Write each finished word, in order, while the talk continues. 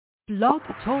Blog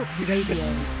Talk Radio.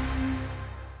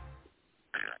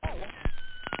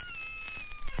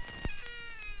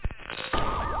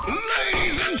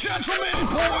 Ladies and gentlemen,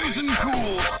 boys and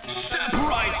ghouls, step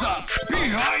right up.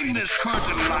 Behind this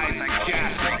curtain lies a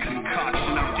ghastly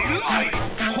concoction of delight,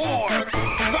 horror,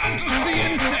 fantasy,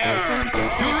 and terror.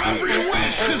 Your every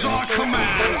wish is our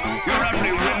command. Your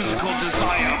every whimsical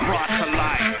desire brought to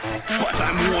life. But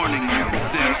I'm warning you,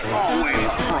 there's always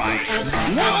a price.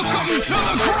 Welcome to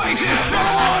the greatest show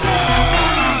on earth!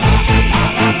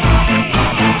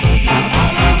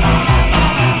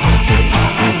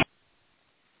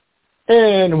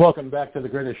 And welcome back to the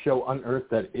greatest show on earth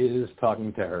that is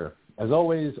Talking Terror. As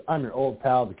always, I'm your old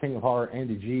pal, the King of Horror,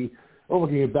 Andy G.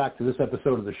 Welcoming you back to this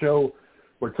episode of the show,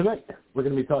 where tonight we're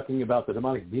going to be talking about the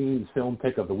Demonic Beans film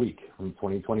pick of the week from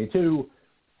 2022,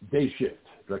 Day Shift,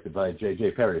 directed by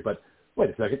J.J. Perry. But wait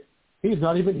a second, he's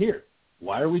not even here.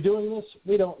 Why are we doing this?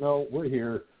 We don't know. We're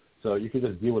here, so you can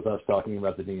just deal with us talking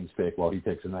about the Dean's pick while he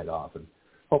takes a night off, and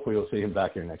hopefully you'll see him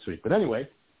back here next week. But anyway,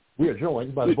 we are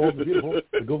joined by the bold and beautiful,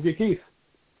 the Go-Get Keith.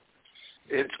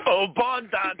 It's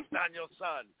abundance,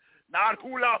 Daniel-san, not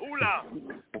hula hula.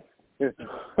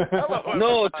 Hello,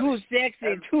 no, too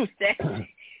sexy, too sexy.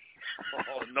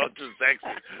 Oh, not too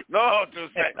sexy. No, too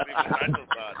sexy,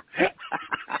 Daniel-san.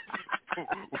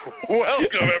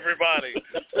 Welcome, everybody,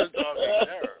 to Talking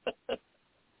Terror.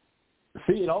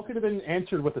 See, it all could have been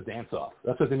answered with a dance-off.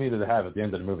 That's what they needed to have at the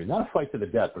end of the movie. Not a fight to the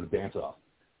death, but a dance-off.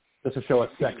 Just to show how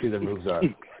sexy their moves are.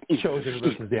 Chosen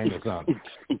versus Danielson.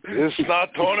 It's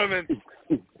not tournament.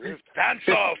 It's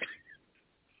dance-off.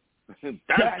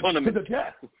 Dance to the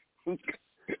death.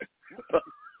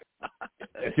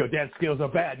 If your dance skills are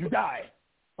bad, you die.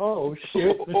 Oh,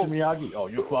 shit, Mr. Miyagi. Oh,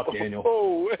 you fuck, Daniel.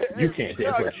 Oh, you can't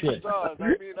dance for shit. I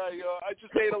mean, I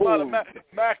just ate a lot of mac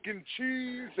and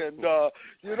cheese, and I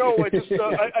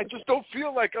just don't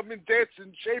feel like I'm in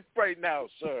dancing shape right now,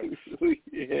 sir.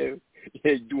 Yeah,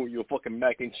 you're doing your fucking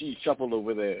mac and cheese shuffle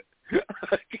over there.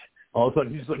 All of a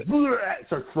sudden, he's just like,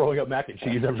 starts throwing up mac and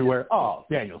cheese everywhere. Oh,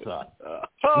 Danielson.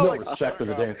 No respect for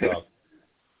the dance-off.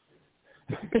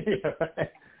 Yeah,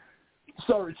 right.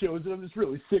 Sorry, Chosen, I'm just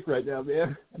really sick right now,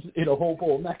 man. I just ate a whole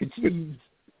bowl of mac and cheese.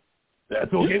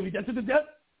 That's okay, we danced to the death?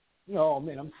 Oh,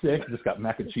 man, I'm sick. Just got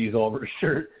mac and cheese all over his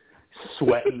shirt,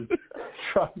 sweating,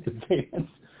 trying to dance.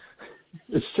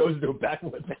 Just Chosen doing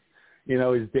backflips. You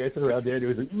know, he's dancing around there, and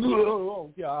he's like,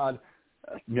 oh, God.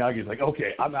 Miyagi's like,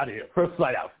 okay, I'm out of here. First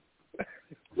flight out.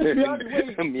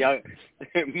 Miyagi's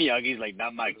like,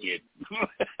 not my kid.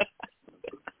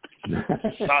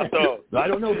 Sato. I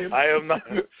don't know him. I am not.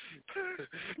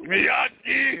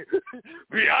 Miyagi,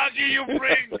 you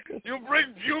bring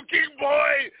puking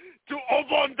boy to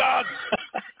Obondan.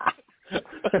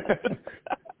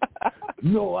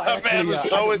 No, I man was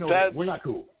so intense. We're not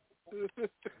cool.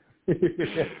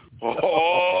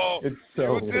 Oh, it's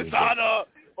so you dishonor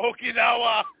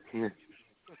Okinawa. I'm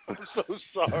so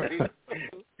sorry.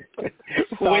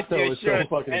 With your shirt so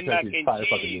fucking and mac and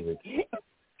cheese.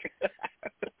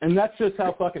 And that's just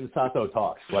how fucking Sato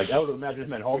talks. Like, I would imagine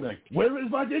men holding like, where is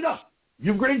my dinner?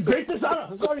 You've great dishonor.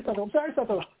 I'm sorry,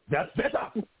 Sato. That's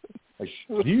better. Like,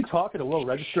 do you talk at a low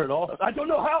register at all? I don't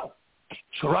know how.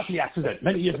 Karate accident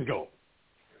many years ago.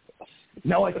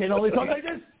 Now I can only talk like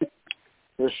this.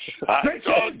 I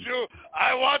told you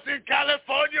I was in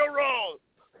California roll.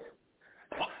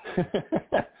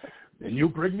 And you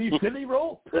bring me Philly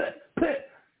roll?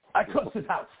 I cuss his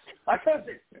house. I cuss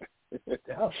it.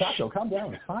 Hell, Sato, calm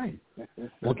down. It's fine.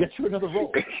 We'll get you another roll.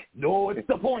 No, it's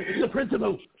the point. It's the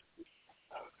principle.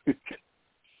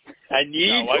 I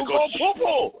need I to go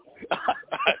poo-poo.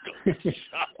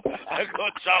 I go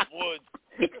chop wood.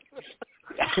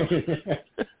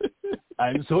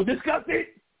 I'm so disgusted.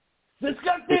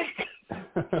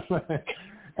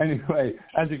 Anyway,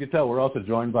 as you can tell, we're also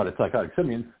joined by the psychotic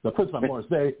simian, the Prince of Morris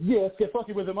Bay. Yes, get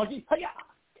funky with the monkey. Hiya!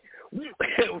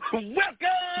 Welcome!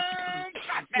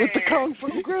 With the Kung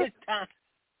Fu grip.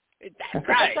 That's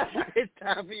right. It's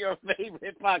time for your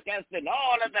favorite podcast in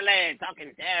all of the land,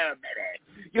 Talking Terror, baby.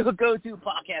 Your go-to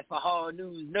podcast for horror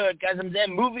news, nerdgasms,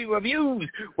 and movie reviews.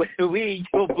 Where we,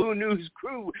 your Boo News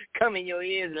crew, come in your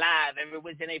ears live every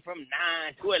Wednesday from 9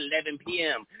 to 11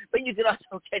 p.m. But you can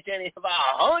also catch any of our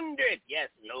hundreds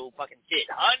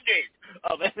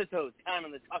of episodes down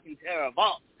in the Talking Terror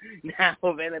Vault. Now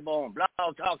available on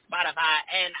Blog Talk, Spotify,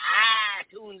 and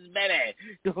iTunes, baby.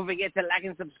 Don't forget to like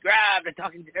and subscribe to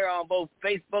Talking Terror on both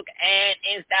Facebook and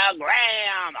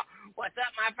Instagram. What's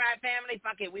up, my frat family?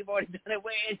 Fuck it, we've already done it.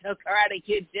 We're into Karate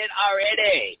Kid shit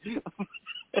already.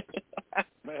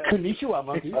 Konnichiwa,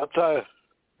 monkey. I'll tell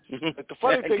you. The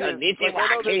funny thing is,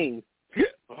 Konnichiwa, King.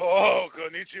 Oh,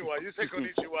 konnichiwa. You say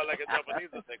konnichiwa like a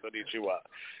Japanese would say konnichiwa.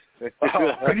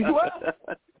 Konnichiwa?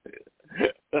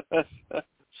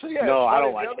 So yeah, no, I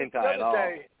don't watch hentai at all.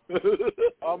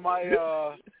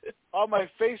 On my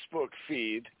Facebook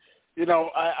feed, you know,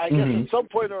 I guess at some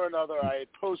point or another I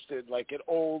had posted like an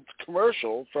old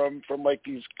commercial from like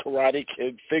these Karate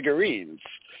Kid figurines.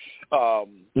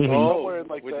 Somewhere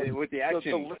like with the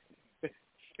action.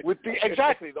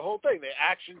 Exactly, the whole thing, the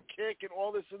action kick and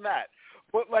all this and that.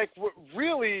 But like what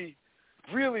really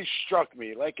struck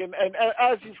me, like and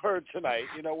as you've heard tonight,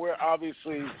 you know, we're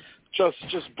obviously just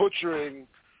butchering,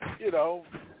 you know,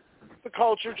 the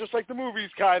culture just like the movies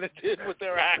kind of did with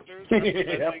their actors.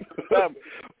 Them.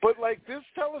 But like this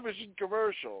television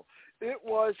commercial, it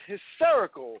was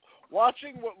hysterical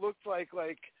watching what looked like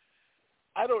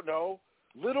I don't know,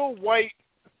 little white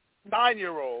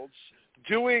 9-year-olds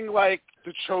doing like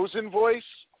the Chosen voice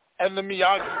and the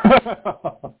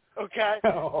Miyagi. Okay?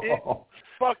 It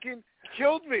fucking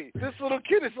killed me. This little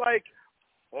kid is like,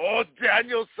 "Oh,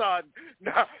 Daniel-san,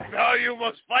 now you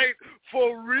must fight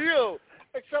for real."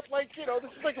 Except, like, you know,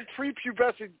 this is like a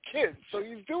prepubescent kid, so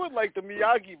he's doing like the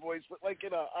Miyagi voice, but like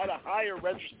on a higher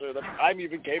register that I'm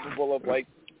even capable of like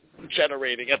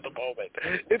generating at the moment.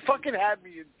 It fucking had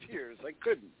me in tears. I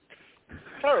couldn't.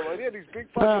 Terrible. He had these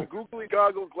big fucking googly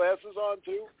goggle glasses on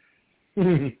too.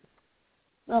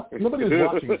 Well, nobody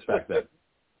was watching us back then.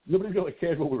 Nobody really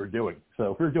cared what we were doing.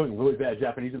 So if we were doing really bad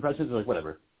Japanese impressions, they're like,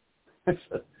 whatever.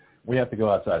 We have to go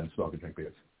outside and smoke and drink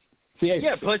beers.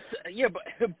 But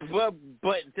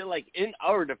to, like, in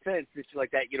our defense, it's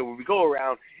like that, you know, when we go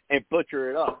around and butcher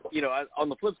it up, you know, on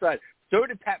the flip side, so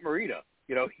did Pat Morita.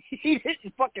 You know, he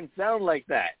didn't fucking sound like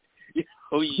that. You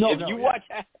know, watch,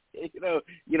 you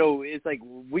know, it's like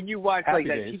when you watch like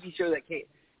that TV show that came,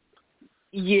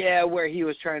 where he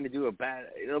was trying to do a bad,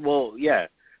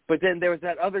 But then there was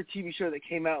that other TV show that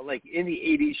came out like in the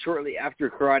 80s, shortly after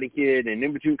Karate Kid and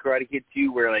in between Karate Kid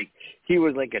 2, where like he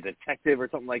was like a detective or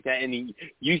something like that, and he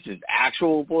used his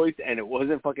actual voice, and it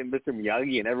wasn't fucking Mr.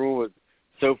 Miyagi, and everyone was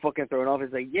so fucking thrown off.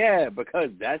 It's like, yeah,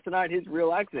 because that's not his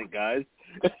real accent, guys.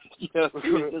 You know,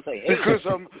 just like, hey. Because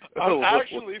I'm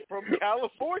actually from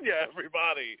California,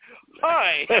 everybody.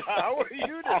 Hi, how are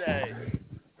you today?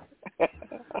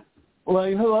 Well,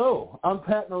 hello. I'm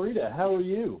Pat Morita. How are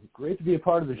you? Great to be a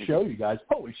part of the show, you guys.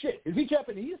 Holy shit. Is he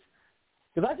Japanese?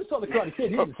 Because I just saw the Karate Kid.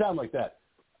 He didn't sound like that.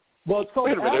 Well, it's called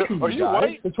acting, Are you guys.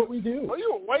 white? That's what we do. Are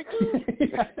you a white dude?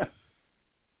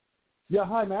 Yeah,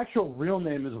 hi. My actual real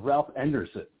name is Ralph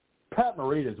Enderson. Pat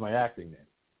Morita is my acting name.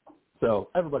 So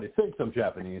everybody thinks I'm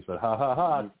Japanese, but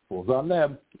ha, fools on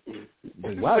them.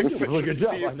 Wow, you did a really good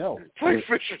job, I know. It's like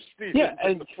Fisher Stevens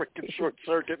in the freaking Short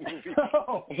Circuit movie.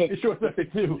 Oh, Short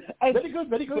Circuit too. Very good.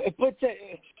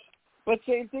 But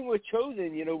same thing with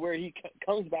Chosen, you know, where he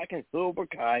comes back in Cobra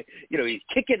Kai. You know, he's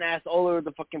kicking ass all over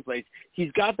the fucking place.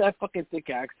 He's got that fucking thick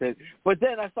accent. But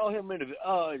then I saw him in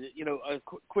a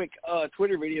quick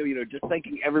Twitter video, you know, just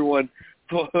thanking everyone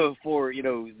for you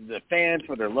know, the fans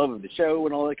for their love of the show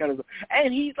and all that kind of stuff.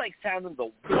 And he's like sounding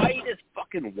the whitest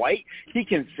fucking white he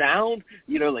can sound,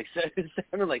 you know, like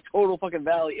sounding like total fucking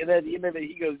Valley. And then at the end of it,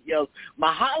 he yells,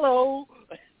 "Mahalo!"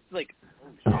 It's like.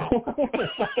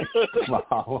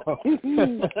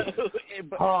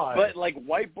 but like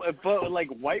white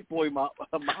boy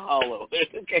mahalo.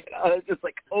 Okay, it's just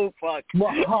like, oh fuck,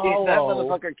 mahalo.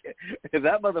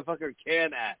 That motherfucker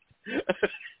can act.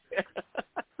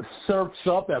 Surfs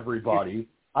up, everybody.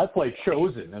 I play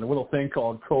Chosen in a little thing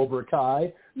called Cobra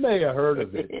Kai. May have heard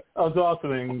of it. I was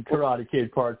also in Karate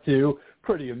Kid Part 2.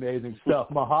 Pretty amazing stuff.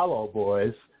 Mahalo,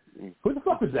 boys. Who the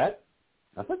fuck was that?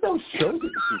 I thought that was Chosen.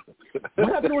 What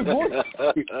happened to his voice?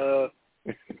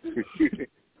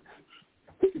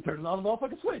 He can turn it on and off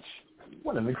like a switch.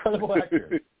 What an incredible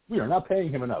actor. We are not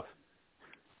paying him enough.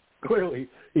 Clearly,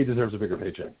 he deserves a bigger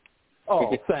paycheck.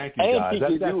 Oh, thank you, guys.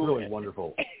 That's really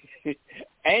wonderful.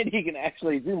 And he can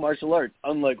actually do martial arts,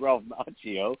 unlike Ralph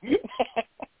Macchio.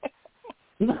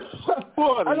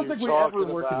 I don't think we ever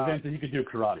were convinced that he could do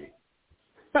karate.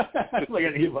 Like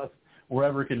any of us were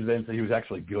ever convinced that he was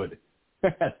actually good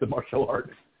at the martial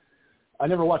arts. I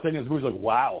never watched any of his movies like,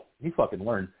 wow, he fucking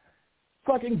learned.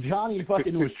 Fucking Johnny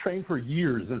fucking was trained for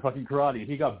years in fucking karate, and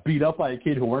he got beat up by a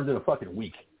kid who learned it in a fucking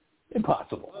week.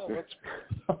 Impossible.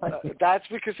 Well, that's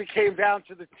because it came down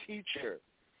to the teacher,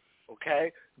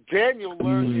 okay? Daniel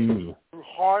learned it through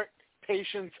heart,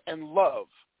 patience, and love.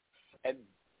 And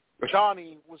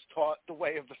Johnny was taught the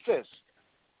way of the fist.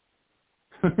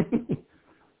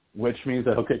 Which means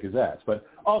that he'll kick his ass. But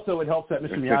also it helps that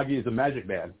Mr. Miyagi is a magic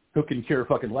man who can cure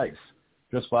fucking legs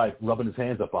just by rubbing his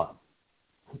hands up on them.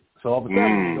 So all of a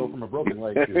sudden you go from a broken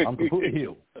leg to I'm completely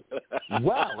healed.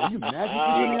 Wow, are you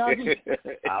magic, Miyagi?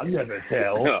 I'll never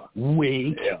tell.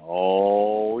 Wink.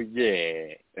 Oh,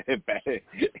 yeah.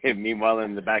 And meanwhile,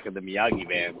 in the back of the Miyagi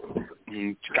van.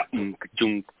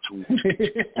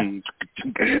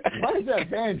 Why is that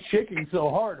van shaking so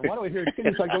hard? Why do I hear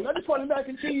kids like going, I just want a mac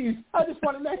and cheese. I just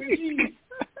want a mac and cheese.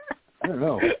 I don't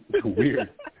know. It's weird.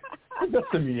 That's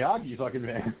the Miyagi fucking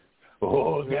van.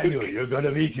 Oh, Daniel, you're going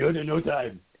to be cured in no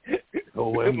time.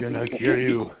 Oh, I'm going to cure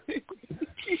you.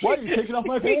 Why are you taking off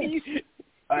my pants?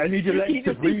 I need your legs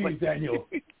to breathe, Daniel.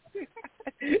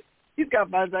 He's got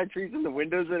bonsai trees in the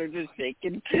windows that are just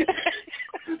shaking.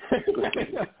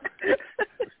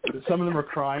 Some of them are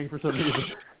crying for some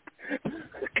reason.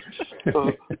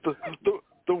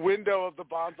 The window of the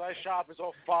bonsai shop is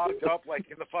all fogged up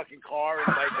like in the fucking car in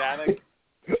Titanic.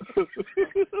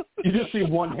 You just see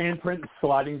one handprint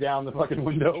sliding down the fucking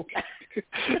window.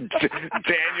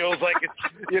 Daniel's like,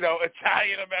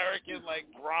 Italian American, like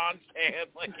bronze hand,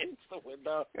 like into the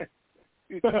window.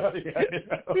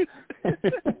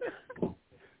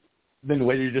 Then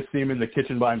later you just see him in the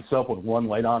kitchen by himself with one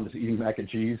light on, just eating mac and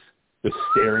cheese, just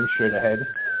staring straight ahead.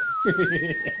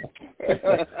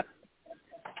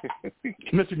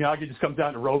 Mr. Miyagi just comes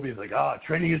down to Roby and is like,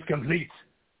 training is complete.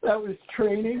 That was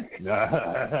training?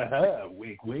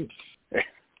 Wink, wink.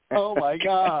 Oh, my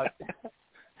God.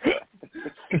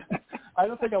 I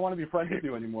don't think I want to be friends with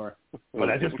you anymore. But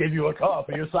I just gave you a call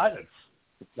for your silence.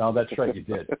 No, that's right, you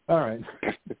did. All right.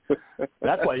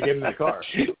 That's why you gave him the car.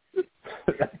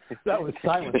 That was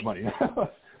silence money.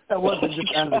 That wasn't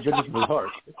just out of the goodness of his heart.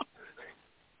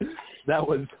 That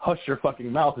was hush your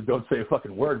fucking mouth and don't say a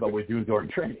fucking word about what we do during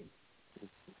training.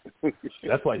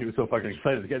 That's why he was so fucking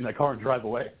excited to get in that car and drive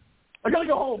away. I gotta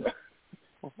go home.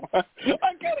 I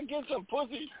gotta get some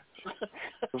pussy.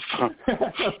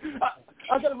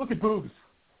 I gotta look at boobs.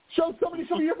 Show somebody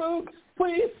some of your boobs,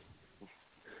 please.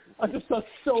 I just saw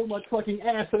so much fucking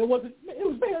ass, and it was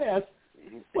bad ass.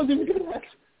 It wasn't even good ass.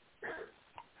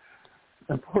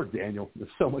 And poor Daniel.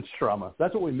 There's so much trauma.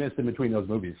 That's what we missed in between those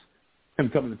movies. Him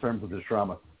coming to terms with his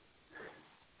trauma.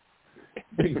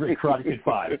 Big Great Karate Kid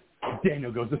 5.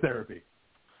 Daniel goes to therapy.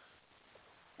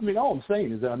 I mean, all I'm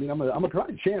saying is that, I'm a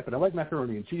karate champ, and I like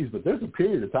macaroni and cheese, but there's a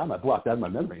period of time I blocked out of my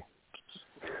memory.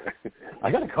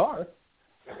 I got a car.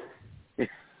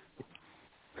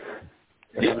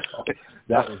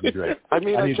 That would be great.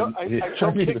 I jumped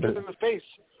kicked him in the face.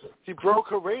 He broke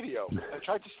her radio. I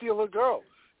tried to steal her girl.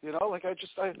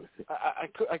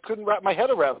 I couldn't wrap my head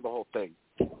around the whole thing.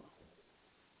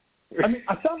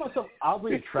 I found myself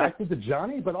oddly attracted to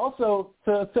Johnny, but also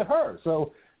to her.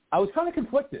 So I was kind of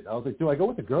conflicted. I was like, do I go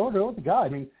with the girl or go with the guy? I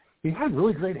mean, he had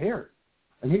really great hair.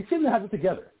 And he seemed to have it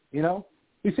together, He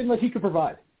seemed like he could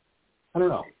provide. I don't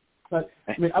know. But,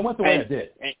 I went the way I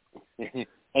did.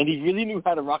 And he really knew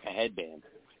how to rock a headband.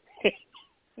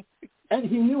 And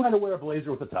he knew how to wear a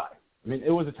blazer with a tie.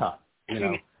 It was a tie,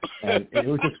 And it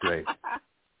was just great.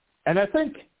 And I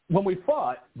think when we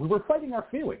fought, we were fighting our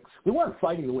feelings. We weren't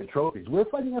fighting to win trophies. We were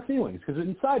fighting our feelings because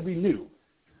inside we knew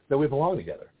that we belong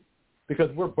together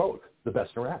because we're both the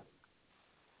best around.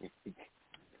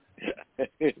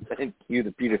 Thank you,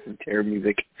 the Peterson Terror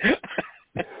music.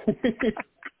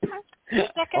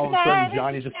 All of a sudden,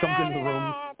 Johnny just comes into the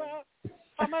room.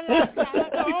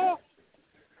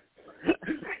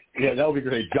 Yeah, that would be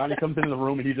great. Johnny comes into the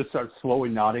room and he just starts slowly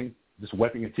nodding, just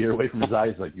wiping a tear away from his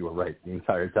eyes like, you were right the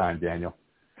entire time, Daniel.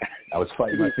 I was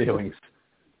fighting my feelings.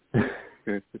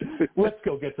 Let's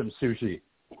go get some sushi.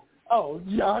 Oh,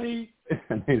 Johnny.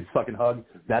 And his fucking hug.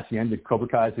 That's the end of Cobra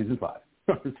Kai Season 5.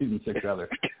 Or Season 6, rather,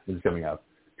 is coming out.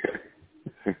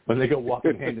 When they go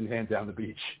walking hand in hand down the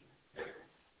beach.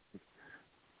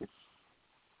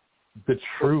 The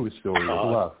true story of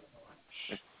love.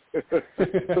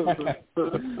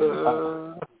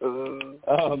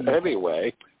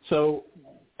 Anyway.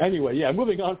 Anyway, yeah,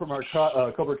 moving on from our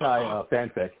Cobra Kai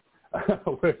fanfic,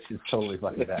 which is totally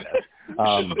fucking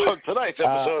badass. Tonight's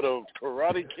episode of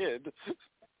Karate Kid.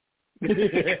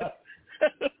 Yeah.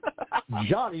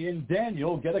 Johnny and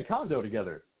Daniel get a condo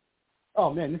together.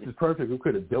 Oh, man, this is perfect. We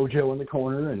put a dojo in the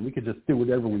corner, and we could just do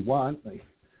whatever we want.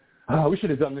 We should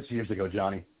have done this years ago,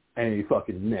 Johnny. Any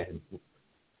fucking man.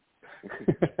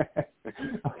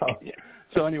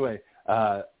 So anyway,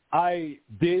 I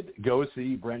did go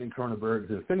see Brandon Cronenberg's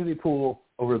Infinity Pool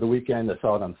over the weekend. I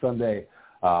saw it on Sunday.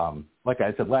 Like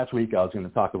I said last week, I was going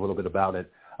to talk a little bit about it.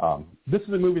 This is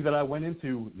a movie that I went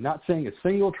into not seeing a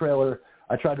single trailer.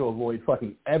 I tried to avoid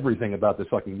fucking everything about this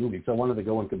fucking movie, so I wanted to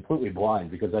go in completely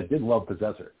blind because I did love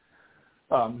Possessor.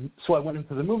 So I went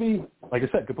into the movie, like I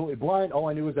said, completely blind. All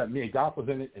I knew was that Mia Goth was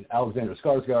in it and Alexander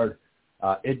Skarsgård.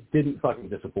 it didn't fucking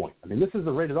disappoint. I mean, this is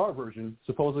the rated R version.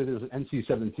 Supposedly there's an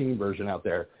NC-17 version out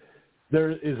there.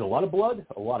 There is a lot of blood,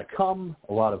 a lot of cum,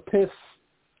 a lot of piss,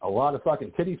 a lot of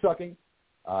fucking titty sucking.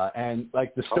 And,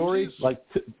 like, the story,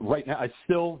 right now, I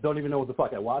still don't even know what the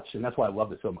fuck I watched, and that's why I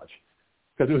loved it so much.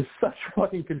 Because it was such a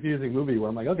fucking confusing movie where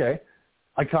I'm like, okay,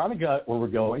 I kind of got where we're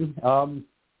going.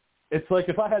 It's like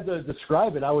if I had to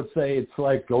describe it, I would say it's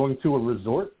like going to a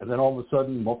resort, and then all of a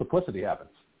sudden multiplicity happens.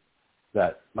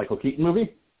 That Michael Keaton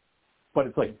movie. But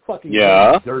it's like fucking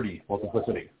dirty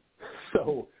multiplicity.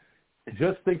 So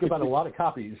just think about a lot of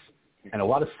copies and a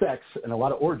lot of sex and a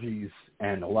lot of orgies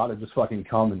and a lot of just fucking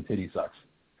cum and titty sucks.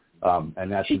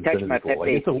 And that's she touched my cool.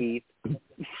 Like,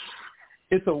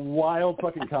 it's a wild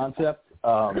fucking concept.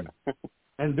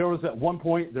 And there was at one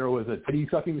point, there was a titty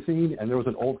sucking scene, and there was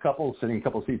an old couple sitting a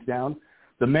couple seats down.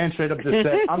 The man straight up just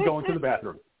said, I'm going to the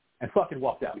bathroom, and fucking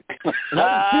walked out. And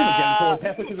I didn't see him again until it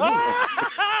halfway through the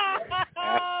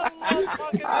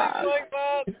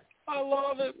movie. I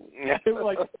love it. It was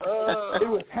like, it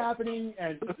was happening,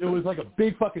 and it was like a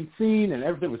big fucking scene, and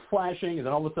everything was flashing, and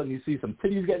then all of a sudden you see some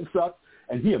titties getting sucked,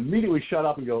 and he immediately shut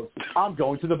up and goes, I'm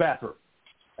going to the bathroom.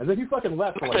 And then he fucking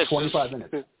left for like 25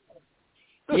 minutes.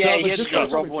 Yeah, he had to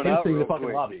rub one out real quick. I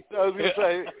was going to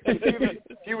say,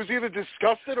 he was either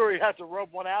disgusted or he had to rub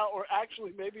one out, or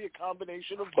actually maybe a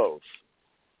combination of both.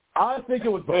 I think it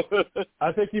was both.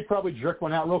 I think he probably jerked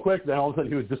one out real quick, then all of a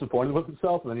sudden he was disappointed with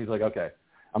himself, and then he's like, okay,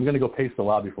 I'm going to go pace the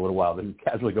lobby for a little while, then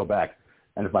casually go back.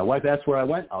 And if my wife asks where I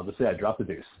went, I'll just say I dropped the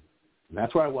deuce. And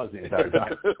that's where I was the entire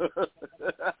time.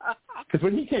 Because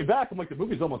when he came back, I'm like, the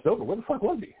movie's almost over. Where the fuck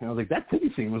was he? And I was like, that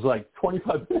titty scene was like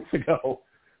 25 minutes ago.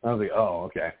 I was like, oh,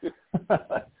 okay.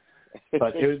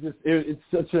 But it's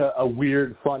such a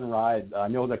weird, fun ride. I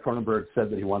know that Cronenberg said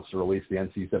that he wants to release the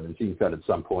NC-17 cut at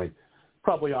some point,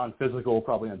 probably on physical,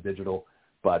 probably on digital.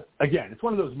 But, again, it's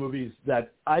one of those movies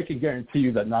that I can guarantee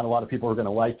you that not a lot of people are going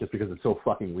to like just because it's so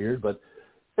fucking weird. But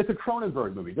it's a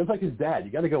Cronenberg movie. Just like his dad.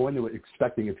 You got to go into it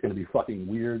expecting it's going to be fucking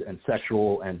weird and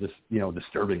sexual and just,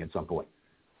 disturbing at some point.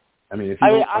 I mean, if you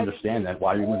don't understand that,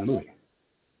 why are you in the movie?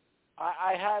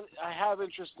 I have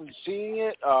interest in seeing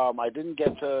it. I didn't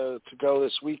get to go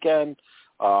this weekend,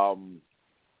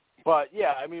 but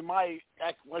yeah, I mean my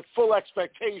full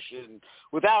expectation,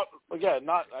 without I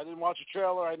didn't watch a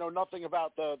trailer. I know nothing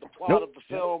about the plot of the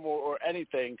film or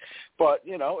anything, but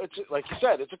it's like you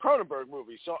said, it's a Cronenberg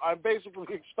movie, so I'm basically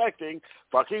expecting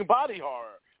fucking body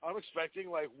horror. I'm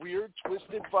expecting like weird,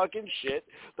 twisted fucking shit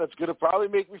that's gonna probably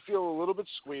make me feel a little bit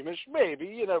squeamish. Maybe,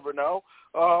 you never know.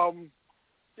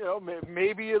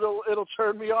 Maybe it'll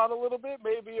turn me on a little bit.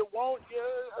 Maybe it won't.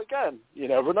 Yeah, again, you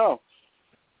never know.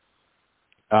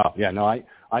 Oh, yeah, no,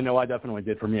 I know I definitely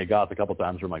did. For me, at Goth a couple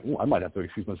times where I'm like, I might have to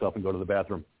excuse myself and go to the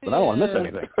bathroom, but I don't want to miss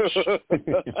anything.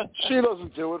 She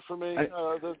doesn't do it for me.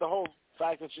 The whole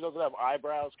fact that she doesn't have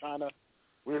eyebrows kind of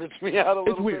weirded me out a little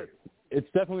bit. It's weird. It's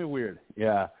definitely weird,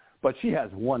 yeah. But she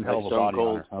has one hell of a body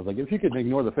on her. I was like, if you could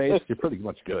ignore the face, you're pretty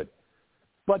much good.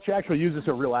 But she actually uses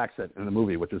her real accent in the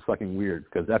movie, which is fucking weird,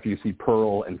 because after you see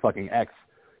Pearl and fucking X,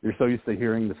 you're so used to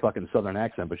hearing this fucking Southern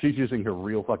accent, but she's using her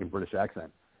real fucking British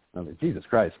accent. And I was like, Jesus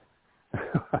Christ.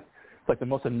 It's like the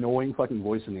most annoying fucking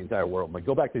voice in the entire world. I'm like,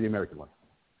 go back to the American one.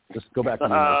 Just go back to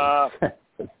the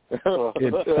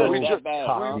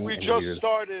American. We just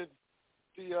started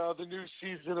the new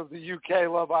season of the UK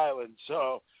Love Island,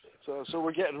 so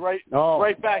we're getting right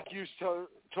back used to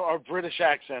our British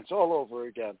accents all over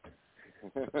again.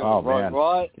 Oh man,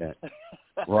 right. Yeah.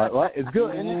 Right. It's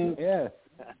good, isn't it? Yeah.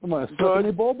 Come on, slip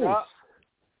any bubbles.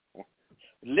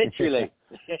 Literally.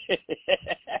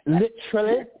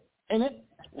 Literally, in it.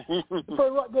 Pretty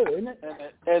right good, isn't it?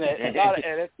 In it. Got it,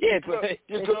 in it. Yeah,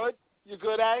 you good? You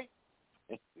good, eh?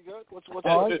 You good? What's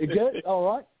all right? You good? All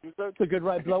right. It's a good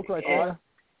right bloke right there.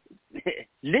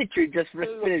 Literally just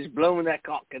finished blowing that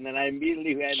cock, and then I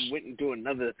immediately went into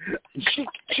another.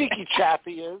 Cheeky chap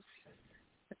he is.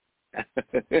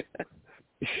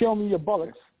 Show me your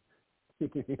bollocks.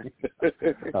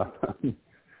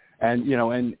 And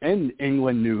in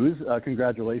England news,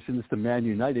 congratulations to Man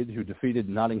United, who defeated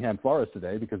Nottingham Forest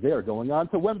today, because they are going on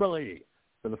to Wembley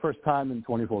for the first time in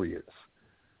 24 years.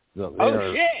 So they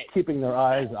are keeping their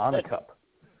eyes on a cup.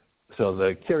 So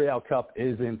the Carry-Out Cup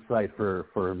is in sight for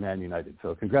Man United.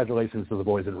 So congratulations to the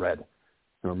boys in red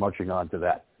who are marching on to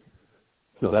that.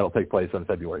 So that'll take place on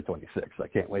February 26th. I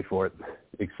can't wait for it.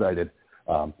 Excited.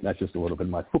 That's just a little bit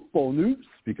of my football news,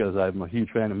 because I'm a huge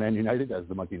fan of Man United, as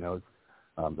the monkey knows.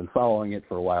 Been following it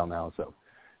for a while now, so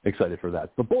excited for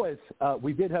that. But boys,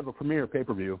 we did have a premiere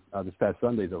pay-per-view this past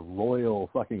Sunday, the Royal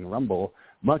fucking Rumble.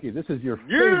 Monkey, this is your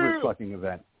favorite fucking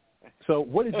event. So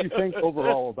what did you think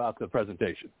overall about the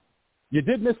presentation? You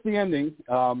did miss the ending,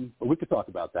 but we could talk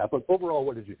about that. But overall,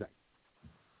 what did you think?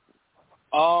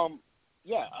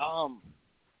 Yeah,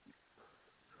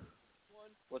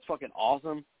 was fucking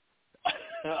awesome.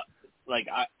 Like,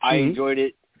 I enjoyed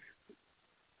it.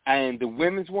 And the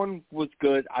women's one was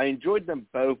good. I enjoyed them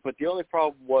both, but the only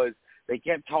problem was they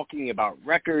kept talking about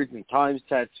records and time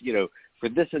sets, you know, for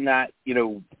this and that, you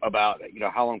know, about, you know,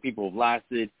 how long people have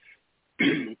lasted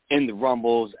in the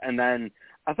Rumbles. And then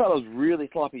I thought it was really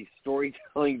sloppy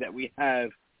storytelling that we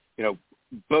have, you know,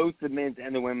 both the men's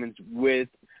and the women's with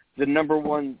the number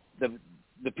one,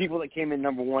 the people that came in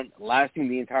number one lasting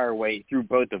the entire way through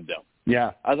both of them.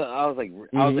 Yeah. I was like,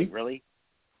 really?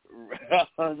 I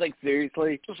was like,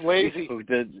 seriously? It's lazy.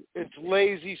 It's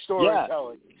lazy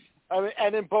storytelling. Yeah. I mean,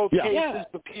 and in both cases,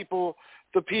 the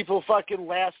people fucking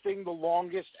lasting the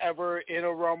longest ever in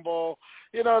a Rumble.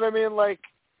 You know what I mean? Like,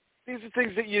 these are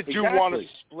things that you do want to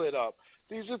split up.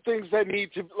 These are things that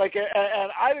need to, like,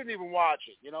 and I didn't even watch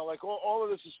it. You know, like, all of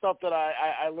this is stuff that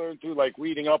I learned through, like,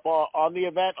 reading up on the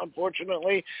event,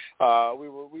 unfortunately. We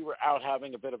were out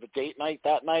having a bit of a date night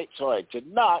that night, so I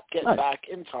did not get back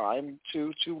in time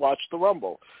to watch the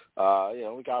Rumble. You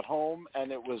know, we got home,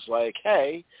 and it was like,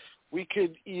 hey, we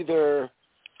could either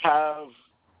have,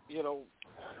 you know,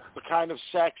 the kind of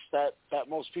sex that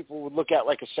most people would look at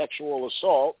like a sexual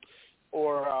assault,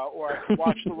 or I could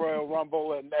watch the Royal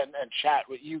Rumble and chat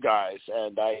with you guys,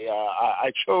 and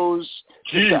I chose.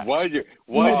 Gee, why'd you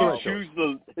choose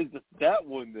that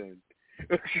one then?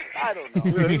 I don't know.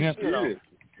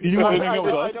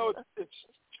 I know it's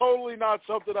totally not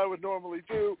something I would normally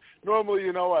do. Normally,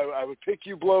 you know, I would pick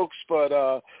you blokes, but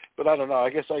I don't know. I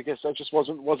guess I just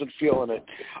wasn't feeling it.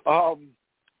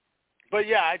 But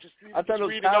yeah, I thought it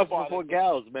was gals before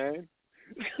gals, man.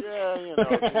 Yeah, you know,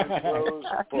 bros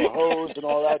for hoes and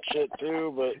all that shit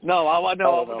too. But no, I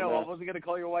wasn't gonna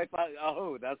call your wife a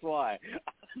hoe. That's why.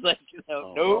 Like, you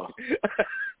know, nope.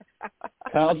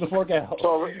 Gals before gals. It's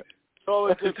all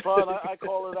in good fun. I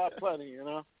call her that plenty, you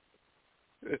know.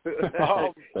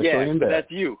 Yeah, but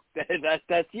that's you.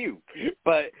 That's you.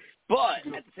 But at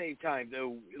the same time,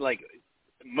 though, like,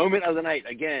 moment of the night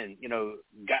again. You know,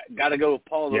 got to go with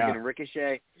Paul Logan and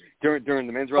Ricochet during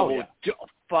the men's Rumble.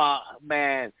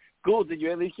 Man, cool. Did you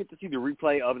at least get to see the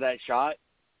replay of that shot?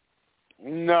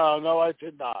 No, I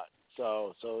did not.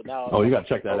 So now. Oh, you got to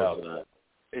check that out.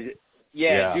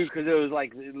 Yeah, dude, because it was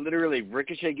like literally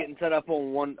Ricochet getting set up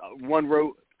on one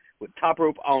rope with top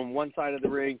rope on one side of the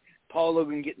ring. Paul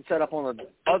Logan getting set up on the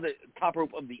other top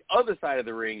rope of the other side of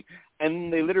the ring,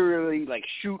 and they literally like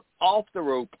shoot off the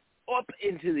rope up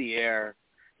into the air,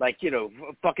 like, you know,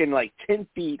 fucking like 10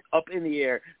 feet up in the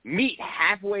air, meet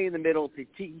halfway in the middle to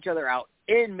take each other out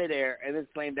in midair, and then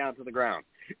slam down to the ground.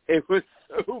 It was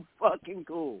so fucking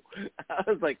cool. I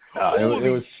was like,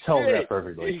 it was told that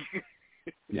perfectly.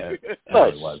 Yeah, it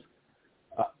was.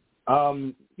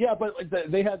 Yeah, but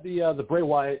they had the Bray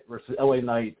Wyatt versus LA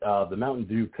Knight, the Mountain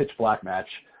Dew Pitch Black match,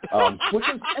 which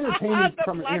was entertaining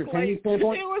from an entertaining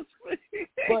standpoint.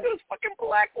 It was fucking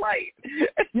black light.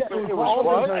 Yeah, it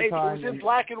was in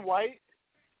black and white.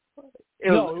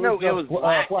 It was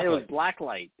black. It was black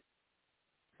light.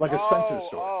 Like a Spencer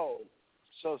store. Oh,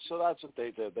 so that's what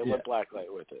they did. They went black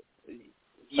light with it.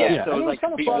 Yeah, so it was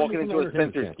like walking into a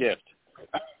Spencer's gift.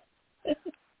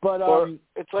 But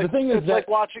it's like, the thing is like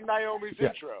watching Naomi's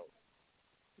intro.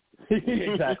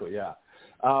 Exactly, yeah.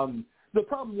 The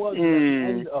problem was at the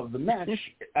end of the match,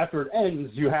 after it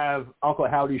ends, you have Uncle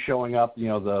Howdy showing up, you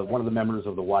know, one of the members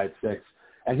of the Wyatt Six,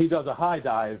 and he does a high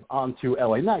dive onto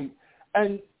LA Knight,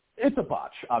 and it's a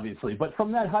botch, obviously. But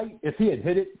from that height, if he had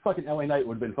hit it, fucking LA Knight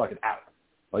would have been fucking out.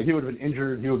 Like, he would have been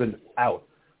injured, he would have been out,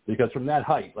 because from that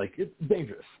height, like, it's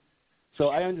dangerous. So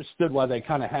I understood why they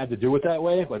kind of had to do it that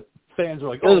way, but fans are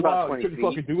like, oh, wow, you couldn't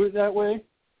fucking do it that way?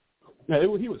 Yeah,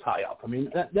 he was high up. I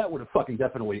mean, that would have fucking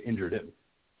definitely injured him.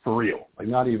 For real. Like,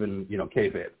 not even, you know,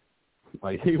 kayfabe.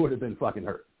 Like, he would have been fucking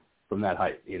hurt from that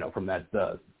height, you know, from that,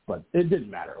 but it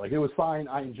didn't matter. Like, it was fine.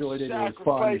 I enjoyed it. Sacrifice it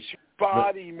was fun. Your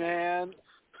body, man.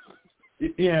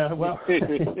 Yeah, well,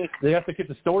 they have to keep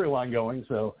the storyline going,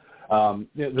 so the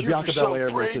Bianca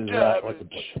Belair versus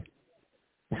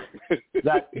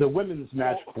the women's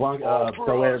match,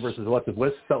 Belair versus Alexa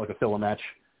Bliss, felt like a filler match.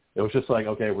 It was just like,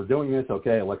 okay, we're doing this.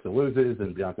 Okay, Alexa loses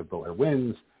and Bianca Belair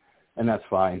wins, and that's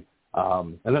fine.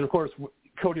 And then, of course,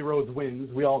 Cody Rhodes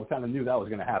wins. We all kind of knew that was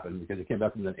going to happen because he came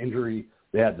back from an injury.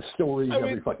 They had the stories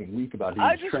every fucking week about him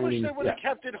training. I just wish they would have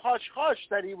kept it hush-hush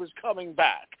that he was coming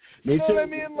back. Me know too. What I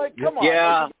mean? Like, come on.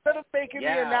 Yeah. Like, instead of making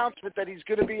the announcement that he's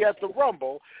going to be at the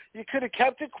Rumble, you could have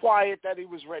kept it quiet that he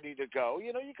was ready to go.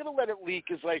 You know, you could have let it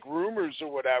leak as, like, rumors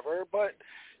or whatever. But,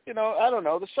 you know, I don't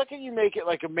know. The second you make it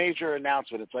like a major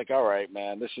announcement, it's like, all right,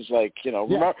 man, this is like, you know,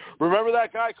 remember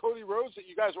that guy Cody Rhodes that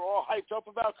you guys were all hyped up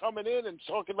about coming in and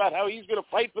talking about how he's going to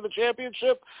fight for the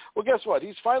championship? Well, guess what?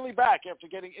 He's finally back after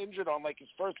getting injured on like his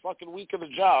first fucking week of the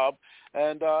job,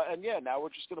 and yeah, now we're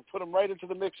just going to put him right into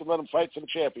the mix and let him fight for the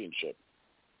championship.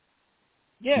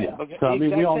 Yeah, because, so, I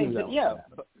mean, we all knew that.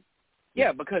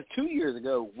 Yeah, because 2 years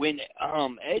ago when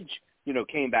Edge, you know,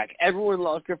 came back, everyone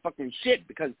lost their fucking shit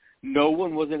because no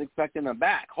one wasn't expecting him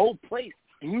back. Whole place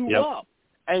blew up.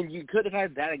 And you could have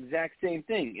had that exact same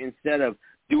thing instead of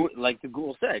doing, like the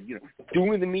Ghoul said, you know,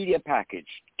 doing the media package,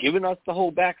 giving us the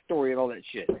whole backstory and all that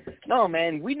shit. No,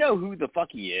 man, we know who the fuck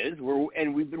he is,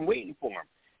 and we've been waiting for him.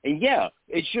 And yeah,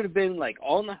 it should have been like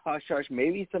on the hush-hush,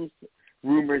 maybe some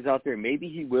rumors out there, maybe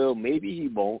he will, maybe he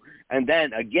won't, and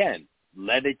then again,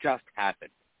 let it just happen.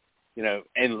 You know,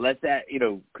 and let that, you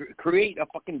know, create a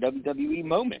fucking WWE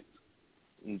moment.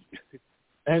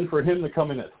 And for him to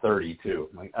come in at 30, too.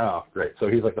 Like, oh, great. So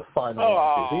he's like the final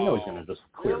one. So you know he's going to just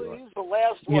clear really? He's the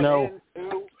last one you know,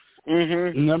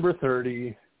 in, too.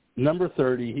 Number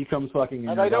 30, he comes fucking in.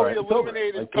 And I know he right,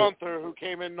 eliminated Gunther, who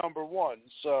came in number 1,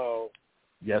 so.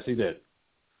 Yes, he did.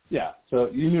 Yeah, so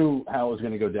you knew how it was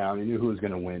going to go down. You knew who was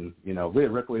going to win. You know, Rhea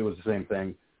Ripley was the same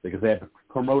thing because they had been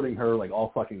promoting her like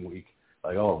all fucking week.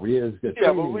 Like, oh, Rhea's good.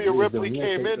 Yeah, but Rhea Ripley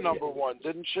came in number 1,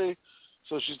 didn't she?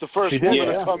 So she's the first woman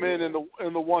to come in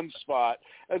the 1 spot.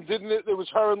 And didn't it was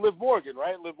her and Liv Morgan,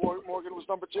 right? Liv Morgan was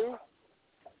number 2?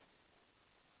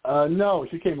 No,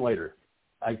 she came later.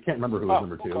 I can't remember who was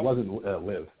number 2. Okay. It wasn't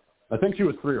Liv. I think she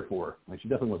was 3 or 4. Like, she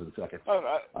definitely wasn't second.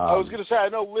 I was going to say, I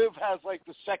know Liv has, like,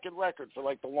 the second record for,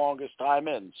 like, the longest time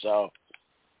in, so.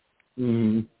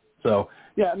 So,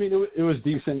 yeah, I mean, it was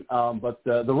decent. But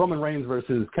the Roman Reigns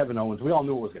versus Kevin Owens, we all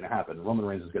knew what was going to happen. Roman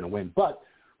Reigns was going to win. But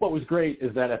what was great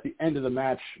is that at the end of the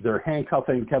match, they're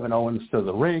handcuffing Kevin Owens to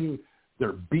the ring.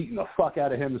 They're beating the fuck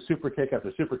out of him, super kick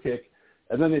after super kick.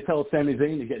 And then they tell Sami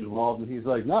Zayn to get involved, and he's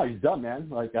like, no, he's done, man.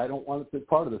 Like, I don't want to be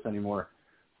part of this anymore.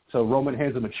 So Roman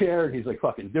hands him a chair, and he's like,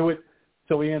 fucking do it.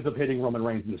 So he ends up hitting Roman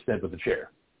Reigns instead with the chair.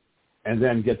 And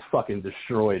then gets fucking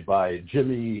destroyed by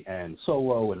Jimmy and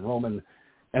Solo and Roman.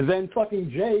 And then fucking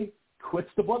Jay quits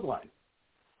the Bloodline.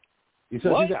 He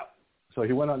says he's out. So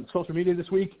he went on social media this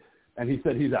week, and he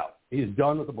said he's out. He's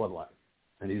done with the Bloodline,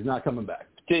 and he's not coming back.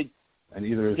 Did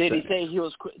he say he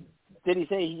was quit? Did he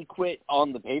say he quit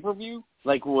on the pay-per-view?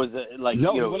 Like, was it like?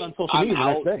 No, you know, he went on social media the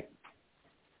next day.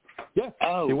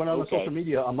 Yeah, he went on okay. social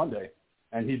media on Monday,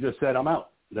 and he just said, "I'm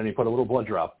out." Then he put a little blood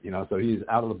drop, you know, so he's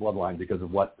out of the Bloodline because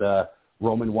of what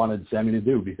Roman wanted Sami to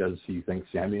do because he thinks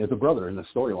Sami is a brother in the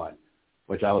storyline.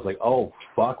 Which I was like, oh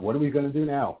fuck, what are we going to do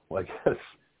now? Like,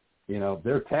 you know,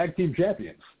 they're tag team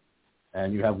champions.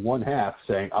 And you have one half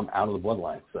saying, I'm out of the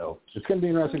Bloodline. So it's going to be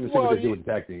interesting to see what they do with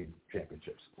the tag team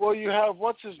championships. Well, you have,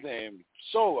 what's his name?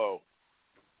 Solo.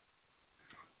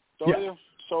 Don't you?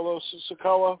 Solo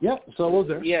Sikoa? Yep, Solo's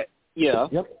there. Yeah.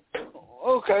 Yep.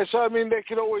 Okay, so I mean, they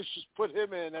could always just put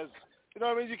him in as, you know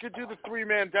what I mean? You could do the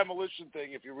 3-man demolition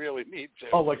thing if you really need to.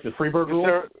 Oh, like the Freebird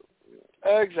rule?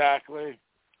 Exactly.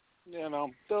 You know,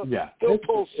 they'll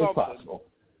pull something. It's possible.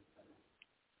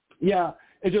 Yeah,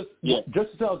 it just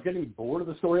as I was getting bored of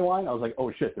the storyline, I was like,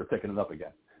 oh shit, they're picking it up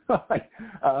again. I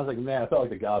was like, man, I felt like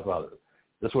the Godfather.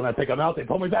 Just when I take them out, they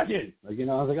pull me back in. Like, you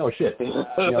know, I was like, oh shit, you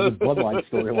know, the Bloodline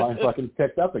storyline fucking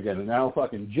picked up again, and now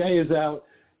fucking Jay is out,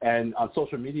 and on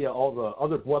social media, all the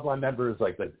other Bloodline members,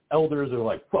 like the elders, are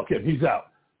like, fuck him, he's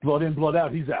out. Blood in, blood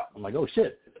out, he's out. I'm like, oh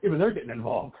shit, even they're getting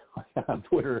involved on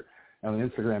Twitter and on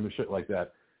Instagram and shit like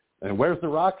that. And where's The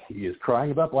Rock? He is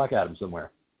crying about Black Adam somewhere.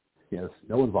 Yes,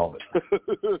 no involvement.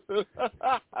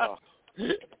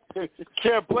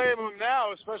 Can't blame him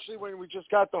now, especially when we just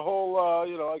got the whole,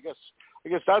 you know, I guess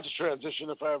that's a transition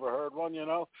if I ever heard one, you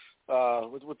know,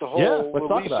 with the whole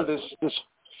release of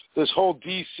this whole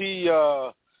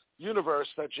DC universe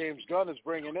that James Gunn is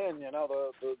bringing in. You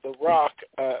know, the Rock,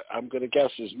 I'm going to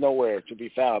guess, is nowhere to be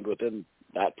found within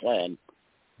that plan.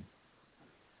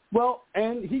 Well,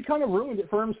 and he kind of ruined it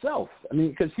for himself. I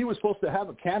mean, because he was supposed to have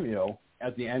a cameo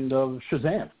at the end of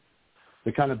Shazam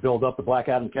to kind of build up the Black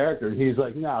Adam character. And he's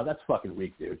like, no, that's fucking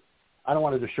weak, dude. I don't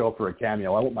want to just show up for a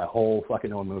cameo. I want my whole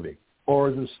fucking own movie.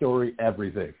 Origin story,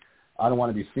 everything. I don't want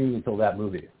to be seen until that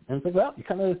movie. And it's like, well, you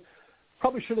kind of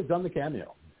probably should have done the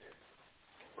cameo.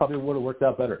 Probably would have worked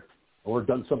out better. Or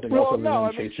done something else.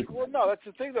 No, that's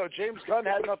the thing, though. James Gunn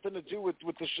had nothing to do with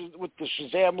the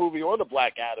Shazam movie or the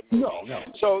Black Adam movie. No.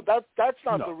 So that's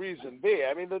not the reason B.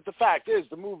 I mean, the fact is,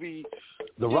 the movie,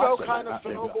 kind of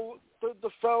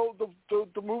fell.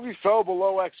 The movie fell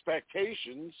below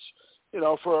expectations,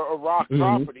 for a rock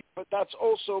property, but that's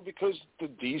also because the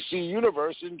DC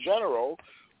universe in general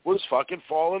was fucking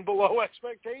falling below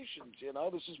expectations.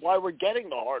 This is why we're getting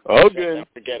the hard that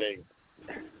we're getting.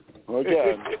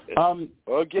 Again.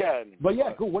 But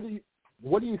yeah, cool. What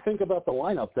do you think about the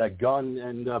lineup that Gunn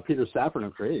and Peter Safran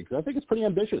have created? Because I think it's pretty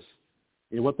ambitious.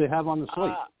 What they have on the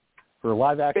slate for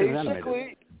live action and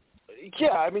animated.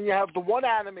 Yeah, I mean, you have the one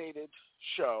animated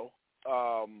show,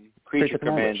 Creature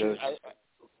Commandos.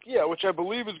 Which I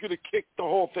believe is going to kick the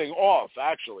whole thing off,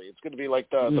 actually. It's going to be like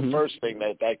the first thing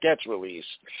that gets released.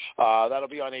 That'll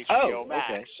be on HBO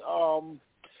Max.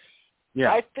 Okay.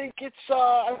 I think it's,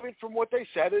 from what they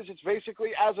said, is it's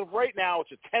basically, as of right now,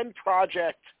 it's a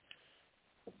 10-project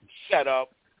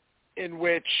setup in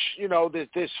which,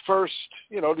 this first,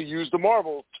 to use the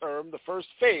Marvel term, the first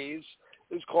phase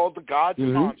is called the Gods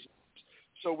and Monsters.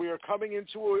 So we are coming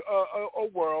into a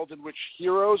world in which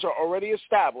heroes are already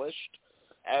established,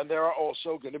 and there are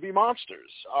also going to be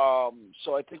monsters.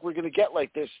 So I think we're going to get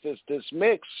like this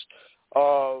mix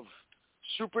of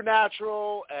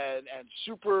supernatural and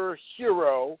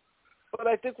superhero, but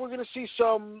I think we're going to see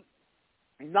some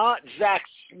not Zack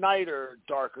Snyder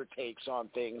darker takes on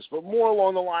things, but more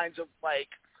along the lines of, like,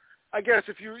 I guess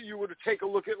if you were to take a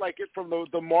look at like it from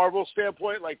the Marvel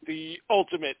standpoint, like the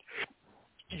ultimate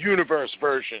universe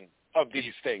version of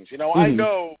these things. I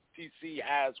know DC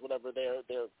has whatever their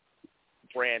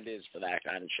brand is for that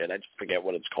kind of shit. I just forget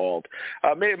what it's called.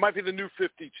 It might be the New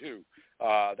 52.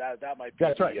 That might be.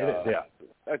 That's right. It is. Yeah.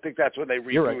 I think that's when they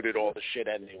rebooted all the shit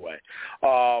anyway.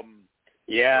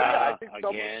 I think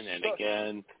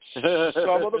again.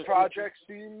 Some of the projects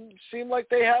seem like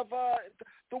they have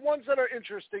the ones that are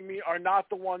interesting me are not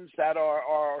the ones that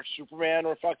are Superman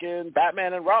or fucking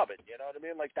Batman and Robin. You know what I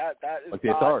mean? Like that is like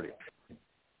the Authority.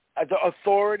 The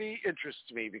Authority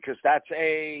interests me because that's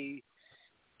a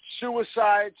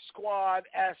Suicide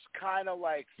Squad-esque kind of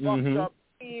like fucked up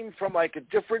theme from like a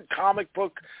different comic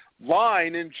book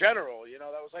line in general,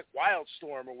 that was like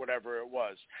Wildstorm or whatever it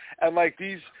was. And like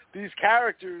these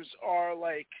characters are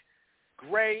like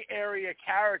gray area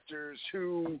characters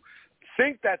who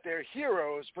think that they're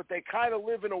heroes, but they kind of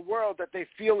live in a world that they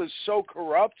feel is so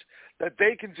corrupt that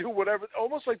they can do whatever,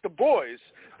 almost like the Boys,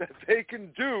 that they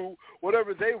can do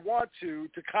whatever they want to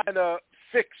kind of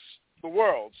fix the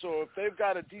world. So if they've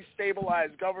got to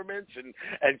destabilize governments and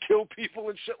kill people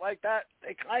and shit like that,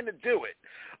 they kind of do it.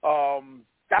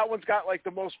 That one's got like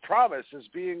the most promise as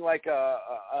being like a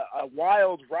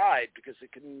wild ride because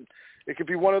it could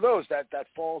be one of those that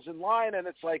falls in line and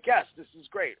it's like, yes, this is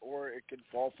great, or it could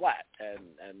fall flat and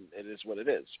it is what it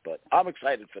is. But I'm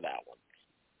excited for that one.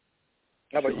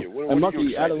 How about you? What Monkey, are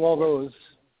you out of all those,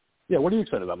 what are you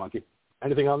excited about, Monkey?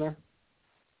 Anything on there?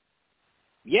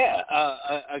 Yeah,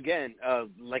 again,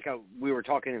 we were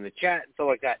talking in the chat and stuff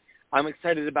like that, I'm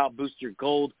excited about Booster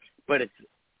Gold, but it's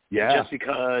just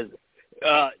because,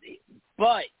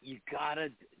 but you gotta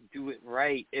do it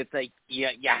right. It's like, you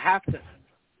have to,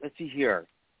 let's see here,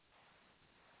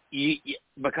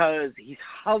 because he's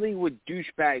Hollywood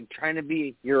douchebag trying to be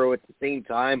a hero at the same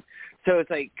time, so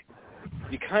it's like,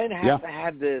 you kind of have to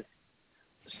have this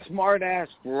smart-ass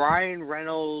Ryan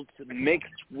Reynolds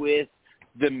mixed with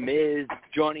The Miz,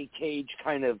 Johnny Cage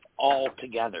kind of all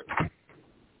together,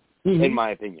 in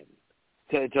my opinion,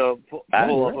 to pull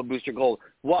off a Booster Gold,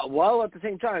 while at the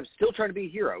same time still trying to be a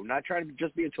hero, not trying to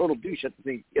just be a total douche at the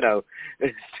same,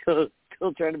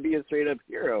 still trying to be a straight-up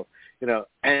hero,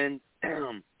 and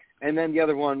then the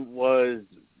other one was,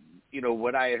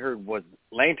 what I had heard was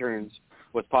Lanterns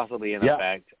was possibly in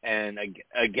effect, and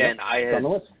again, I had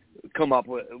come up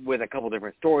with a couple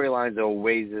different storylines or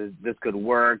ways that this could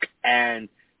work, and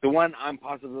the one I'm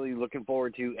possibly looking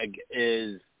forward to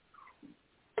is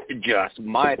just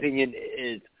my opinion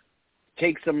is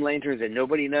take some Lanterns that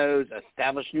nobody knows,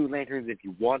 establish new Lanterns if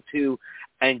you want to,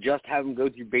 and just have them go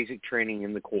through basic training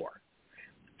in the Corps,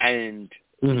 and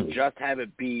just have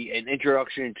it be an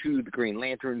introduction to the Green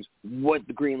Lanterns, what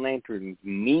the Green Lanterns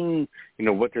mean,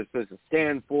 what they're supposed to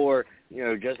stand for,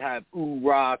 just have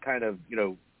rah kind of,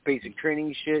 basic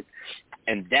training shit,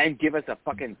 and then give us a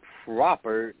fucking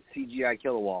proper CGI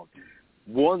Kilowog.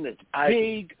 One that's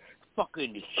big,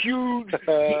 fucking huge,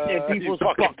 and people's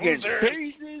fucking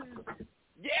faces.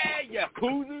 Yeah,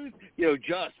 poozers.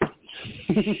 Just,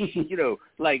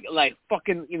 like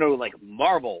fucking, like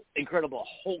Marvel, Incredible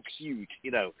Hulk huge,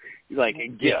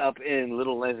 get up in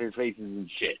little lantern faces and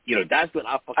shit. That's what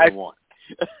I fucking want.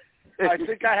 I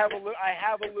think I have a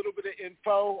little bit of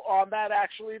info on that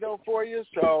actually though for you,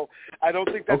 so I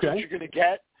don't think that's what you're gonna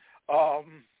get.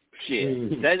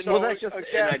 Shit. That's just an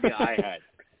idea I had.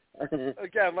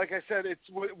 again, like I said, it's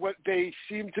what they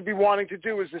seem to be wanting to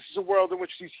do is this is a world in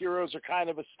which these heroes are kind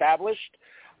of established.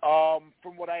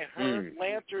 From what I heard,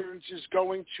 Lanterns is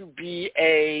going to be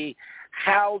a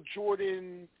Hal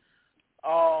Jordan,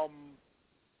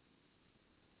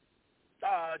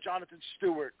 Jonathan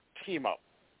Stewart team up.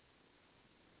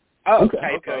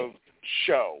 Type of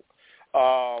show.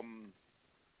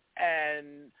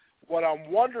 And what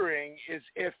I'm wondering is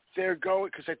if they're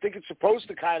going, because I think it's supposed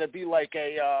to kind of be like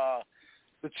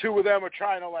the two of them are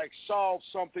trying to like solve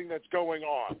something that's going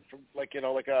on, from like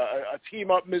a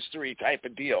team up mystery type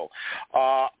of deal.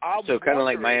 So kind of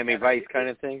like Miami Vice kind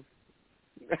of thing.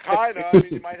 Kind of. I mean,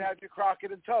 you might have your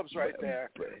Crockett and Tubbs right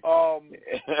there.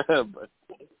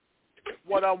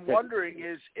 What I'm wondering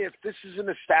is if this is an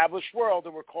established world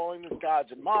and we're calling this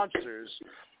Gods and Monsters,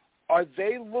 are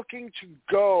they looking to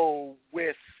go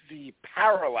with the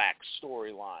Parallax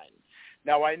storyline?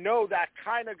 Now, I know that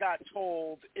kind of got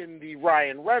told in the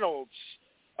Ryan Reynolds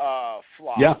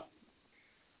flop. Yeah.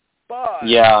 But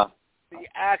the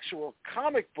actual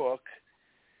comic book,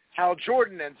 Hal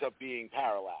Jordan ends up being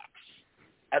Parallax.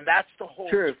 And that's the whole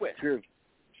twist. True.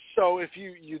 So if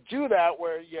you do that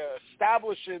where you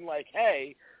establish in like,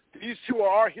 hey, these two are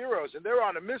our heroes, and they're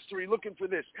on a mystery looking for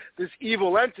this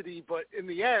evil entity, but in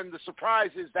the end, the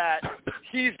surprise is that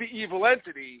he's the evil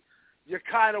entity. You're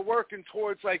kind of working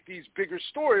towards like these bigger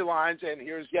storylines, and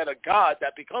here's yet a god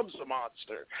that becomes a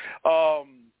monster.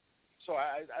 So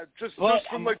I just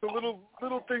from like the little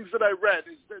things that I read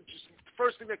is just the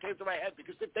first thing that came to my head,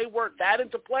 because if they work that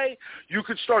into play, you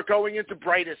could start going into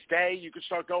Brightest Day, you could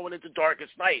start going into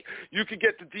Darkest Night, you could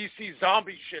get the DC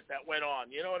zombie shit that went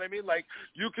on. You know what I mean? Like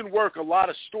you can work a lot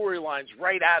of storylines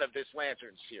right out of this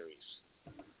Lantern series.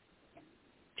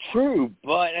 True,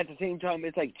 but at the same time,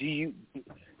 it's like,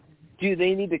 do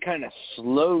they need to kind of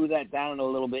slow that down a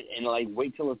little bit and like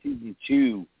wait till season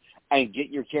 2 and get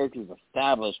your characters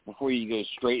established before you go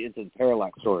straight into the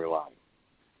Parallax storyline?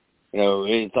 You know,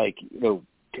 it's like, you know,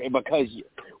 because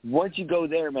once you go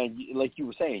there, man, like you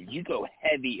were saying, you go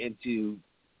heavy into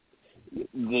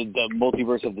the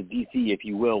multiverse of the DC, if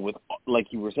you will, with,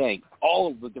 like you were saying, all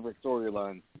of the different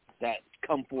storylines that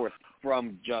come forth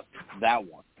from just that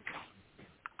one.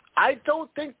 I don't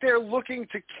think they're looking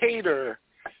to cater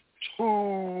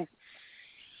to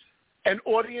an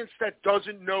audience that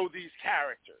doesn't know these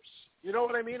characters. You know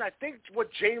what I mean? I think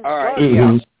what James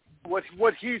does,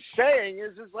 what he's saying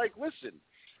is like, listen,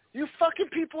 you fucking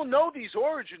people know these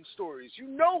origin stories. You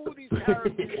know who these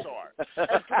characters are.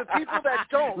 And for the people that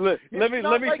don't, let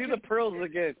me see the pearls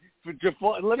again.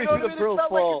 Let me see the pearls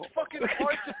fall. Like it's fucking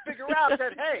hard to figure out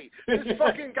that, hey, this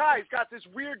fucking guy's got this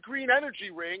weird green energy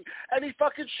ring and he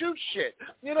fucking shoots shit.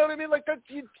 You know what I mean? Like that,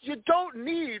 you don't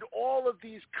need all of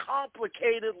these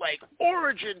complicated like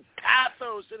origin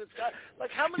pathos, and it's got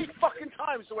like, how many fucking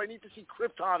times do I need to see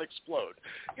Krypton explode?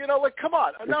 You know, like, come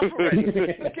on, enough already.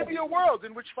 Just give me a world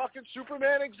in which fucking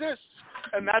Superman exists,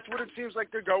 and that's what it seems like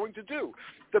they're going to do.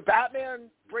 The Batman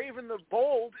Brave and the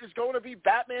Bold is going to be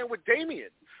Batman with Damian,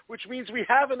 which means we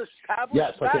have an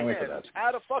established Batman who's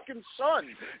had a fucking son.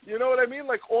 You know what I mean?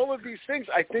 Like all of these things,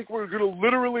 I think we're going to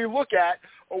literally look at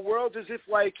a world as if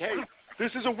like, hey,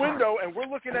 this is a window and we're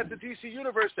looking at the DC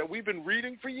universe that we've been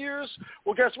reading for years.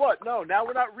 Well, guess what? No, now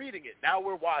we're not reading it. Now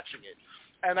we're watching it.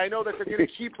 And I know that they're going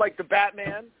to keep like the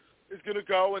Batman is going to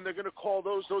go, and they're going to call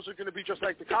those are going to be just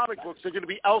like the comic books. They're going to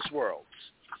be Elseworlds.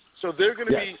 So they're going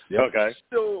to be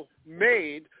still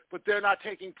made, but they're not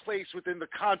taking place within the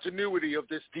continuity of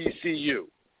this DCU.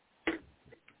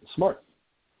 Smart.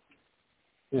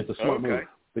 Yeah, it's a smart move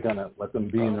to kind of let them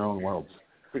be in their own worlds.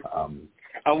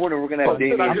 I wonder we're going to have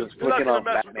Damian just flicking off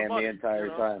Batman the entire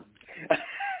time.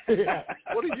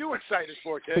 What are you excited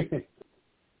for, Kate?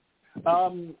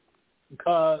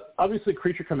 Obviously,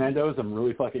 Creature Commandos I'm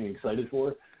really fucking excited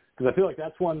for, because I feel like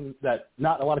that's one that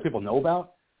not a lot of people know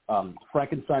about.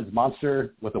 Frankenstein's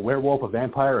monster with a werewolf, a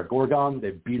vampire, a Gorgon,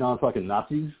 they beat on fucking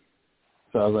Nazis.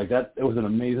 So I was like, it was an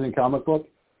amazing comic book.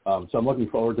 So I'm looking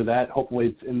forward to that. Hopefully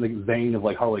it's in the vein of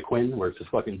like Harley Quinn, where it's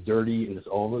just fucking dirty and just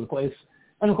all over the place.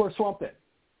 And of course, Swamp Thing.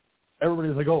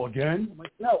 Everybody's like, oh, again? I'm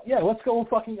like, no, yeah, let's go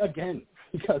fucking again,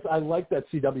 because I like that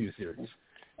CW series.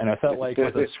 And I felt like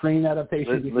with a screen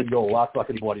adaptation, you could go a lot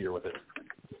fucking bloodier with it.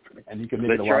 And you can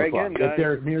make it a lot of fun. Get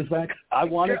Derek Mears back. I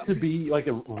want it to be like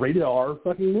a rated R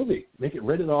fucking movie. Make it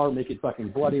rated R, make it fucking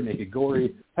bloody, make it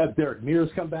gory. Have Derek Mears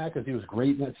come back, because he was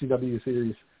great in that CW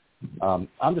series. I'm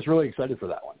just really excited for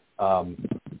that one.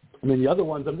 I mean, the other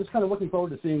ones, I'm just kind of looking forward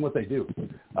to seeing what they do.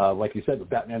 Like you said, with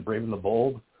Batman Brave and the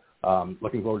Bold,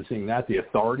 looking forward to seeing that. The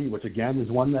Authority, which again is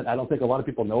one that I don't think a lot of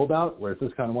people know about, where it's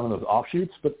just kind of one of those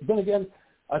offshoots. But then again,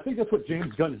 I think that's what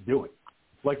James Gunn is doing.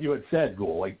 like you had said,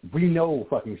 Ghoul, like, we know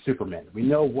fucking Superman. We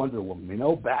know Wonder Woman. We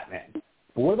know Batman.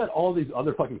 But what about all these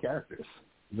other fucking characters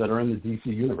that are in the DC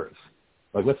universe?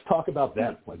 Like, let's talk about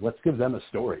them. Like, let's give them a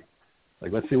story.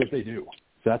 Like, let's see what they do.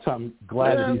 So that's how I'm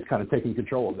glad that he's kind of taking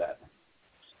control of that.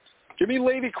 Give me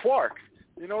Lady Quark.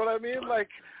 You know what I mean? Like,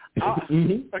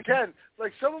 again,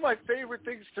 like some of my favorite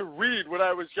things to read when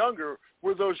I was younger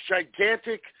were those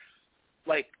gigantic,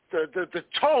 like the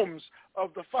tomes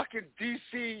of the fucking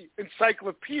DC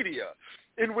encyclopedia,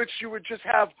 in which you would just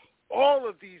have all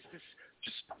of these,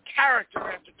 just character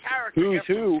after character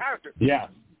after character. Yeah.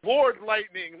 Lord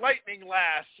Lightning, Lightning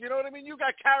Lass, you know what I mean? You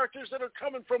got characters that are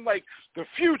coming from, like, the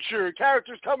future,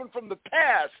 characters coming from the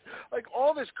past, like,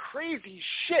 all this crazy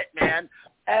shit, man.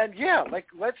 And, yeah, like,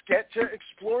 let's get to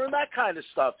exploring that kind of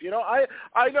stuff. You know,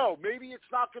 I know maybe it's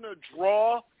not going to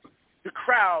draw the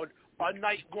crowd on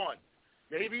night one.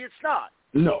 Maybe it's not.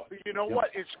 No. But you know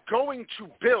what? It's going to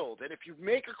build. And if you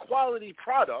make a quality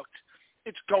product,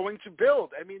 it's going to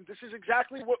build. I mean, this is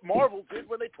exactly what Marvel did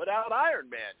when they put out Iron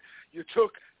Man. You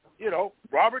took, you know,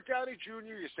 Robert Downey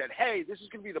Jr., you said, hey, this is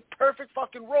going to be the perfect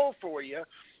fucking role for you.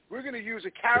 We're going to use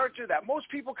a character that most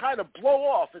people kind of blow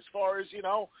off as far as, you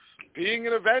know, being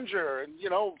an Avenger. And, you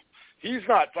know, he's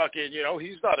not fucking, you know,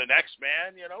 he's not an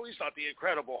X-Man. You know, he's not the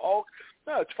Incredible Hulk.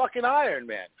 No, it's fucking Iron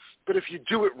Man. But if you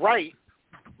do it right,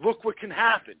 look what can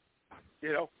happen.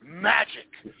 You know, magic.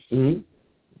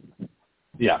 Mm-hmm.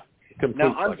 Yeah.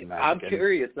 Now, I'm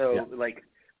curious, though, like,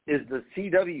 is the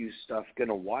CW stuff going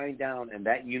to wind down and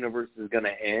that universe is going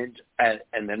to end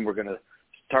and then we're going to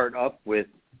start up with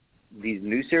these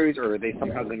new series, or are they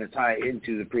somehow going to tie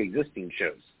into the pre-existing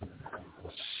shows?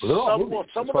 Some of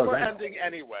them are ending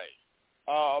anyway.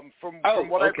 From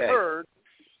what I've heard,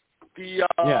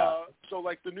 so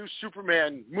like the new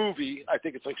Superman movie, I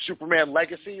think it's like Superman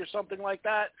Legacy or something like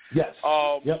that. Yes.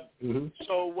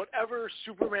 So whatever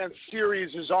Superman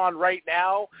series is on right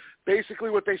now, basically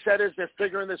what they said is they're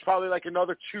figuring there's probably like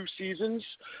another 2 seasons.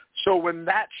 So when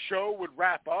that show would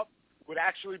wrap up, would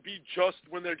actually be just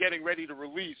when they're getting ready to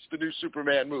release the new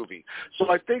Superman movie. So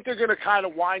I think they're going to kind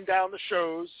of wind down the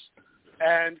shows.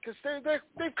 And because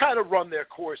they've kind of run their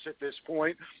course at this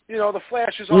point. You know, The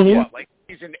Flash is on what, like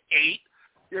season 8?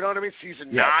 You know what I mean?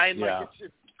 Season 9? Yeah. Like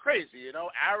it's crazy, you know?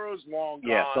 Arrow's long gone.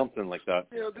 Yeah, something like that.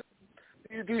 You know,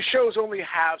 these shows only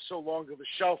have so long of a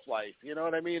shelf life, you know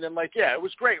what I mean? And like, yeah, it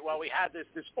was great while we had this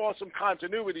awesome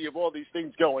continuity of all these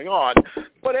things going on.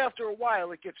 But after a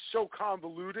while, it gets so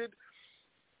convoluted.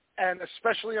 And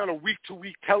especially on a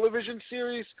week-to-week television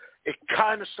series, it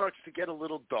kind of starts to get a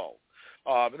little dull.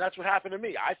 And that's what happened to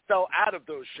me. I fell out of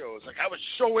those shows. Like, I was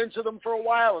so into them for a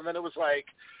while, and then it was like,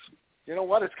 you know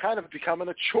what? It's kind of becoming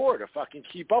a chore to fucking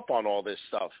keep up on all this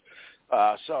stuff.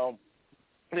 So,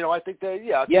 you know, I think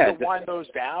they'll wind those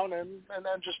down and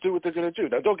then just do what they're going to do.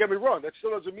 Now, don't get me wrong. That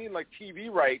still doesn't mean, like, TV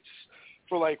rights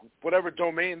for, like, whatever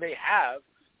domain they have.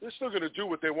 They're still going to do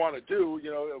what they want to do, you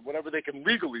know, whatever they can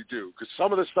legally do. Because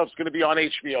some of the stuff's going to be on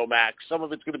HBO Max. Some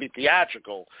of it's going to be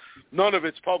theatrical. None of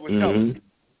it's public television.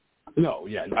 No,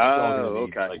 yeah.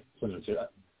 Okay.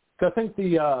 I think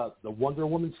the Wonder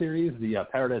Woman series, the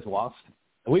Paradise Lost,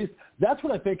 at least that's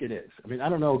what I think it is. I mean, I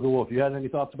don't know, Google, if you had any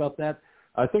thoughts about that.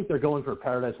 I think they're going for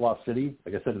Paradise Lost City,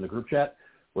 like I said in the group chat,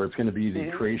 where it's going to be the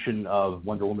creation of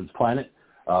Wonder Woman's planet.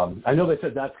 I know they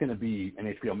said that's going to be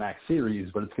an HBO Max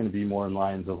series, but it's going to be more in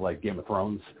lines of like Game of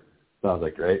Thrones. Sounds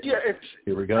like great. Yeah,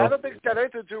 here we go. I don't think it's got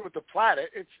anything to do with the planet.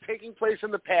 It's taking place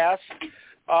in the past.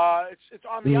 It's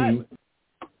on the island.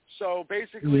 So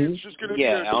basically, it's just going to be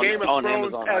a Game of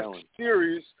Thrones-esque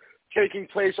series taking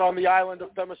place on the island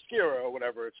of Themyscira or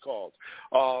whatever it's called.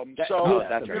 You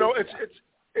know,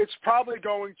 it's probably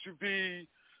going to be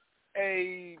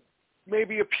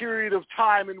maybe a period of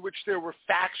time in which there were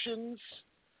factions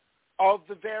of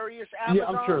the various Amazons.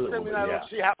 Yeah, I'm sure there will be, I don't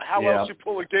see how else you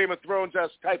pull a Game of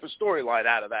Thrones-esque type of storyline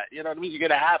out of that. You know what I mean? You're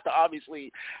going to have to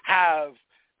obviously have,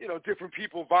 you know, different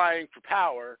people vying for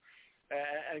power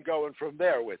and going from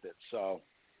there with it. So.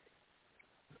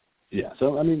 Yeah.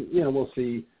 So, I mean, you know, we'll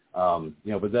see. You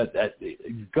know, but that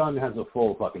Gunn has a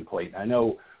full fucking plate. I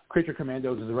know Creature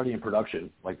Commandos is already in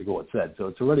production, like the goal had said. So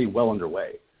it's already well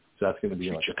underway. So that's going to be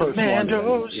like the first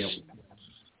Commandos. one. You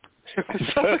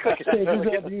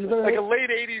know, like a late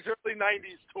 80s, early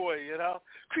 90s toy, you know?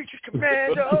 Creature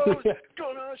Commandos,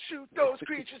 gonna shoot those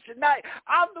creatures tonight.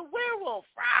 I'm the werewolf.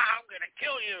 I'm gonna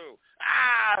kill you.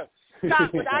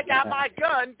 Stop it, I got my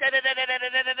gun.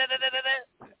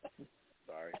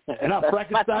 Sorry. And I'm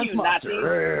Frankenstein's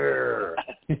monster.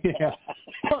 Yeah.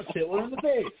 Punch Hitler in the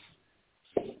face.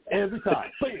 Every time.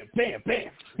 Bam, bam,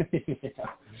 bam. Yeah.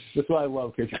 That's why I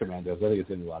love Creature Commandos. I think it's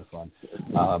going to be a lot of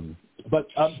fun. But,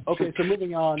 okay, so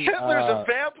moving on. Hitler's a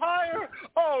vampire?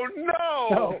 Oh,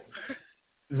 no!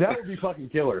 That would be fucking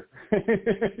killer.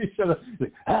 He's like,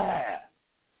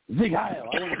 Zig Heil,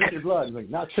 I want to drink your blood. He's like,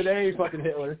 not today, fucking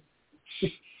Hitler.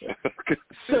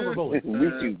 Silver bullet.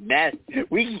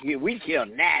 We kill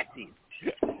Nazis.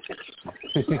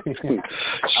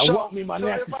 I want me my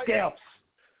nasty scalps.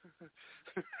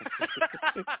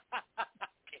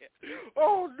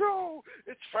 Oh, no!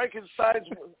 It's Frankenstein's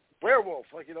werewolf.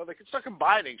 Like, you know, they could start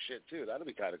combining shit, too. That'd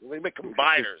be kind of cool. They make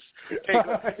combiners. Take,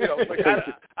 you know, like,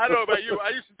 I don't know about you. I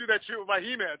used to do that shit with my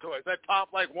He-Man toys. I'd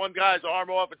pop, like, one guy's arm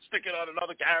off and stick it on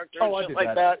another character and shit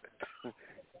like that.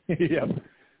 Yeah.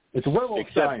 It's werewolf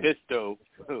Except Fisto.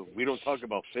 We don't talk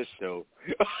about Fisto.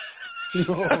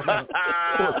 Poor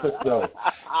Fisto.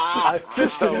 I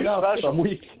fisted it up. I'm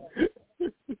weak.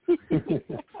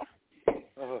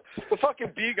 The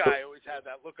fucking B guy always had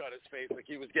that look on his face like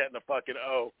he was getting a fucking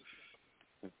O.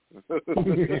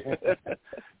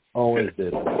 Always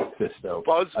did. Fisto.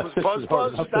 Buzz?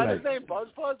 Was that his name? Buzz?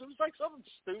 It was like something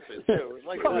stupid, too. It was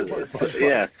like Buzz.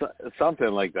 Yeah, something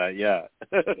like that, yeah.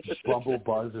 Bumble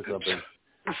Buzz or something.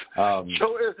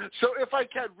 So if I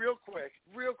can, real quick,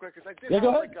 because I did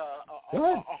have like a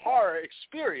horror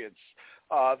experience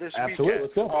this Absolutely. weekend.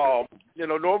 Let's go. You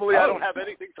know, normally I don't have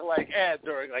anything to like add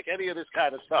during like any of this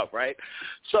kind of stuff, right?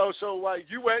 So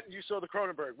you went and you saw the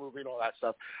Cronenberg movie and all that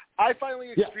stuff. I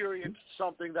finally experienced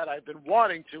something that I've been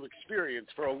wanting to experience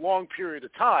for a long period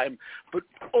of time, but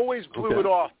always blew it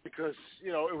off because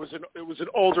you know it was an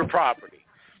older property.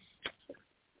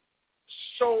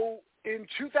 So in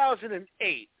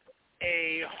 2008,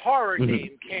 a horror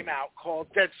game came out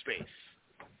called Dead Space,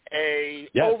 a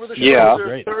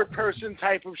over-the-shoulder third-person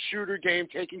type of shooter game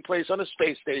taking place on a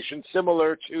space station,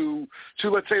 similar to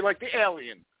let's say like the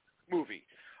Alien movie.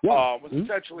 Was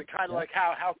essentially kind of like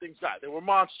how things got. There were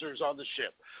monsters on the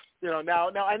ship. You know, now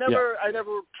I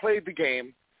never played the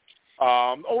game.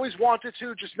 Always wanted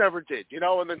to, just never did. You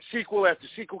know, and then sequel after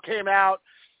sequel came out,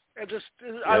 and just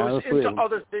I was into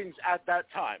other things at that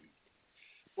time.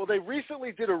 Well, they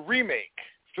recently did a remake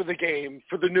for the game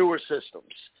for the newer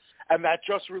systems, and that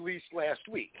just released last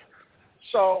week.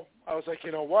 So I was like,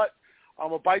 you know what? I'm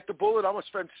going to bite the bullet. I'm going to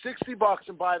spend $60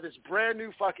 and buy this brand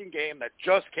new fucking game that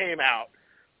just came out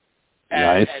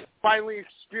and finally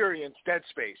experience Dead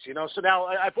Space, you know? So now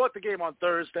I bought the game on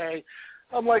Thursday.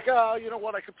 I'm like, you know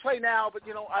what? I could play now, but,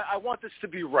 you know, I want this to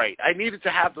be right. I need it to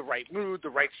have the right mood, the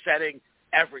right setting,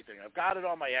 everything. I've got it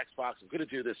on my Xbox. I'm going to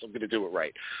do this. I'm going to do it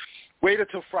right. Waited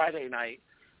till Friday night.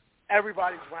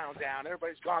 Everybody's wound down.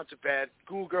 Everybody's gone to bed.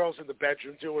 Cool girl's in the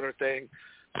bedroom doing her thing.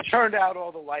 Turned out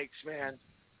all the lights, man.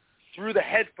 Threw the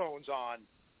headphones on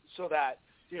so that,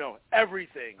 you know,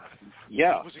 everything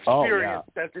was experienced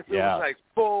as if it was like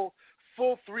full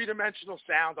three-dimensional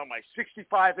sound on my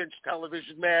 65-inch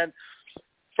television, man.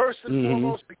 First and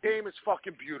foremost, the game is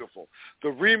fucking beautiful. The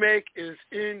remake is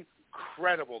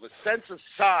incredible. The sense of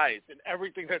size and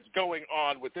everything that's going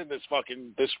on within this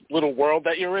little world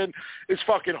that you're in is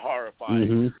fucking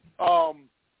horrifying.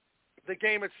 The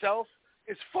game itself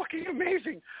is fucking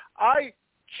amazing. I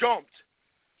jumped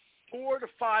 4 to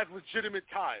 5 legitimate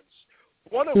times.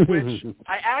 One of which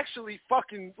I actually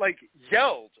fucking like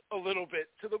yelled a little bit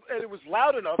and it was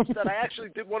loud enough that I actually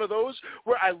did one of those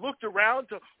where I looked around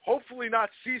to hopefully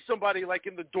not see somebody like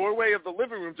in the doorway of the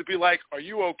living room to be like, "Are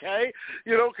you okay?"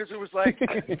 You know, because it was like,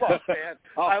 fuck, man.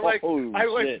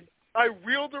 I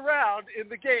wheeled around in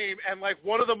the game and like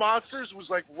one of the monsters was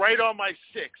like right on my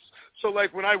 6. So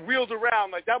like when I wheeled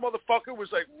around, like that motherfucker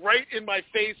was like right in my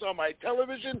face on my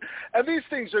television. And these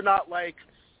things are not like.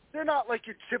 They're not like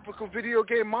your typical video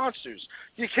game monsters.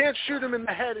 You can't shoot them in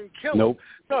the head and kill them.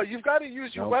 No, you've got to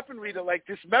use your weaponry to like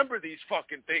dismember these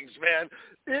fucking things, man.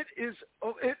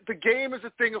 The game is a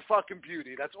thing of fucking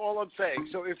beauty. That's all I'm saying.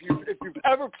 So if you've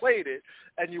ever played it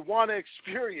and you want to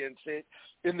experience it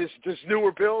in this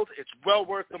newer build, it's well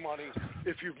worth the money.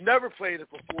 If you've never played it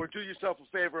before, do yourself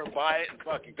a favor and buy it and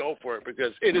fucking go for it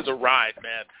because it is a ride,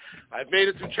 man. I've made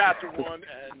it through chapter 1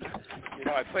 and you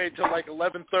know I played till like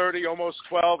 11:30, almost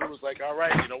 12. It was like, all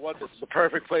right, you know what? This is the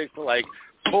perfect place to like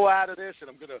pull out of this, and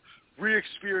I'm gonna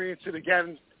re-experience it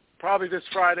again probably this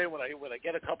Friday when I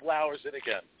get a couple hours in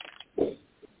again.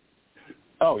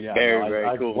 Oh yeah,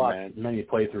 very cool, I've watched man. many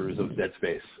playthroughs of Dead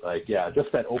Space. Like, yeah,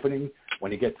 just that opening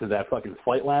when you get to that fucking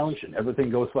flight lounge and everything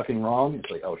goes fucking wrong.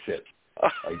 It's like, oh shit,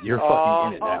 Like, you're fucking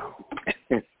in it now.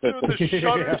 Dude, the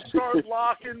shutters start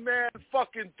locking, man.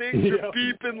 Fucking things are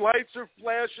beeping, lights are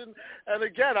flashing. And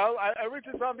again,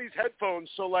 everything's on these headphones,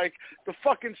 so like the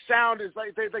fucking sound is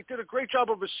like they did a great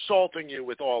job of assaulting you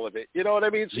with all of it. You know what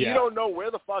I mean? So you don't know where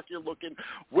the fuck you're looking.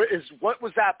 What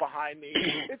was that behind me?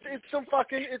 It's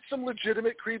some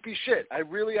legitimate creepy shit. I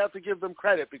really have to give them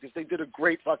credit because they did a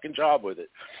great fucking job with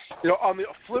it. You know, on the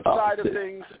flip side of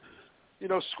things, you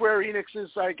know, Square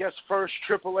Enix's, I guess, first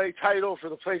AAA title for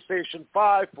the PlayStation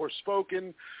 5,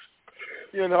 Forspoken,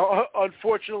 you know,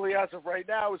 unfortunately, as of right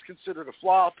now, is considered a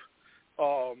flop.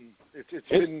 It's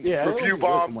been review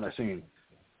bombed. What I've seen.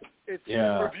 It's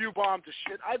been review bombed to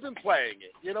shit. I've been playing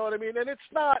it, you know what I mean? And it's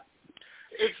not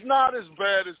as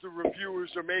bad as the reviewers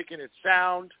are making it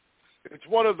sound. It's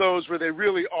one of those where they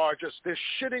really are they're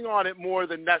shitting on it more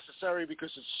than necessary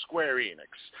because it's Square Enix.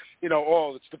 You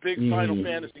know, it's the big Final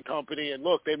Fantasy company, and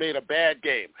look, they made a bad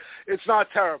game. It's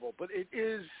not terrible, but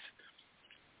it's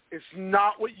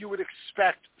not what you would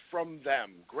expect from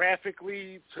them.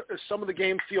 Graphically, some of the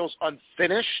game feels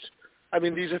unfinished. I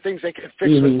mean, these are things they can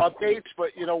fix with updates, but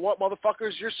you know what,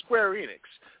 motherfuckers, you're Square Enix.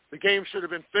 The game should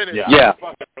have been finished when you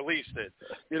fucking released it.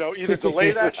 You know, either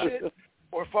delay that shit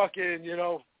or fucking, you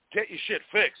know, get your shit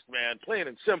fixed, man. Plain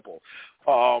and simple.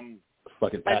 And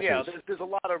there's a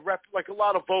lot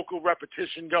of vocal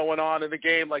repetition going on in the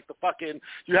game. Like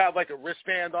you have like a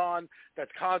wristband on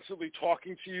that's constantly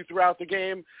talking to you throughout the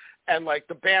game, and like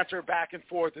the banter back and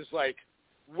forth is like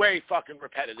way fucking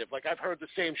repetitive. Like I've heard the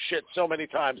same shit so many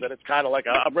times that it's kind of like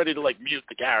I'm ready to like mute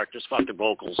the characters' fucking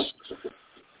vocals.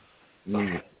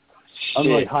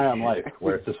 Unlike High on Life,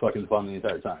 where it's just fucking fun the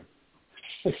entire time.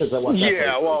 Different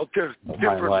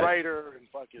writer and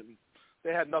fucking,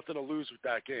 they had nothing to lose with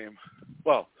that game.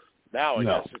 Well, now I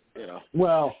guess, you know.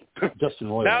 Well, Justin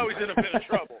Roiland. Now he's in a bit of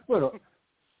trouble.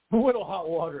 little hot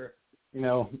water, you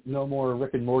know, no more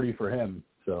Rick and Morty for him.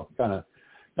 So kind of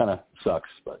sucks,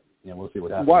 but you know, we'll see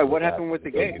what happens. Why? What happened with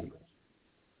the game?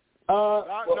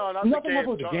 Not nothing the game.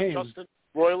 With the game. Justin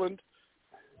Roiland,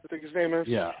 I think his name is.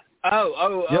 Yeah.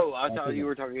 Oh! I thought you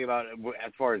were talking about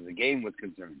as far as the game was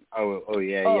concerned. The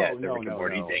Rick and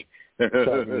Morty thing.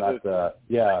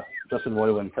 Justin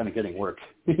Roiland kind of getting work,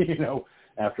 you know,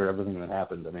 after everything that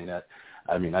happened.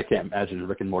 I mean, I can't imagine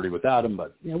Rick and Morty without him,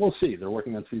 but you know, we'll see. They're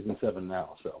working on season 7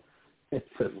 now, so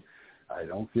I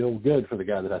don't feel good for the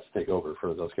guy that has to take over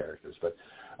for those characters. But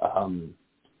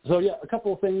a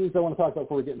couple of things I want to talk about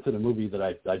before we get into the movie that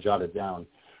I jotted down.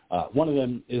 One of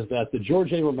them is that the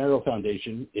George A. Romero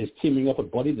Foundation is teaming up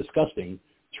with Bloody Disgusting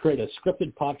to create a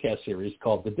scripted podcast series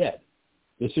called The Dead.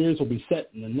 The series will be set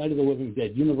in the Night of the Living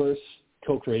Dead universe,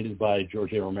 co-created by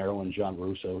George A. Romero and John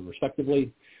Russo,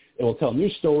 respectively. It will tell new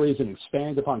stories and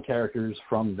expand upon characters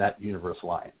from that universe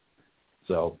line.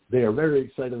 So they are very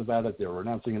excited about it. They were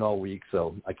announcing it all week,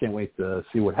 so I can't wait to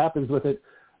see what happens with it.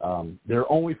 They're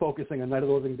only focusing on Night of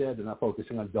the Living Dead. They're not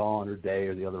focusing on Dawn or Day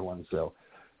or the other ones, so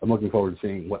I'm looking forward to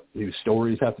seeing what new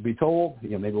stories have to be told.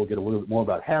 You know, maybe we'll get a little bit more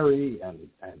about Harry and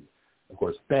of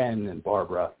course, Ben and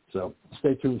Barbara. So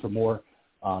stay tuned for more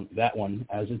on that one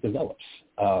as it develops.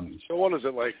 So what is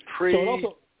it, like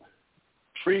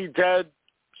pre-dead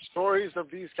stories of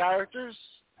these characters?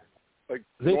 Like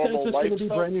they said it's just going to be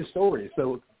stuff? brand new stories.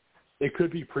 So it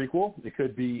could be prequel. It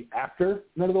could be after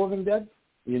Night of the Living Dead.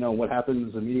 You know, what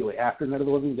happens immediately after Night of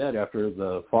the Living Dead, after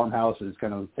the farmhouse is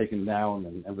kind of taken down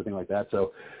and everything like that.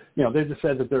 So, you know, they just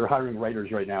said that they're hiring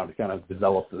writers right now to kind of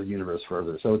develop the universe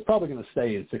further. So it's probably going to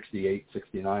stay in 68,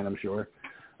 69, I'm sure.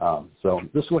 So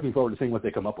just looking forward to seeing what they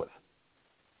come up with,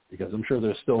 because I'm sure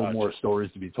there's still more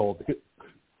stories to be told.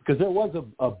 Because there was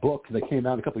a book that came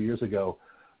out a couple of years ago,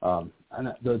 and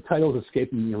the title's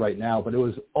escaping me right now, but it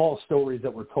was all stories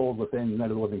that were told within Night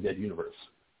of the Living Dead universe.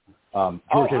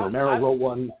 George A. Romero wrote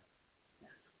one.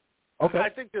 Okay. I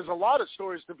think there's a lot of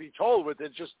stories to be told with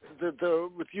it. Just the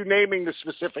with you naming the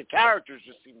specific characters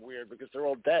just seem weird because they're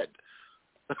all dead.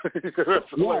 Like,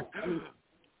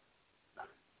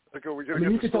 are we going to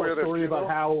get the story about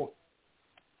how?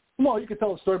 Well, you could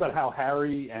tell a story about how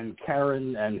Harry and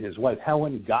Karen and his wife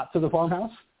Helen got to the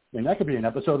farmhouse. I mean, that could be an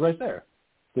episode right there,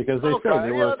 because they said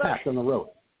they were attacked on the road.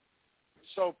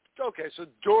 So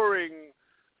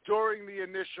during the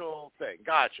initial thing.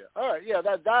 Gotcha. All right, yeah,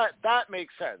 that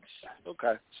makes sense.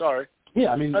 Okay, sorry. Yeah,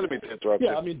 I mean, I didn't mean to interrupt you.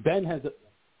 I mean, Ben has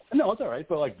no, it's all right,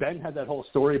 but like Ben had that whole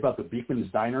story about the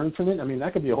Beekman's Diner incident. I mean,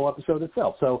 that could be a whole episode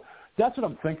itself. So that's what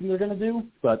I'm thinking they're going to do,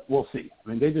 but we'll see. I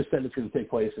mean, they just said it's going to take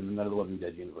place in the Night of the Living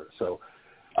Dead universe. So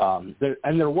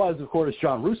there was, of course,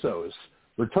 John Russo's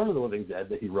Return of the Living Dead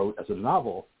that he wrote as a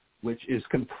novel, which is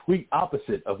complete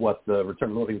opposite of what the Return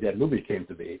of the Living Dead movie came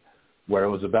to be. where it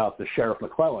was about the Sheriff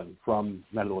McClellan from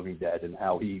Night of the Living Dead and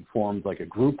how he formed like a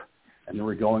group and they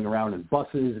were going around in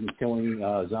buses and killing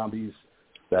zombies.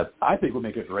 That I think would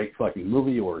make a great fucking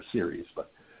movie or a series,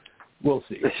 but we'll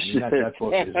see. I mean, that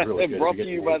book is really good. Brought to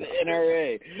you by the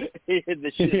NRA.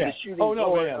 the shooting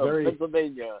of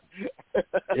Pennsylvania.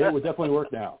 It would definitely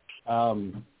work now.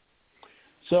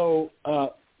 So,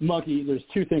 Monkey, there's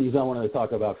two things I wanted to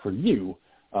talk about for you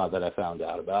that I found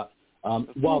out about.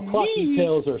 While plot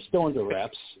details are still under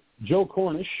wraps, Joe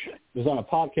Cornish was on a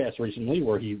podcast recently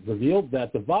where he revealed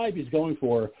that the vibe he's going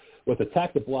for with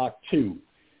Attack the Block 2.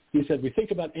 He said, we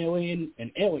think about Alien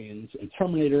and Aliens and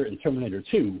Terminator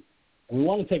 2, and we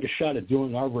want to take a shot at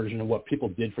doing our version of what people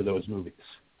did for those movies.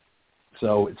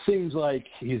 So it seems like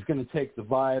he's going to take the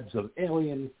vibes of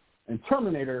Alien and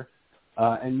Terminator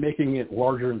and making it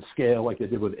larger in scale like they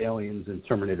did with Aliens and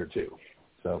Terminator 2.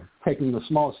 So taking the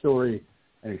small story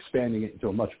and expanding it into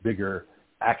a much bigger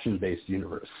action-based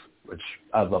universe, which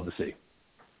I'd love to see.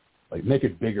 Like, make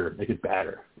it bigger, make it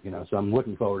badder, So I'm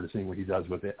looking forward to seeing what he does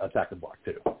with Attack the Block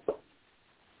 2.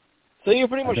 So you're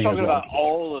pretty much talking about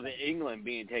all of England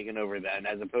being taken over then,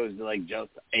 as opposed to, like, just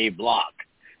a block,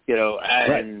 and...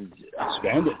 Right.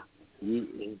 Expand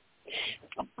it.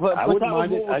 But I wouldn't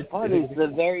mind it.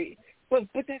 But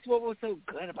that's what was so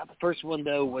good about the first one,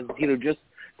 though, was, just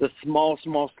the small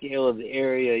scale of the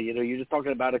area. You're just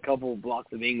talking about a couple of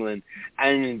blocks of England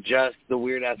and just the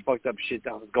weird-ass fucked up shit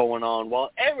that was going on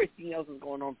while everything else is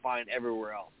going on fine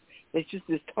everywhere else. It's just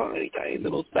this tiny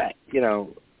little speck,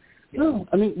 No,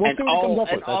 I mean, we'll see what comes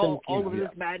up with. All of this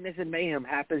madness and mayhem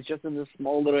happens just in this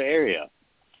small little area.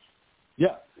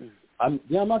 Yeah. I'm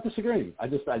not disagreeing.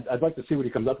 I'd like to see what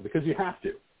he comes up with because you have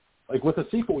to. Like, with a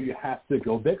sequel, you have to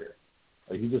go bigger.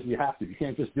 Like, you have to. You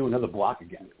can't just do another block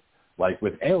again. Like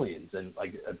with Aliens and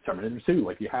like Terminator 2,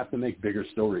 like you have to make bigger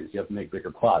stories. You have to make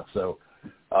bigger plots. So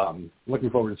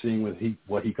looking forward to seeing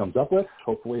what he comes up with.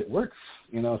 Hopefully it works.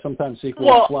 Sometimes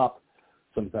sequels flop.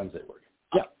 Sometimes they work.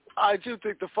 Yeah. I do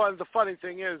think the funny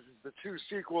thing is the two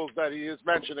sequels that he is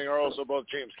mentioning are also both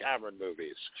James Cameron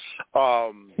movies.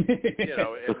 In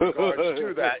regards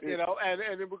to that, and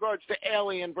in regards to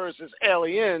Alien versus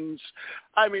Aliens,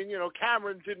 I mean,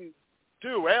 Cameron didn't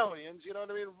do Aliens, you know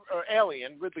what I mean? Or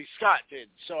Alien, Ridley Scott did.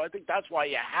 So I think that's why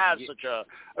you have such a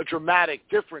dramatic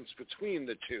difference between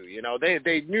the two.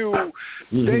 They knew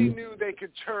they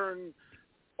could turn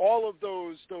all of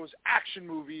those action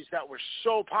movies that were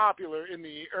so popular in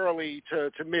the early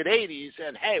to mid 80s,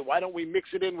 and hey, why don't we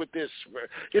mix it in with this,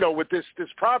 with this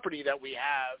property that we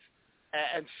have,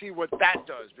 and see what that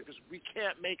does, because we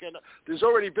can't make there's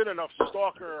already been enough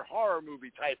stalker horror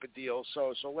movie type of deal,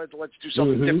 so let's do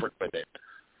something different with it.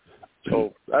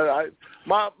 So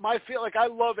my feel like I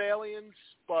love Aliens,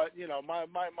 but my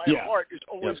heart is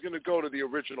always going to go to the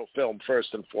original film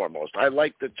first and foremost. I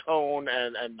like the tone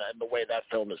and the way that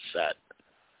film is set.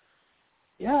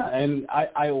 Yeah, and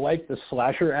I like the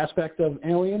slasher aspect of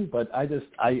Alien, but I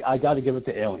got to give it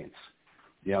to Aliens.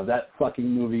 That fucking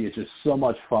movie is just so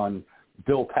much fun.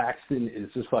 Bill Paxton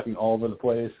is just fucking all over the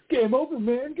place. Game over,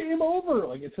 man. Game over.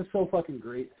 Like, it's just so fucking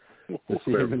great to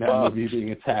see him in that movie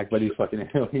being attacked by these fucking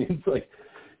aliens. Like,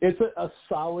 it's a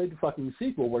solid fucking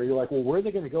sequel where you're like, well, where are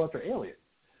they going to go after Alien?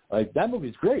 Like, that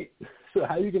movie's great. So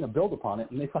how are you going to build upon it?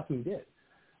 And they fucking did.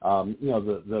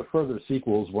 The further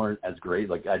sequels weren't as great.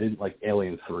 Like, I didn't like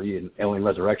Alien 3, and Alien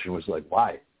Resurrection was like,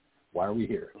 why? Why are we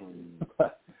here?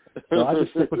 So I just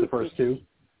stick with the first two.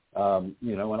 And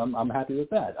I'm happy with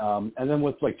that. And then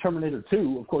with like Terminator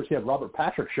 2, of course, you have Robert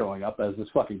Patrick showing up as this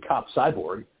fucking cop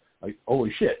cyborg. Like,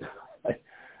 holy shit.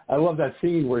 I love that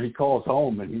scene where he calls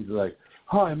home and he's like,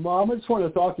 hi, Mom, I just wanted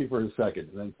to talk to you for a second.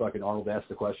 And then fucking Arnold asks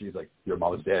the question. He's like, your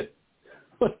mom is dead.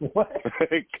 Like, what?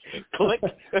 Click.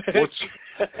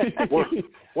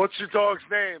 What's your dog's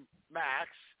name? Max.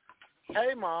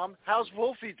 Hey, Mom, how's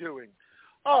Wolfie doing?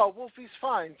 Oh, Wolfie's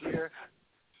fine, dear.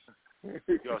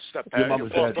 Your step-parent, your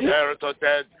parents are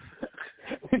dead.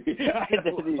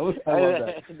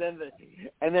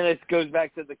 And then it goes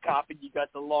back to the cop, and you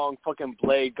got the long fucking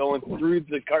blade going through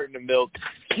the carton of milk,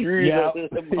 through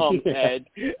the mom's head.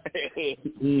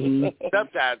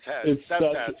 Stepdad's head.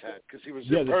 Stepdad's head, because he was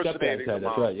impersonating the mom.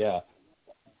 That's right, yeah.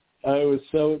 It was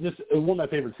so just one of my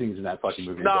favorite scenes in that fucking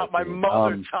movie. Not my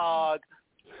mother, Todd.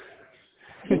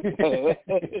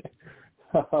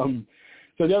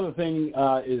 So the other thing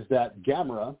is that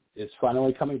Gamera is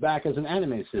finally coming back as an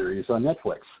anime series on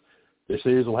Netflix. The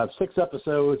series will have 6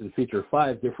 episodes and feature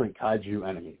 5 different kaiju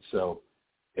enemies. So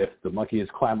if the monkey is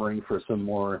clamoring for some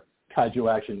more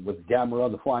kaiju action with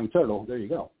Gamera the flying turtle, there you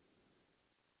go.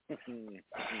 But you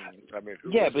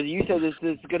said this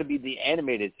is going to be the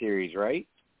animated series, right?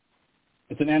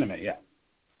 It's an anime, yeah.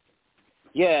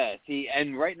 Yeah, see,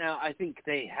 and right now I think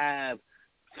they have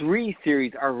 3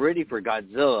 series already for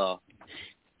Godzilla,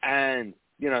 and,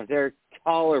 they're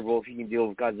tolerable if you can deal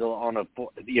with Godzilla on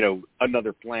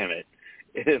another planet.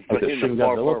 If in the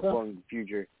far-flung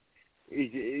future.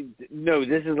 No,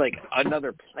 this is like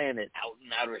another planet out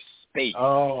in outer space.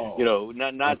 Oh.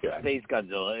 Not Space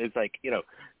Godzilla. It's like,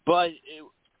 but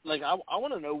I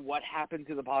want to know what happened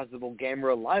to the possible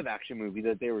Gamera live-action movie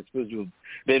that they were supposed to have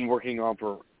been working on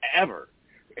forever.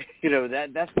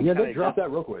 That's they dropped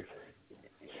that real quick.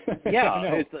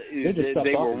 Yeah,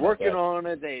 they were working on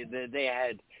it. They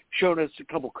had shown us a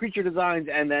couple creature designs,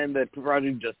 and then the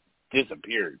project just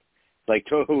disappeared. Like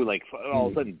Toho, all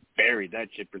of a sudden buried that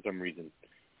shit for some reason.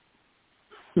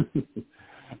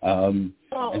 And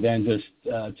then just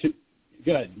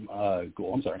go ahead,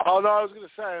 Ghoul. I'm sorry. Oh no, I was going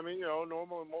to say. I mean,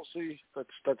 normally mostly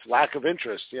that's lack of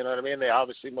interest. You know what I mean? They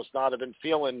obviously must not have been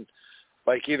feeling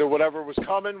like either whatever was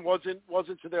coming wasn't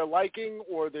to their liking,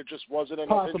 or there just wasn't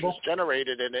enough interest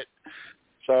generated in it.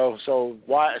 So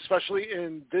why, especially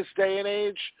in this day and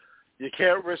age, you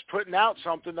can't risk putting out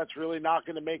something that's really not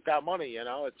going to make that money.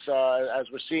 It's as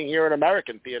we're seeing here in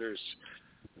American theaters.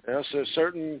 So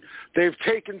they've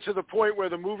taken to the point where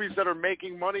the movies that are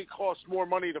making money cost more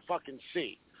money to fucking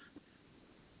see.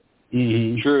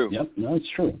 Mm-hmm. True. Yep, no, it's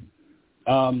true.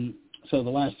 So the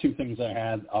last 2 things I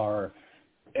had are,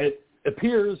 it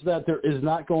appears that there is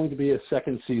not going to be a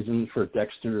second season for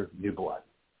Dexter New Blood.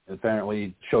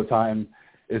 Apparently, Showtime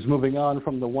is moving on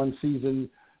from the 1 season,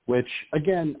 which,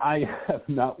 again, I have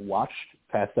not watched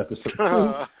past episode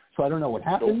 2, so I don't know what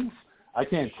happens. I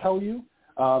can't tell you.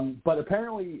 But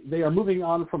apparently they are moving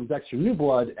on from Dexter New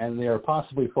Blood, and they are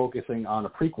possibly focusing on a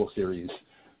prequel series,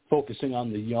 focusing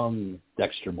on the young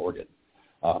Dexter Morgan,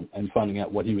 and finding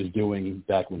out what he was doing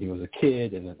back when he was a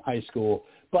kid and in high school.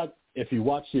 But if you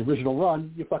watch the original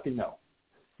run, you fucking know,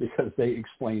 because they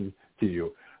explain to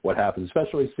you what happens,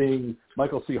 especially seeing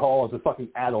Michael C. Hall as a fucking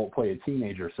adult play a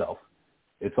teenager self.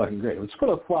 It's fucking great. Let's put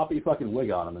a floppy fucking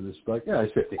wig on him and just be like, yeah,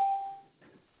 he's 50.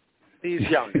 He's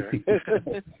younger.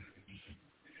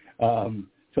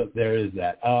 So there is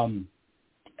that.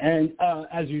 And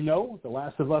as you know, The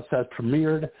Last of Us has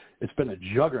premiered. It's been a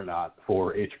juggernaut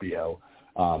for HBO.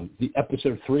 The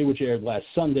episode 3, which aired last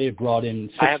Sunday, brought in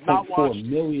 6.4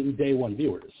 million day one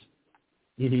viewers.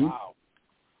 Mm-hmm.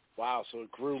 Wow. So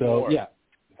it grew more. Yeah.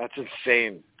 That's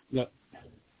insane. Yeah.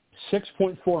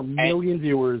 6.4 million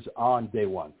viewers on day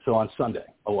one. So on Sunday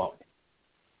alone.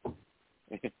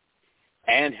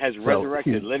 And has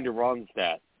resurrected Linda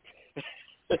Ronstadt.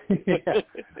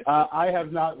 I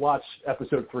have not watched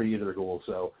episode 3 either, Ghoul,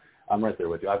 so I'm right there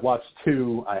with you. I've watched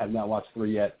 2. I have not watched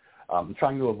 3 yet. I'm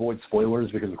trying to avoid spoilers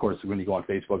because, of course, when you go on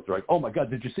Facebook, they're like, oh, my God,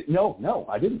 did you see? No,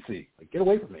 I didn't see. Like, get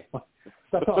away from me.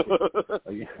 Stop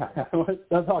talking.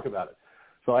 Don't talk about it.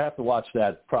 So I have to watch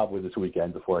that probably this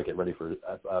weekend before I get ready for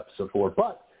episode 4.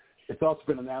 But it's also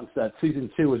been announced that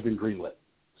season 2 has been greenlit.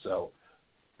 So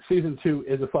season 2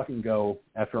 is a fucking go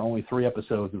after only 3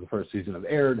 episodes of the first season have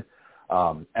aired.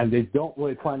 And they don't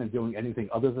really plan on doing anything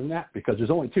other than that because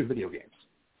there's only 2 video games.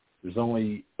 There's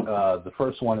only the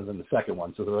first one and then the second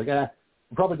one. So they're like, we'll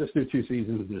probably just do 2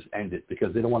 seasons and just end it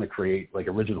because they don't want to create like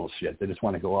original shit. They just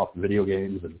want to go off the video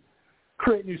games and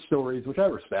create new stories, which I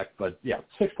respect. But yeah,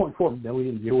 6.4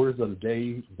 million viewers on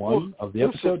day one of the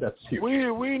episode, that's huge.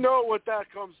 We know what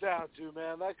that comes down to,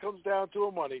 man. That comes down to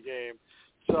a money game.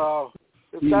 So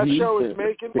if that show is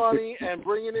making money and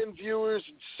bringing in viewers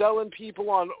and selling people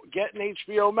on getting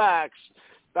HBO Max,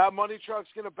 that money truck's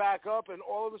going to back up, and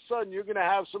all of a sudden you're going to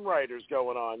have some writers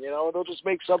going on. They'll just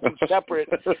make something separate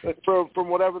from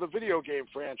whatever the video game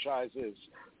franchise is.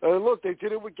 Look, they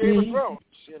did it with Game of Thrones.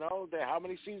 How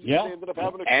many seasons they ended up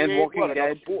having to create? And Walking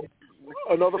Dead.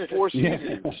 Another 4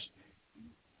 seasons.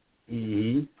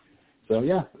 Mm-hmm. So,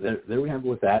 yeah, there we have it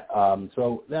with that.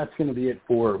 So that's going to be it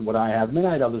for what I have. And then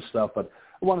I had other stuff, but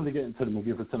I wanted to get into the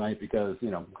movie for tonight because,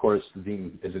 of course,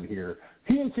 Dean isn't here.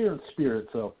 He is here in spirit,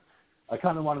 so I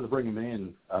kind of wanted to bring him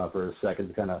in for a second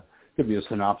to kind of give you a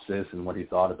synopsis and what he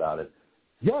thought about it.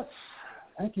 Yes,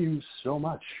 thank you so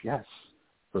much, yes,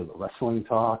 for the wrestling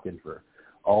talk and for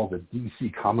all the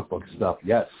DC comic book stuff,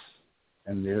 yes.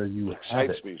 And there you have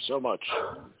it. Excites me so much.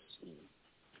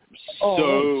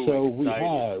 So we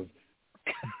have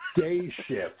Day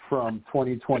Shift from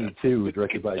 2022,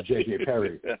 directed by J.J.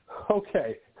 Perry.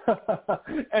 Okay.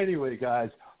 Anyway, guys,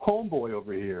 homeboy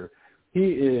over here, he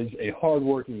is a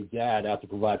hardworking dad out to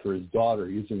provide for his daughter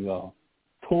using a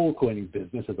pool cleaning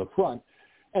business at the front.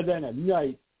 And then at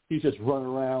night, he's just running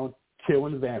around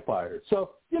killing vampires.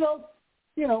 So,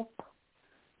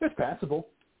 it's passable.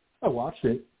 I watched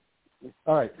it.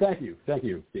 All right. Thank you,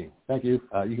 Dean. Thank you.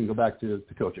 You can go back to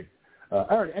coaching. All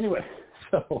right. Anyway,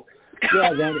 so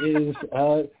yeah, that is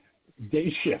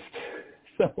Day Shift.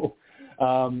 So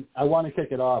I want to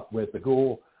kick it off with the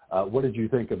Ghoul. What did you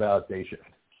think about Day Shift?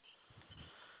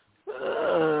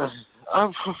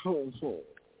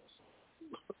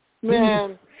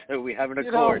 Man, we have an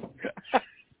accord.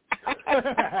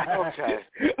 Okay.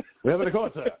 We have an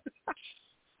accord, sir.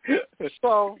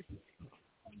 So,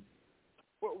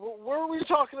 were we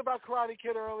talking about Karate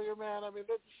Kid earlier, man? I mean,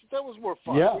 that was more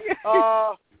fun. Yeah.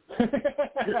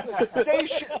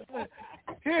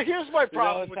 Here's my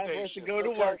problem with Day Shift. It's time for us to go to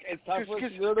work. It's time for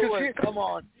us to go to work. Come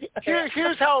on.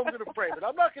 Here's how I'm going to frame it.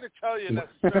 I'm not going to tell you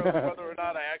necessarily whether or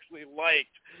not I actually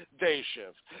liked Day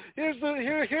Shift.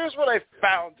 Here's what I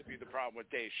found to be the problem with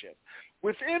Day Shift.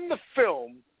 Within the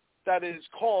film that is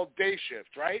called Day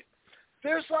Shift, right?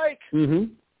 There's like,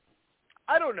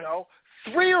 I don't know,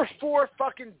 3 or 4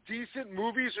 fucking decent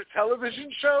movies or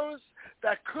television shows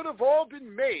that could have all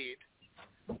been made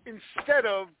instead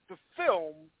of the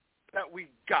film that we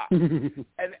got.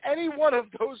 And any one of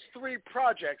those 3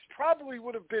 projects probably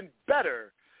would have been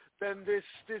better than this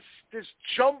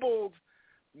jumbled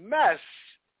mess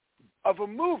of a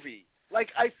movie.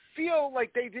 Like, I feel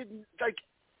like they didn't, like,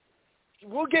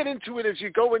 we'll get into it as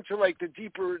you go into like the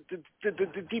deeper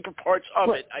parts of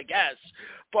it, I guess.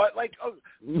 But like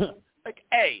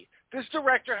this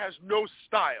director has no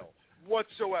style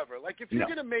whatsoever. Like, if you're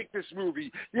gonna make this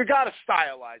movie, you gotta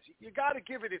stylize it. You gotta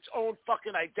give it its own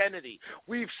fucking identity.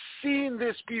 We've seen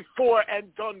this before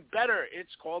and done better.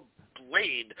 It's called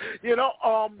Blade. You know,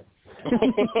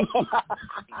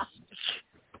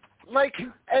 like,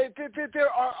 there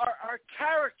are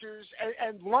characters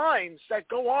and lines that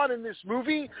go on in this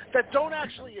movie that don't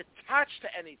actually attach to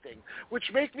anything,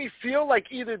 which make me feel like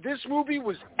either this movie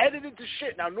was edited to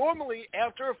shit. Now, normally,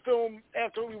 after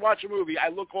we watch a movie, I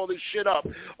look all this shit up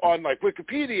on, like,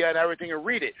 Wikipedia and everything and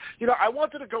read it. You know, I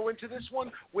wanted to go into this one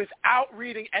without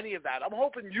reading any of that. I'm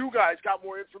hoping you guys got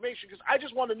more information because I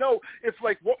just want to know if,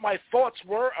 like, what my thoughts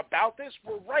were about this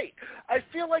were right. I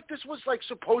feel like this was, like,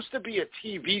 supposed to be a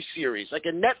TV series, like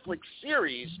a Netflix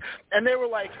series, and they were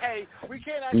like, hey, we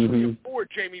can't actually afford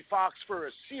Jamie Foxx for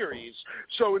a series,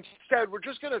 so instead we're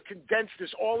just going to condense this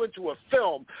all into a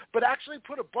film, but actually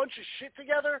put a bunch of shit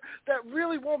together that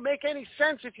really won't make any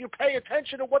sense if you pay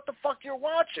attention to what the fuck you're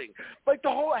watching. Like the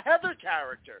whole Heather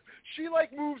character. She,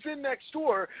 like, moves in next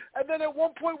door, and then at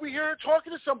one point we hear her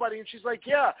talking to somebody, and she's like,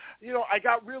 yeah, you know, I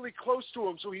got really close to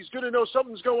him, so he's going to know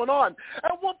something's going on.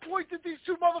 At what point did these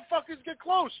 2 motherfuckers get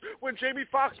close? When Jamie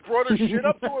Foxx brought her shit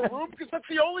up to her room? Because that's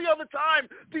the only other time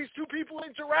these 2 people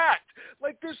interact.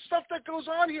 Like, there's stuff that goes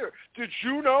on here. Did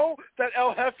you know that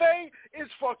El Jefe is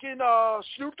fucking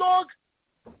Snoop Dogg?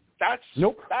 That's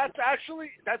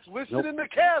listed in the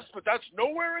cast, but that's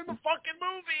nowhere in the fucking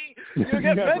movie. You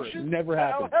get mentioned never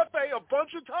happened. El Jefe a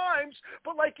bunch of times,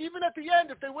 but like even at the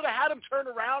end, if they would have had him turn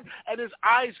around and his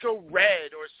eyes go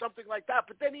red or something like that,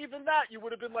 but then even that, you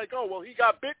would have been like, oh, well, he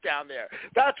got bit down there.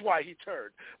 That's why he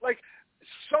turned. Like,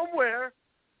 somewhere,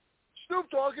 Snoop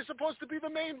Dogg is supposed to be the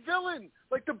main villain,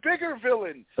 like the bigger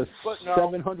villain. A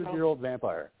 700-year-old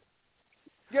vampire.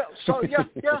 Yeah, so,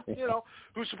 you know,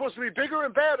 who's supposed to be bigger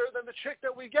and badder than the chick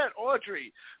that we get,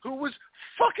 Audrey, who was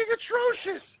fucking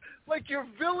atrocious. Like, your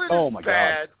villain is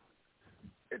bad.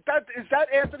 God. Is that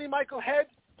Anthony Michael Head?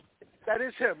 That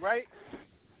is him, right?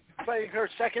 Playing her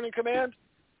second in command?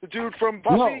 The dude from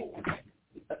Buffy?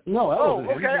 No, that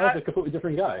wasn't him. That was a completely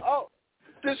different guy. Oh,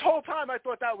 this whole time I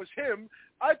thought that was him.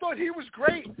 I thought he was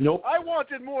great. Nope. I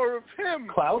wanted more of him.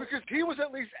 Klaus? Because he was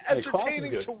at least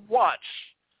entertaining to watch.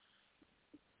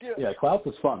 Yeah, Klaus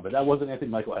was fun, but that wasn't Anthony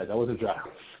Michael Head. That wasn't Giles.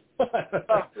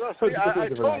 I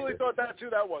totally thought that too.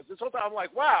 That was this whole time. I'm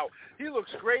like, wow, he looks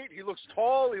great. He looks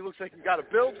tall. He looks like he got a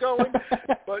build going.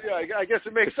 But yeah, I guess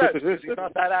it makes sense because he's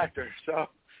not that actor. So,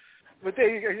 but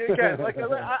there you go. Again, like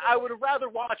I would have rather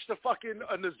watched the fucking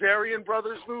Nazarian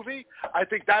Brothers movie. I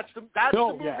think that's the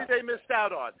movie they missed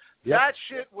out on. Yep. That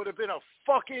shit would have been a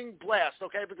fucking blast,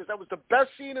 okay? Because that was the best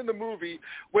scene in the movie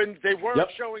when they weren't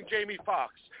showing Jamie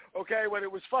Foxx. Okay, when it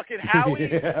was fucking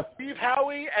Howie, Steve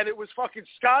Howie, and it was fucking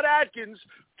Scott Adkins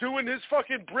doing his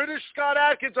fucking British Scott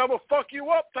Adkins, I'm gonna fuck you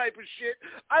up type of shit.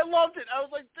 I loved it. I was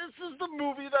like, this is the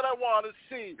movie that I want to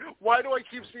see. Why do I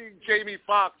keep seeing Jamie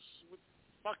Foxx?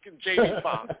 Fucking Jamie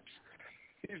Foxx.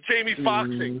 He's Jamie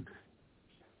Foxxing.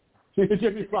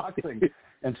 Jamie Foxxing.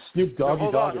 And Snoop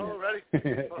Doggy Dogg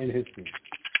in his team.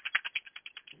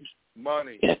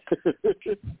 Money.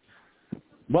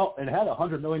 Well, it had a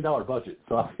 $100 million budget,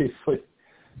 so obviously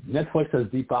Netflix has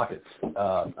deep pockets.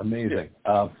 Amazing.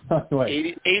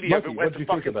 Anyway, 80 of it went to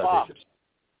fucking flops.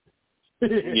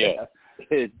 Yeah.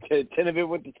 10 of it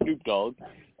went to Snoop Dogg,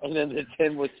 and then the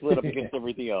 10 was split up against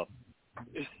everything else.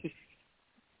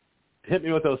 Hit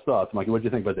me with those thoughts, Mikey. What did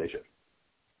you think about Day Shift?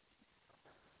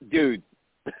 Dude,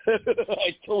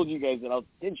 I told you guys that I was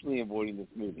intentionally avoiding this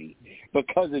movie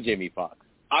because of Jamie Foxx.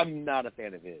 I'm not a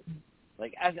fan of his.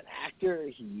 Like, as an actor,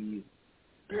 he's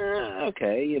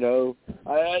okay, you know.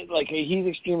 Like, he's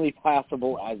extremely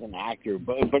passable as an actor,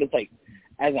 but it's like,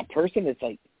 as a person, it's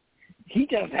like, he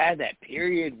just had that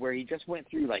period where he just went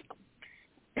through, like,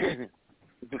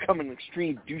 becoming an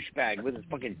extreme douchebag with his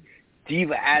fucking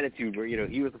diva attitude where, you know,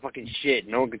 he was the fucking shit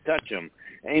and no one could touch him.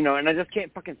 And, you know, and I just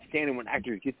can't fucking stand it when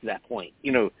actors get to that point.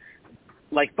 You know,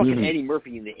 like fucking Eddie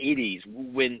Murphy in the 80s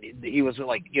when he was,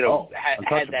 like, you know,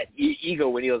 had that ego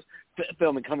when he was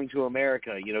filming Coming to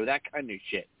America, you know, that kind of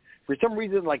shit. For some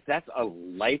reason, like, that's a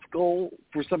life goal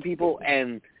for some people,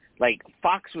 and, like,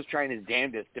 Fox was trying his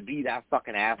damnedest to be that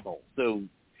fucking asshole. So,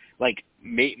 like,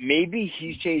 maybe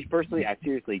he's changed personally. I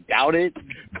seriously doubt it.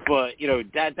 But, you know,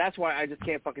 that's why I just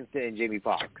can't fucking stand Jamie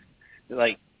Foxx.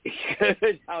 Like,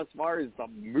 as far as the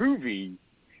movie,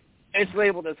 it's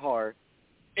labeled as horror.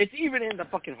 It's even in the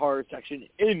fucking horror section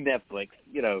in Netflix,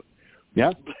 you know.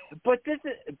 Yeah. But this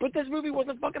movie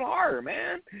wasn't fucking horror,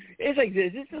 man. It's like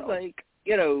this is like,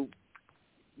 you know,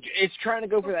 it's trying to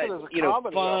go for that, you know,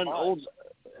 fun old.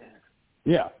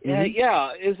 Yeah.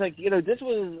 Yeah. It's like, you know, this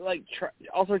was like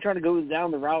also trying to go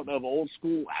down the route of old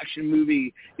school action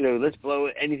movie. You know, let's blow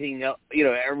anything up. You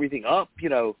know, everything up. You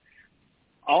know,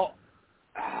 all.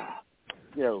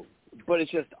 You know, but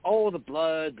it's just all the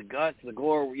blood, the guts, the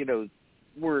gore. You know,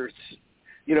 were,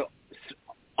 you know,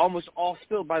 almost all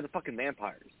spilled by the fucking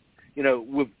vampires. You know,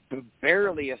 with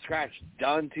barely a scratch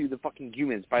done to the fucking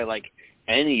humans by, like,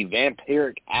 any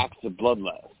vampiric acts of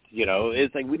bloodlust. You know,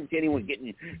 it's like we didn't see anyone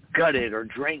getting gutted or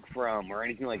drank from or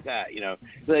anything like that, you know.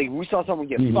 Like, we saw someone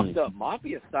get fucked up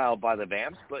mafia-style by the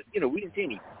vamps, but, you know, we didn't see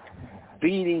any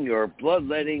beating or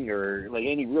bloodletting or, like,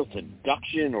 any real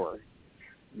seduction or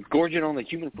gorging on the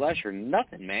human flesh or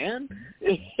nothing, man.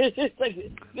 It's like,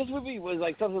 this movie was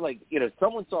like something like, you know,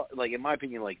 someone saw, like, in my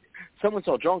opinion, like, someone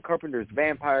saw John Carpenter's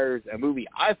Vampires, a movie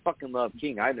I fucking love,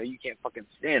 King. I know you can't fucking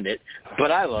stand it,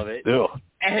 but I love it. Ew,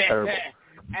 terrible.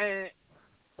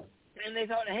 And they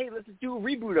thought, hey, let's do a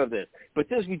reboot of this. But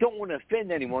since we don't want to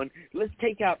offend anyone, let's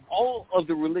take out all of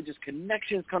the religious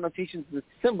connections, connotations, and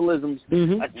symbolisms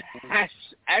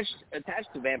attached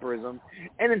to vampirism,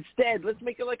 and instead, let's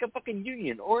make it like a fucking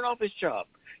union or an office job.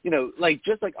 You know, like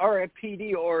just like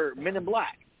RFPD or Men in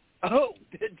Black. Oh,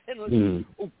 then let's,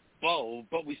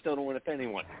 but we still don't want to offend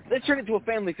anyone. Let's turn it into a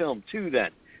family film, too, then.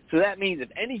 So that means if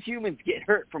any humans get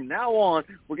hurt from now on,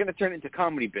 we're going to turn it into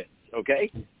comedy bits, okay?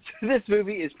 So this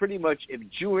movie is pretty much if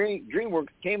DreamWorks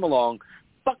came along,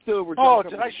 fucked over did I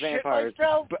vampires, shit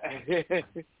myself?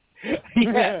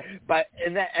 yeah, but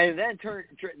and then try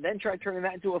turning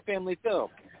that into a family film.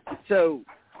 So,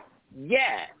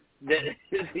 yeah,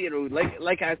 you know,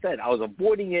 like I said, I was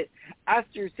avoiding it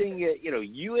after seeing it. You know,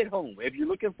 you at home, if you're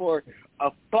looking for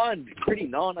a fun, pretty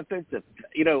non-offensive,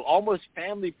 you know, almost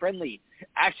family-friendly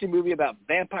action movie about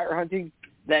vampire hunting,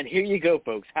 then here you go,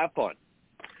 folks. Have fun.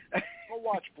 Go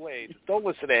watch Blade. Don't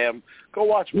listen to him. Go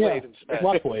watch Blade instead.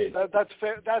 Watch Blade.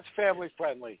 That's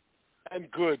family-friendly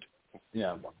and good.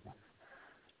 Yeah.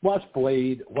 Watch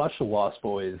Blade. Watch The Lost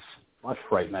Boys. Watch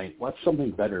Fright Night. Watch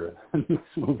something better than this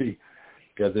movie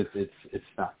because it's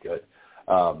not good.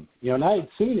 You know, and I had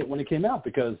seen it when it came out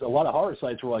because a lot of horror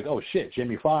sites were like, oh, shit,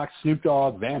 Jamie Foxx, Snoop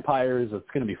Dogg, vampires, it's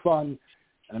going to be fun.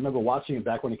 And I remember watching it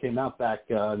back when it came out back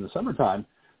in the summertime.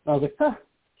 And I was like,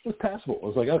 it's passable. I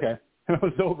was like, okay. And it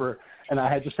was over. And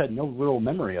I just had no real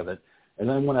memory of it. And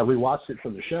then when I rewatched it for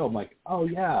the show, I'm like, oh,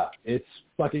 yeah, it's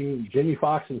fucking Jamie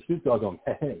Foxx and Snoop Dogg going,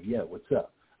 hey, yeah, what's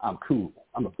up? I'm cool.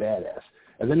 I'm a badass.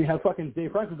 And then you have fucking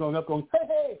Dave Franco going up going,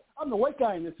 hey, I'm the white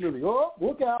guy in this movie. Oh,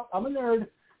 look out. I'm a nerd.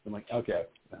 I'm like, okay,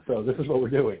 so this is what we're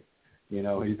doing. You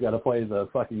know, he's got to play the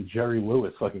fucking Jerry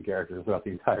Lewis fucking character throughout the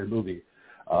entire movie,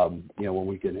 you know, when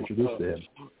we get introduced to him.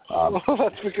 Well,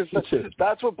 that's because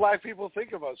that's what black people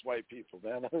think of us white people,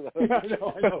 man.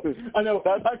 I know.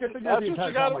 That's what you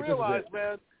got to realize,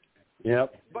 man.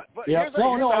 Yep. But yep.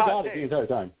 No, I got it the entire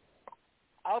time.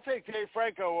 I'll take Dave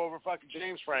Franco over fucking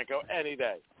James Franco any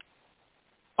day.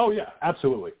 Oh, yeah,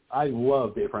 absolutely. I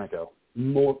love Dave Franco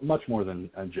much more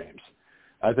than James.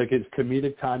 I think his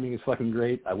comedic timing is fucking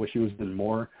great. I wish he was in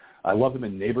more. I love him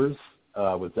in Neighbors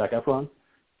with Zac Efron.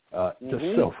 Just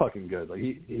so fucking good. Like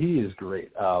he is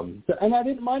great. And I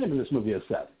didn't mind him in this movie as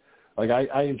Seth. Like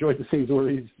I enjoyed the scenes where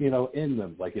he's, you know, in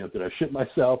them. Like, you know, did I shit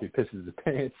myself? He pisses his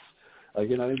pants. Like,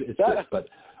 you know, it's good. But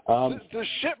The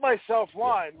shit myself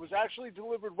line was actually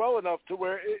delivered well enough to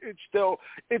where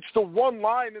it's the one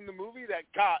line in the movie that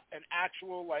got an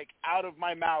actual, like, out of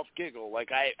my mouth giggle. Like,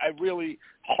 I really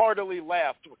heartily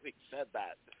laughed when he said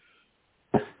that.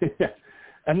 Yeah.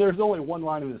 And there's only one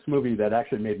line in this movie that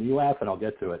actually made me laugh, and I'll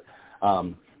get to it.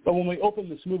 But when we open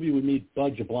this movie, we meet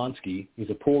Bud Jablonski. He's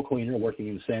a pool cleaner working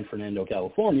in San Fernando,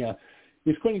 California.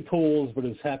 He's cleaning pools, but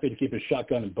is happy to keep his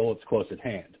shotgun and bullets close at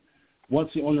hand. Once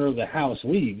the owner of the house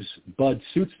leaves, Bud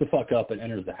suits the fuck up and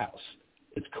enters the house.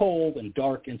 It's cold and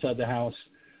dark inside the house,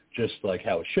 just like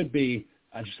how it should be.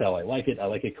 That's just how I like it. I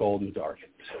like it cold and dark.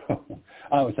 So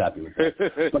I was happy with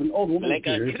that. But an old woman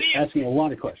appears asking a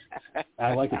lot of questions.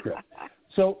 I like it, Chris.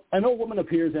 So an old woman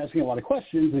appears asking a lot of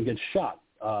questions and gets shot.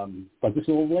 But this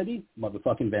old lady,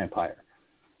 motherfucking vampire.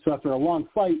 So after a long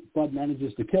fight, Bud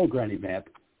manages to kill Granny Vamp.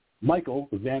 Michael,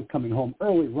 the vamp coming home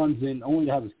early, runs in only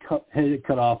to have his head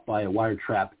cut off by a wire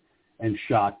trap and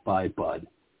shot by Bud,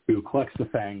 who collects the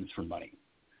fangs for money.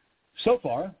 So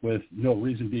far, with no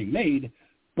reason being made,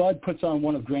 Bud puts on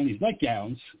one of Granny's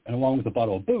nightgowns and, along with a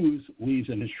bottle of booze, leaves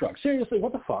in his truck. Seriously,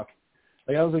 what the fuck?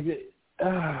 Like, I was like,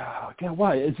 God,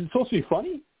 why? Is it supposed to be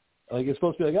funny? Like, it's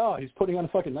supposed to be like, oh, he's putting on a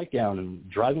fucking nightgown and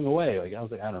driving away. Like, I was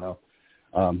like, I don't know.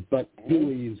 But he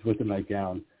leaves with the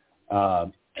nightgown.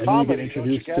 And then we get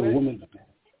introduced to a woman.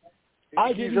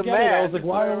 I didn't get it. I was like,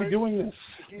 why are we doing this?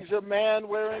 He's a man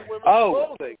wearing women's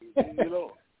clothing.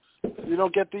 You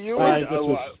don't get the humor?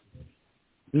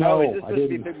 No, is this supposed to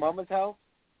be Big Mama's house?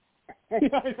 Yeah,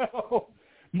 I know.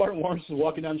 Martin Lawrence is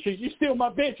walking down the street. You steal my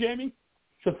bitch, Amy.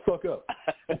 Shut the fuck up.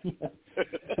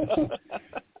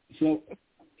 So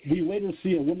we later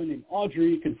see a woman named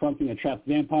Audrey confronting a trapped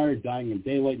vampire dying in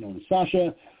daylight known as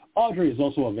Sasha. Audrey is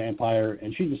also a vampire,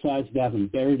 and she decides to have him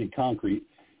buried in concrete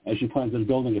as she plans on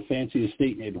building a fancy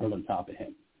estate neighborhood on top of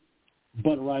him.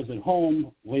 Bud arrives at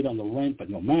home, late on the rent, but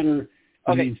no matter.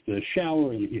 He needs to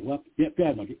shower, and he left. Yep, go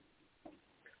ahead, Monkey.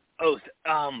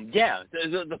 Yeah.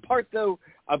 The part, though,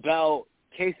 about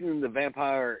casing the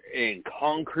vampire in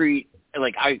concrete,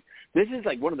 like, this is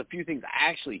like one of the few things I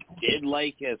actually did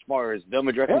like as far as them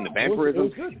addressing the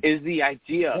vampirism is the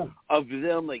idea of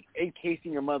them like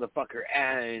encasing a motherfucker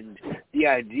and the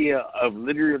idea of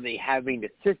literally having to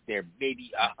sit there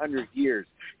maybe 100 years,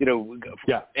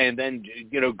 and then,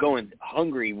 going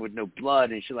hungry with no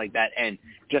blood and shit like that and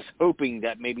just hoping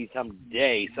that maybe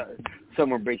someday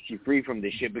someone breaks you free from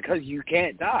this shit because you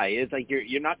can't die. It's like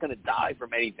you're not going to die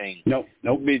from anything. Nope.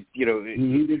 So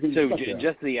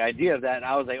just the idea of that,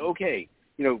 I was like, okay,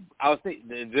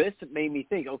 this made me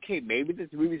think, okay, maybe this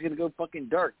movie's going to go fucking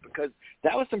dark because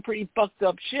that was some pretty fucked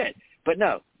up shit. But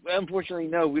no, unfortunately,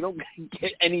 no, we don't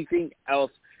get anything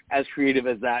else as creative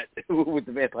as that with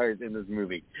the vampires in this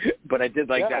movie. But I did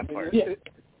like that part.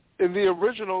 In the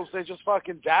originals, they just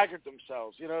fucking daggered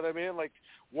themselves. You know what I mean? Like,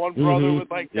 one brother would,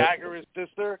 like, dagger his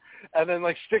sister and then,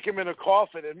 like, stick him in a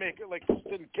coffin and make it, like, this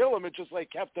didn't kill him. It just,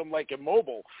 like, kept him, like,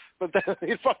 immobile. But then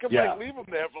he'd fucking, like, leave him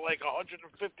there for, like,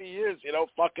 150 years,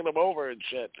 fucking him over and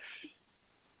shit.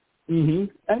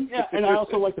 And I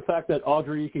also like the fact that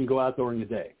Audrey can go out during the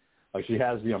day. Like, she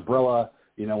has the umbrella.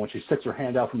 When she sticks her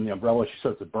hand out from the umbrella, she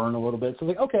starts to burn a little bit. So,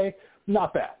 like, okay,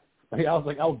 not bad. Like, I was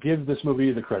like, I'll give this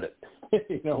movie the credit,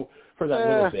 for that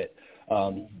little bit.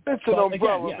 It's an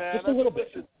umbrella, again, man. Just a little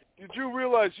bit. Did you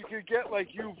realize you could get, like,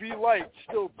 UV light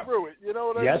still through it? You know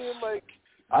what I mean? Like,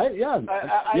 I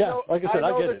know, like I said,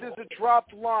 I get that it. There's a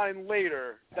dropped line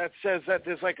later that says that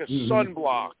there's, like, a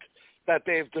sunblock that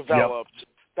they've developed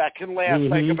that can last,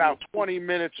 like, about 20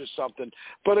 minutes or something.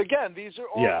 But, again, these are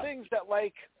all things that,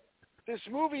 like, this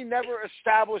movie never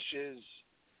establishes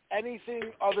anything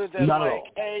other than,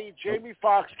 hey, Jamie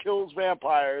Foxx kills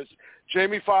vampires,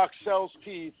 Jamie Foxx sells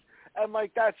teeth, and,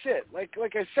 like, that's it. Like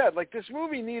I said, like, this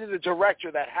movie needed a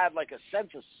director that had, like, a sense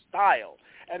of style.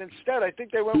 And instead, I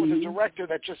think they went with a director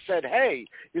that just said, hey,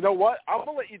 you know what? I'm going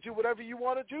to let you do whatever you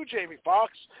want to do, Jamie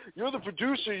Foxx. You're the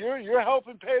producer. You're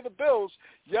helping pay the bills.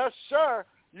 Yes, sir.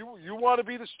 You want to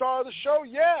be the star of the show?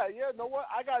 Yeah. Know what?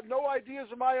 I got no ideas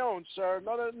of my own, sir.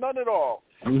 None at all.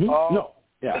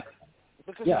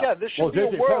 Because, again, this should be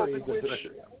a world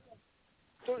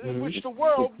in which the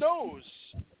world knows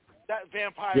that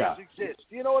vampires exist.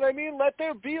 You know what I mean? Let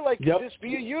there be, like, this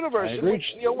be a universe in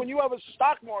which, when you have a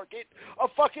stock market of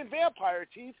fucking vampire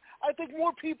teeth, I think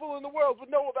more people in the world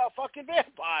would know about fucking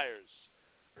vampires.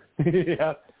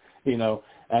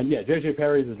 And J.J.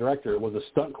 Perry, the director, was a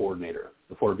stunt coordinator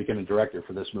before he became a director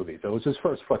for this movie. So it was his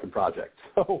first fucking project.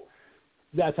 So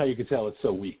that's how you can tell it's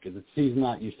so weak, because he's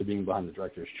not used to being behind the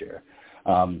director's chair.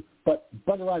 But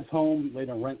Bud arrives home late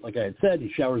on rent, like I had said. He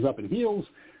showers up and heals,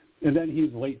 and then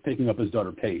he's late picking up his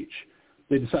daughter, Paige.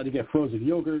 they decide to get frozen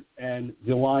yogurt, and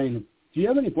the line, "Do you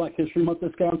have any Black History Month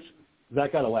discounts?"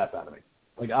 That got a laugh out of me.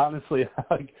 Like, honestly,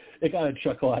 it got a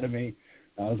chuckle out of me.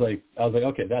 I was like,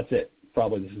 okay, that's it.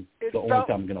 Probably this is the only time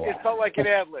I'm going to laugh. It felt like an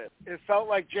ad-lib. It felt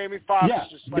like Jamie Foxx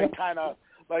kind of,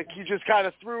 like he just kind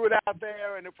of threw it out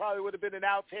there, and it probably would have been an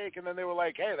outtake, and then they were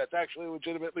like, hey, that's actually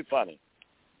legitimately funny.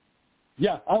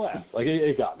 Yeah, I laughed. Like,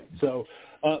 it got me. So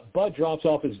Bud drops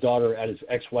off his daughter at his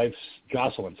ex-wife's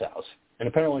Jocelyn's house. And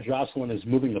apparently Jocelyn is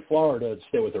moving to Florida to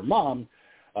stay with her mom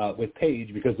with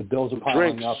Paige because the bills are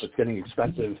piling up. It's getting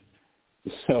expensive.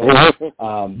 So,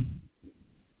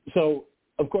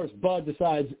 of course, Bud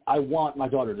decides, I want my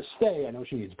daughter to stay. I know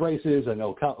she needs braces. I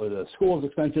know the school is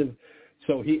expensive.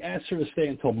 So he asks her to stay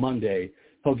until Monday.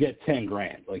 He'll get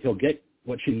 $10,000. Like, he'll get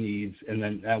what she needs, and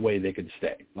then that way they could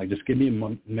stay. Like, just give me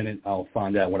a minute. I'll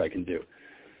find out what I can do.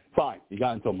 Fine. You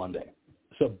got until Monday.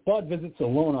 So Bud visits the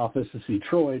loan office to see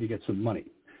Troy to get some money.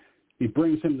 He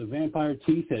brings him the vampire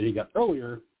teeth that he got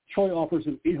earlier. Troy offers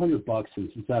him $800, and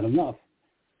since that's enough,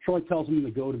 Troy tells him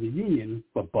to go to the union,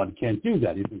 but Bud can't do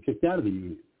that. He's been kicked out of the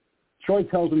union. Troy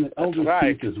tells him that Elder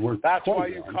Teeth is worth That's $20,000. why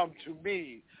you come to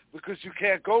me, because you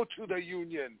can't go to the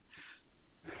union.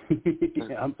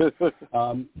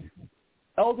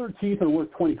 Elder teeth are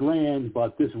worth $20,000,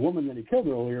 but this woman that he killed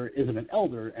earlier isn't an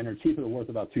elder, and her teeth are worth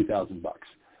about $2,000.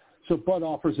 So Bud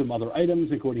offers him other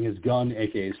items, including his gun,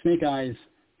 a.k.a. Snake Eyes.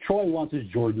 Troy wants his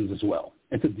Jordans as well.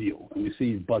 It's a deal, and we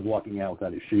see Bud walking out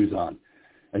without his shoes on.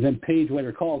 And then Paige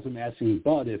later calls him asking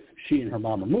Bud if she and her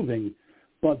mom are moving.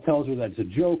 Bud tells her that it's a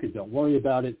joke and don't worry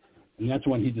about it. And that's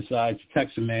when he decides to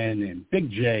text a man named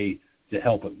Big J to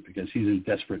help him because he's in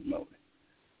desperate mode.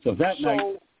 So that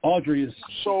night, Audrey is...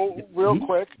 So, real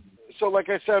quick, so like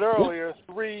I said earlier,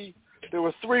 there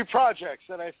were three projects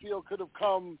that I feel could have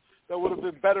come that would have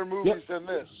been better movies than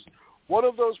this. One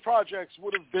of those projects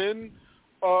would have been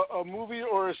a movie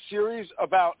or a series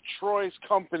about Troy's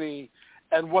company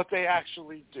and what they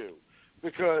actually do.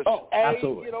 Because,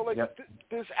 you know, like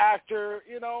this actor,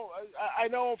 you know, I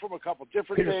know him from a couple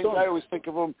different things. I always think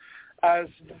of him as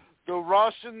the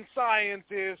Russian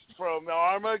scientist from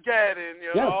Armageddon,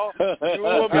 you know, New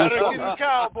American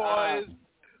Cowboys.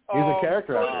 He's a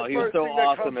character. Oh, he was so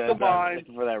awesome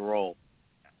for that role.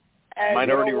 And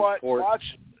Minority you know what? Report.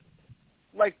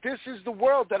 Like, this is the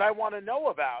world that I want to know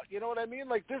about. You know what I mean?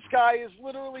 Like, this guy is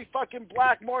literally fucking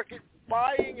black market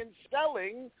buying and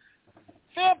selling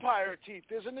vampire teeth.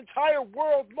 There's an entire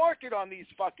world market on these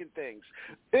fucking things.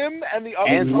 Him and the other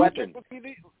and weapons. Would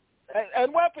be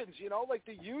and weapons, you know, like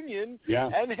the Union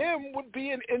and him would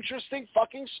be an interesting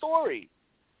fucking story.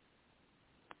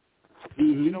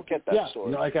 Mm-hmm. You don't get that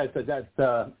story. You know, like I said,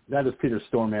 that is Peter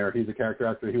Stormare. He's a character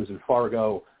actor. He was in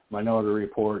Fargo, Minority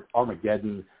Report,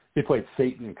 Armageddon. He played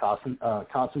Satan in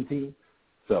Constantine.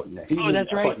 So he's in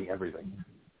fucking everything.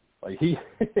 Like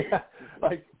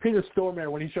like Peter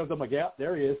Stormare, when he shows up, I'm like, yeah,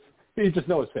 there he is. You just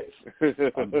know his face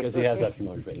because he has that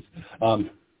familiar face.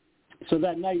 So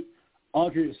that night,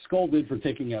 Audrey is scolded for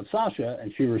taking out Sasha,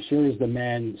 and she assures the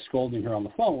man scolding her on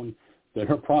the phone that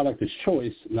her product is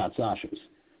choice, not Sasha's.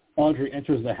 Audrey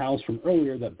enters the house from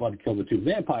earlier that Bud killed the two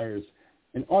vampires,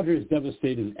 and Audrey is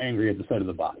devastated and angry at the sight of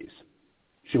the bodies.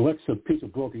 She licks a piece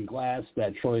of broken glass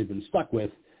that Troy had been stuck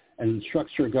with and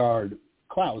instructs her guard,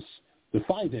 Klaus, to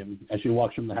find him as she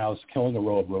walks from the house, killing a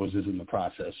row of roses in the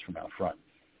process from out front.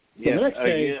 So the next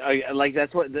day, like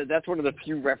that's one of the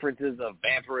few references of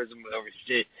vampirism over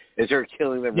shit is her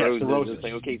killing the roses. The roses. It's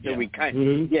like, okay, so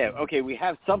we we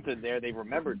have something there. They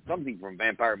remembered something from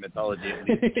vampire mythology.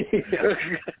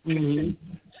 Mm-hmm.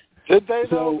 Did they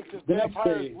though? Because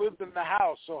vampires lived in the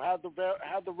house, so how'd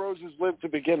the roses live to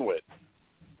begin with?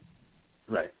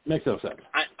 Right, makes no sense.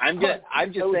 I'm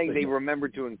just saying they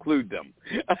remembered to include them.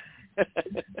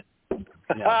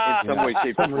 In some way,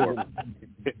 shape, or form.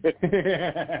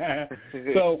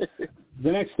 So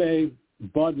the next day,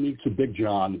 Bud meets with Big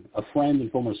John, a friend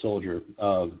and former soldier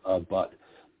of Bud.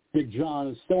 Big John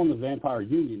is still in the Vampire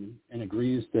Union and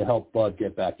agrees to help Bud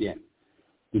get back in.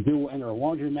 The duo will enter a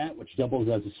laundromat, which doubles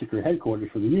as a secret headquarters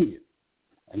for the Union.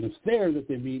 And it's there that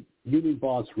they meet Union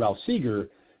boss Ralph Seeger,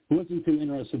 who isn't too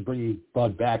interested in bringing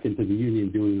Bud back into the Union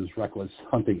doing his reckless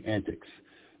hunting antics.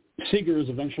 Seeger is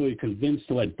eventually convinced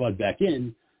to let Bud back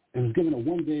in and is given a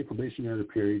one-day probationary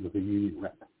period with a Union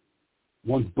rep.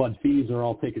 Once Bud's fees are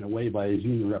all taken away by his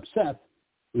Union rep, Seth,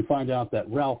 we find out that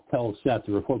Ralph tells Seth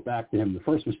to report back to him the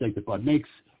first mistake that Bud makes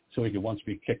so he can once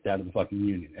be kicked out of the fucking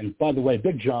Union. And by the way,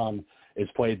 Big John is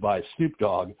played by Snoop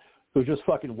Dogg, who just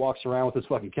fucking walks around with his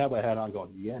fucking cowboy hat on going,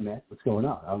 yeah, man, what's going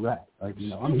on? All right. Like, you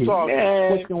know, I'm here.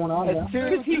 Man, what's going on now? As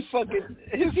soon as he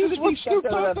stepped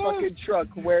out of that fucking truck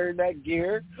wearing that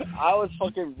gear, I was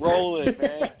fucking rolling,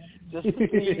 man. Just to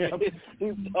see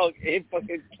his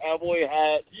fucking cowboy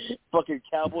hat, fucking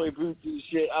cowboy boots and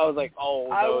shit. I was like, oh,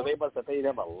 no, they must have paid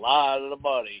him a lot of the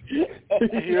money.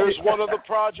 Here's one of the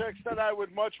projects that I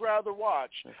would much rather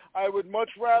watch. I would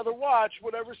much rather watch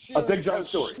whatever series has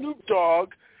Snoop Dogg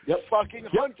fucking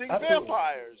hunting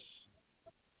vampires.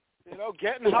 You know,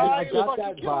 getting high and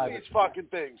fucking killing these fucking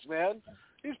things, man.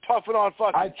 He's puffing on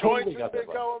fucking joints as they're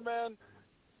going, man.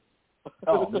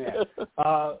 Oh, man.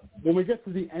 When we get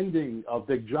to the ending of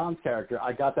Big John's character,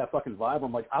 I got that fucking vibe.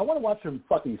 I'm like, I want to watch a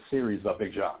fucking series about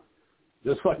Big John.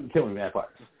 Just fucking killing vampires.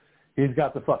 He's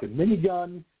got the fucking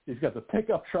minigun. He's got the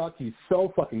pickup truck. He's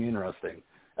so fucking interesting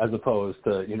as opposed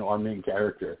to, you know, our main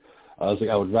character. I was like,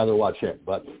 I would rather watch him.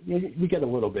 But we get a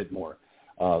little bit more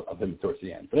of him towards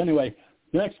the end. But anyway,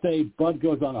 the next day, Bud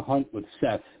goes on a hunt with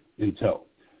Seth in tow.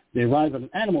 They arrive at an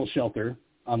animal shelter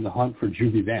on the hunt for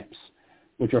juvie vamps,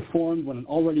 which are formed when an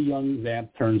already young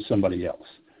vamp turns somebody else.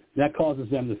 That causes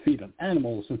them to feed on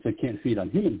animals since they can't feed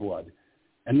on human blood.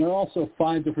 And there are also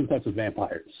 5 different types of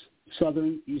vampires: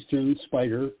 Southern, Eastern,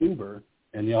 Spider, Uber,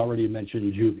 and the already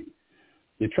mentioned juvie.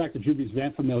 They track the juvie's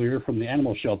vamp familiar from the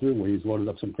animal shelter, where he's loaded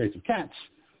up some crates of cats,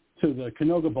 to the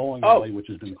Canoga bowling alley, which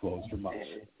has been closed for months.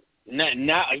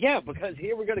 Now, because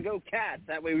here we're going to go cats.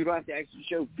 That way we don't have to actually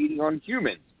show feeding on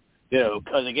humans. You know,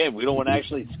 because, again, we don't want to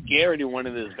actually scare anyone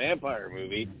in this vampire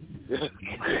movie.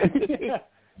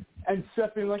 And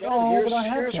Seth being like, oh, but I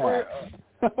have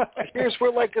here's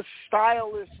where, like, a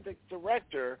stylistic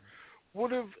director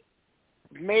would have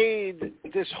made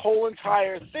this whole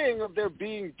entire thing of there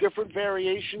being different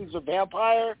variations of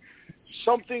vampire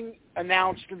something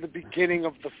announced in the beginning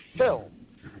of the film.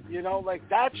 You know, like,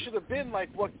 that should have been, like,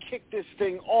 what kicked this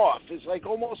thing off. It's, like,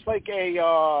 almost like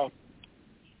a,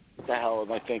 what the hell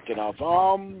am I thinking of?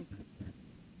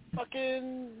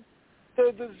 Fucking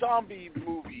the zombie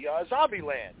movie,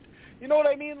 Zombieland. You know what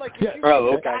I mean? Like, if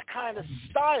you get that kind of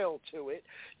style to it,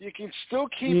 you can still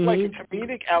keep, like, a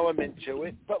comedic element to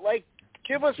it, but, like,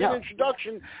 give us an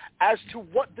introduction as to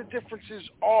what the differences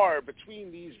are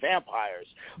between these vampires.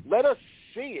 Let us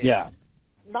see it. Yeah.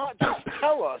 Not just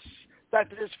tell us that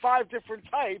there's 5 different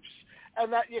types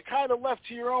and that you're kind of left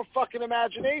to your own fucking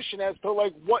imagination as to,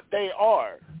 like, what they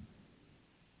are.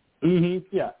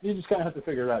 Yeah, you just kind of have to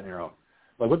figure it out on your own.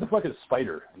 Like, what the fuck is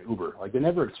Spider and Uber? Like, they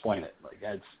never explain it. Like,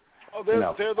 it's... Oh,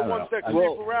 they're the ones that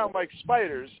creep around like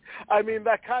spiders. I mean,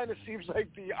 that kind of seems like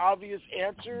the obvious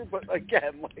answer, but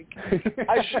again, like,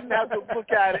 I shouldn't have to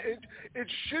look at it. It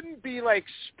shouldn't be like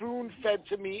spoon-fed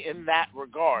to me in that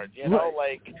regard, you know?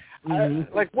 Like,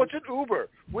 like, what's an Uber?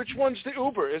 Which one's the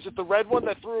Uber? Is it the red one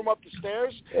that threw him up the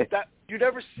stairs? That you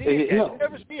never see again. You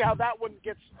never see how that one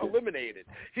gets eliminated.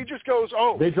 He just goes,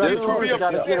 oh, they threw me up the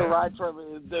stairs. Get a ride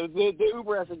from the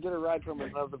Uber has to get a ride from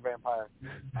another vampire.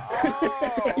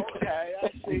 Oh, okay, I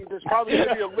see. There's probably going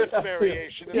to be a Lyft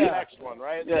variation in the next one,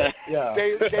 right? Yeah.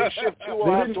 Day shift 2 will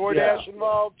have DoorDash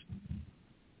involved.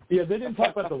 Yeah, they didn't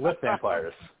talk about the Lyft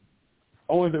vampires.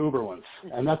 Only the Uber ones,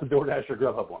 and not the DoorDash or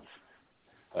Grubhub ones.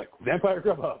 Like, Vampire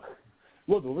Grubhub.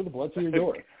 We'll deliver the blood to your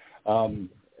door.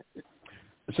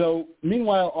 So,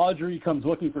 meanwhile, Audrey comes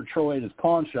looking for Troy at his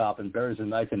pawn shop and buries a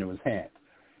knife into his hand.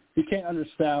 He can't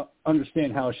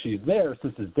understand how she's there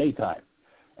since it's daytime.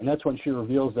 And that's when she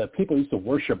reveals that people used to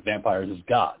worship vampires as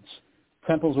gods.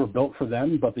 Temples were built for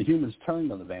them, but the humans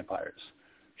turned on the vampires.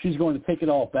 She's going to take it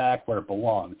all back where it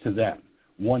belonged, to them,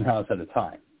 one house at a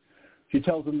time. She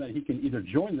tells him that he can either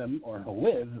join them or he'll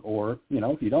live, or, you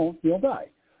know, if you don't, you'll die.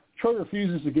 Troy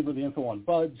refuses to give her the info on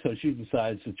Bud, so she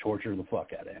decides to torture the fuck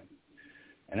out of him.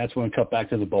 And that's when we cut back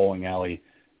to the bowling alley,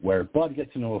 where Bud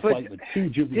gets into a fight with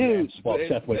 2 juvie vamps while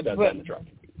Seth waits outside the truck.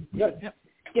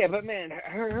 Yeah, but man,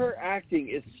 her acting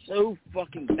is so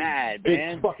fucking bad,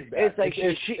 man. It's fucking bad. It's like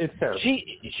it's terrible.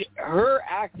 Her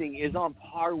acting is on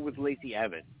par with Lacey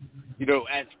Evans. You know,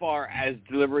 as far as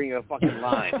delivering a fucking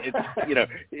line, it's, you know,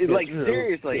 it's like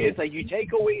seriously, it's like you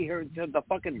take away the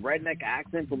fucking redneck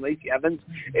accent from Lacey Evans,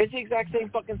 it's the exact same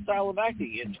fucking style of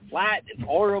acting. It's flat, it's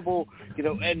horrible, you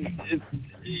know, and it's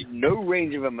no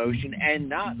range of emotion, and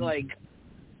not like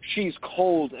she's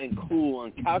cold and cool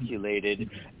and calculated,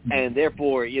 and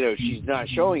therefore, you know, she's not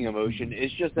showing emotion.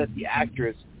 It's just that the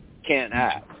actress can't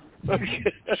act. Well,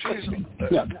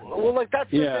 like, that's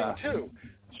the thing too.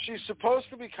 She's supposed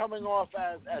to be coming off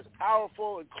as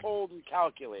powerful and cold and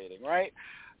calculating, right?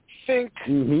 Think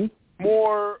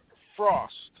more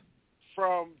Frost.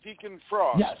 from Deacon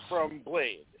Frost from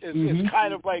Blade. It's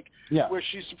kind of like where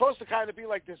she's supposed to kind of be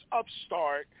like this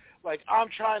upstart, like I'm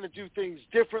trying to do things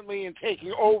differently and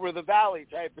taking over the valley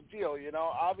type of deal, you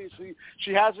know. Obviously,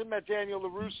 she hasn't met Daniel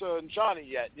LaRusso and Johnny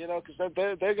yet, you know, because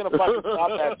they're going to fucking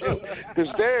stop that too,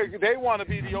 because they want to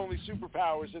be the only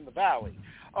superpowers in the valley.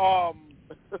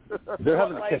 They're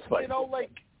having a kiss fight. You know, like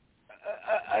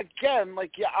again,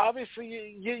 like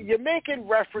obviously you're making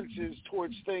references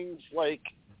towards things like,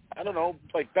 I don't know,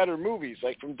 like better movies,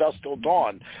 like From Dusk Till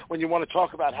Dawn, when you want to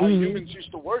talk about how humans used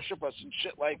to worship us and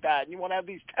shit like that, and you want to have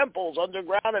these temples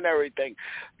underground and everything.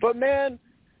 But, man,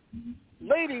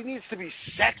 lady needs to be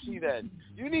sexy then.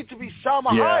 You need to be Salma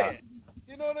Hayek.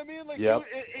 You know what I mean? Like,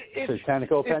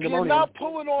 if you're not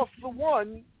pulling off the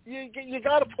one, you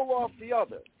got to pull off the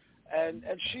other. And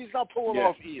she's not pulling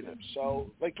off either.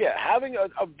 So, like, having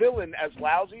a villain as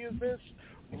lousy as this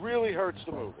really hurts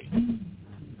the movie.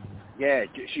 Yeah,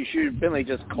 she should have been like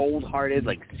just cold-hearted,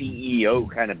 like CEO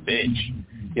kind of bitch,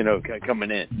 you know, coming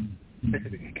in.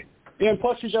 And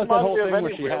plus she does that whole thing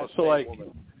where she has to like,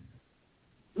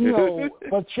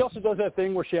 but she also does that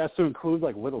thing where she has to include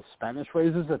like little Spanish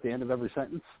phrases at the end of every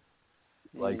sentence.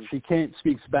 Like she can't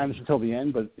speak Spanish until the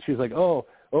end, but she's like, oh,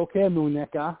 okay,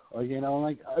 muñeca, or, you know,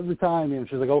 like every time, and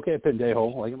she's like, okay,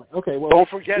 pendejo. Like, I'm like, okay, well, don't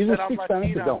forget either that speak I'm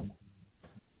Spanish Latino. or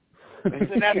don't.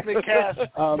 It's an ethnic cast.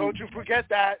 Don't you forget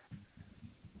that.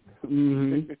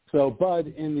 So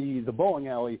Bud in the bowling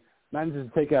alley manages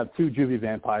to take out 2 juvie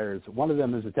vampires. One of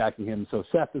them is attacking him, so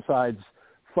Seth decides,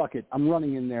 fuck it, I'm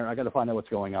running in there. I got to find out what's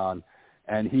going on.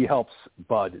 And he helps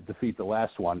Bud defeat the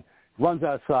last one. Runs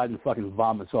outside and fucking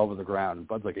vomits all over the ground. And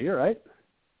Bud's like, are you all right?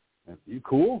 You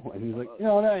cool? And he's like,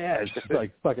 it's just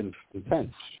like fucking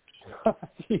intense.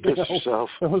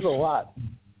 It was a lot.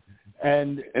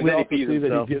 And we also see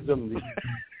that he gives him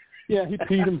he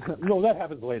peed him. No, that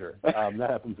happens later. That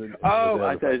happens in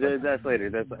that's later.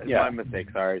 That's my mistake.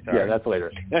 Sorry. Yeah, that's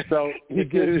later. So he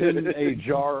gives him a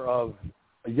jar of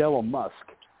yellow musk,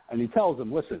 and he tells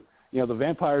him, listen, you know, the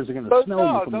vampires are going to smell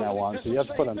you from now on, so you have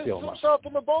to put on yellow musk. He himself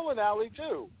in the bowling alley,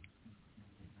 too.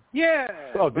 Yeah.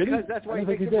 Oh, did he? That's why he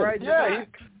makes him ride. Yeah,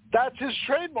 that's his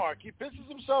trademark. He pisses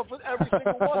himself in every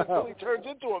single one until he turns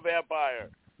into a vampire.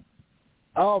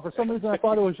 Oh, for some reason I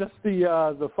thought it was just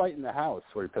the fight in the house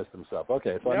where he pissed himself.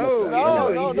 Okay, so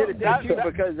no, he did it too,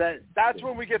 because that's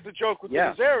when we get the joke with the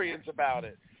Nazarians about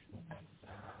it.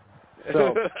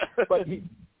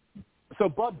 So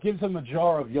Bud gives him a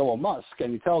jar of yellow musk,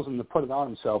 and he tells him to put it on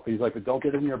himself. He's like, but don't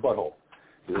get it in your butthole.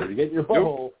 If you get in your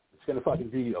butthole, it's going to fucking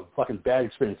be a fucking bad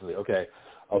experience. Like, okay,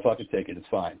 I'll fucking take it. It's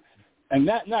fine. And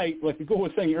that night, like the girl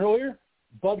was saying earlier,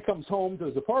 Bud comes home to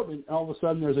his apartment, and all of a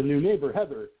sudden there's a new neighbor,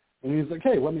 Heather, and he's like,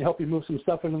 hey, let me help you move some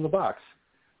stuff into the box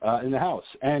in the house.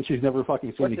 And she's never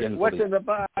fucking seen again. What's in the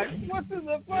box? What's in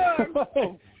the box?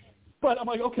 But I'm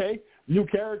like, okay, new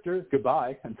character,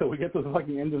 goodbye, until we get to the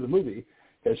fucking end of the movie,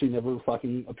 because she never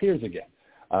fucking appears again.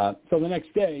 So the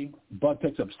next day, Bud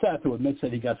picks up Seth, who admits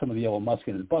that he got some of the yellow musk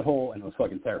in his butthole, and it was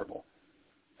fucking terrible.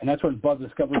 And that's when Bud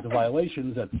discovers the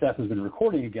violations that Seth has been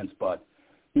recording against Bud.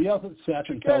 He yells at Seth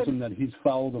and tells him that he's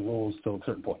followed the rules to a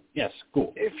certain point. Yes,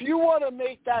 cool. If you want to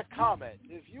make that comment,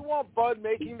 if you want Bud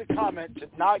making the comment to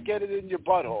not get it in your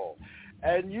butthole,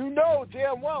 and you know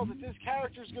damn well that this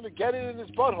character's going to get it in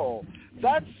his butthole,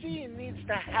 that scene needs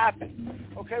to happen.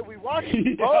 Okay, we watched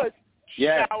Bud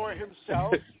shower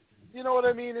himself, you know what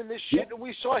I mean, in this shit, and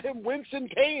we saw him wince in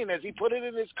pain as he put it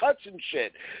in his cuts and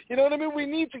shit. You know what I mean? We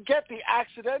need to get the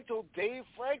accidental Dave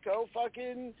Franco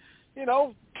fucking, you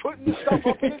know, putting the stuff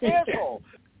up in his asshole.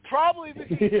 Probably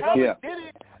because he did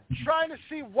it trying to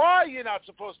see why you're not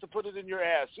supposed to put it in your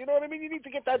ass. You know what I mean? You need to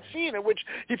get that scene in which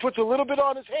he puts a little bit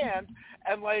on his hand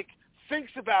and, like,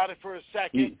 thinks about it for a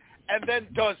second and then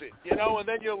does it, you know? And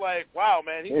then you're like, wow,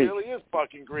 man, he really is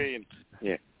fucking green.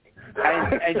 Yeah.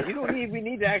 And you don't even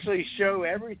need to actually show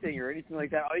everything or anything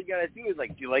like that. All you gotta do is,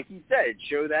 like he said,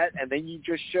 show that, and then you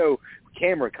just show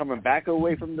camera coming back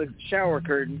away from the shower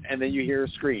curtain, and then you hear a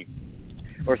scream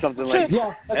or something like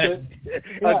that. That's it.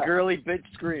 A girly bitch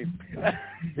scream.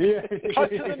 Cut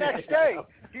to the next day,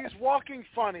 he's walking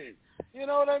funny. You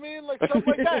know what I mean? Like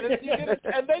something like that.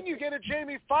 And then you get a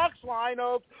Jamie Foxx line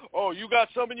of, "Oh, you got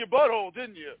some in your butthole,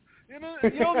 didn't you?" You know,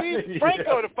 you don't need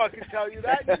Franco to fucking tell you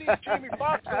that. You need Jamie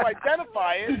Foxx to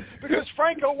identify it because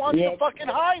Franco wants to fucking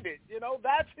hide it. You know,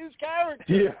 that's his character.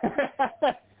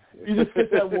 Yeah. You just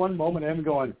get that one moment of him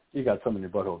going, "You got some in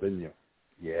your butthole, didn't you?"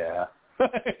 Yeah.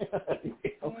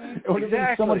 It would have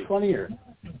been so much funnier.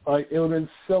 Like, it would have been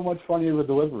so much funnier with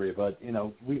delivery. But, you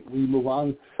know, we move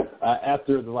on.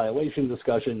 After the violation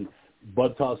discussion,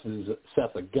 Bud tosses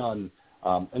Seth a gun,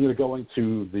 and they're going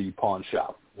to the pawn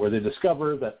shop. where they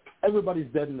discover that everybody's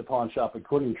dead in the pawn shop,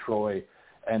 including Troy,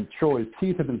 and Troy's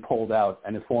teeth have been pulled out,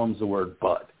 and it forms the word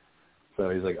Bud. So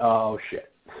he's like, oh,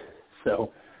 shit.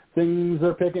 So things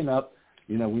are picking up.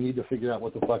 We need to figure out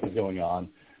what the fuck is going on.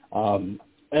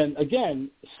 And again,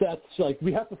 Seth's like,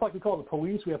 we have to fucking call the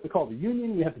police. We have to call the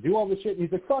union. We have to do all this shit. And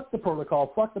he's like, fuck the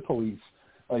protocol. Fuck the police.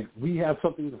 Like, we have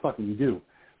something to fucking do.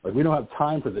 Like, we don't have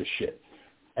time for this shit.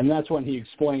 And that's when he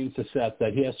explains to Seth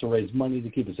that he has to raise money to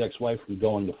keep his ex-wife from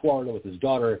going to Florida with his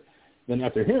daughter. Then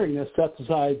after hearing this, Seth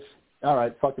decides, all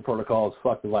right, fuck the protocols,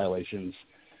 fuck the violations.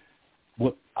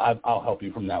 I'll help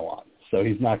you from now on. So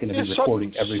he's not going to be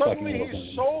recording every fucking little thing.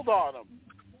 He's sold on him.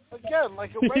 Again,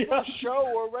 like a regular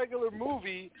show or a regular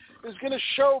movie is going to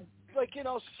show,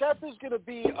 Seth is going to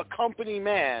be a company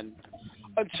man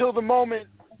until the moment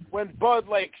when Bud,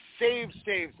 saves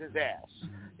his ass.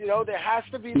 There has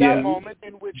to be that moment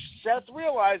in which Seth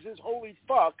realizes, holy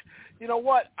fuck, you know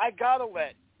what, I got to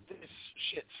let this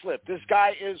shit slip. This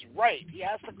guy is right. He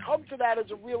has to come to that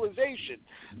as a realization.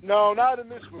 No, not in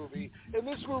this movie. In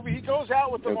this movie, he goes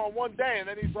out with them on one day, and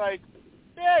then he's like,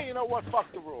 yeah, you know what, fuck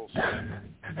the rules.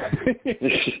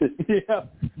 Yeah,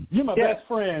 you're my best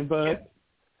friend, but...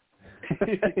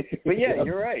 But yeah,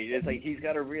 you're right. It's like he's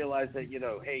got to realize that,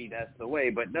 hey, that's the way.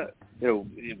 But no,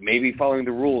 maybe following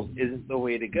the rules isn't the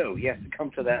way to go. He has to come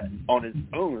to that on his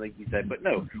own, like you said. But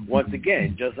no, once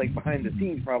again, just like behind the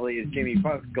scenes probably is Jamie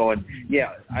Foxx going,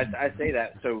 yeah, I say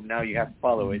that, so now you have to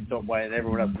follow it. So why? And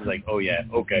everyone else is like, oh yeah,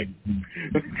 okay.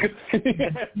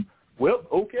 Well,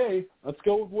 okay, let's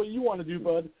go with what you want to do,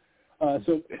 Bud.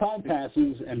 So time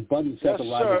passes, and Bud and Seth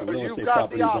arrive at the real estate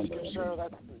property. You've got the Oscar, sir.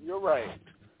 You're right.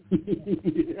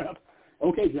 Yeah.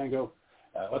 Okay, Django,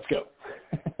 let's go.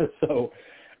 So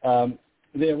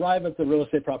they arrive at the real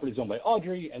estate properties owned by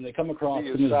Audrey, and they come across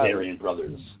the Nazarian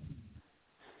brothers.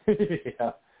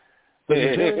 Yeah. The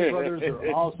Nazarian brothers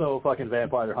are also fucking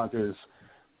vampire hunters.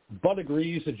 Bud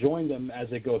agrees to join them as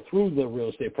they go through the real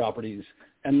estate properties,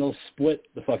 and they'll split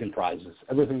the fucking prizes.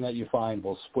 Everything that you find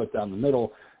will split down the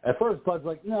middle. At first, Bud's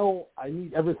like, no, I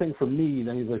need everything from me.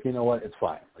 Then he's like, you know what, it's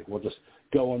fine. Like, we'll just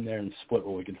go in there and split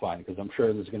what we can find, because I'm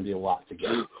sure there's going to be a lot to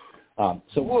get.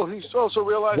 Well, he also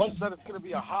realizes that it's going to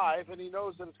be a hive, and he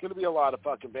knows that it's going to be a lot of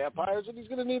fucking vampires, and he's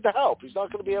going to need the help. He's not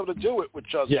going to be able to do it with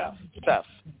just Seth.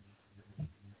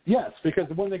 Yes, because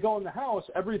when they go in the house,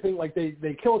 everything,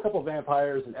 they kill a couple of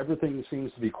vampires, and everything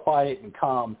seems to be quiet and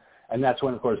calm, and that's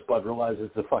when, of course, Bud realizes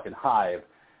it's a fucking hive,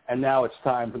 and now it's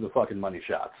time for the fucking money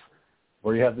shots,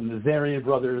 where you have the Nazarian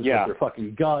brothers with their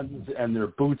fucking guns and their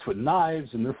boots with knives,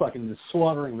 and they're fucking just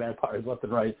slaughtering vampires left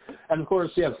and right. And, of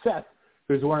course, you have Seth,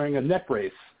 who's wearing a neck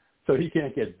brace, so he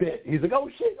can't get bit. He's like, oh,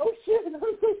 shit,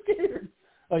 I'm so scared.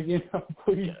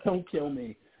 Please don't kill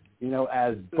me,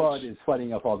 as Bud is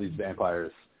fighting up all these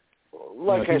vampires.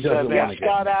 Like I said, man,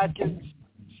 Scott Adkins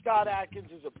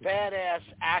is a badass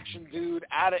action dude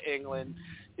out of England.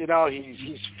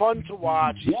 He's fun to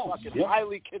watch. He's fucking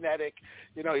highly kinetic.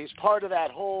 He's part of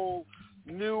that whole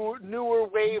newer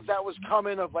wave that was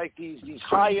coming of these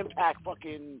high impact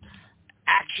fucking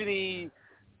actiony,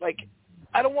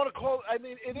 I don't want to call it,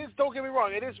 it is, don't get me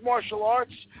wrong, it is martial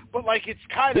arts, but it's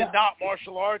kind of not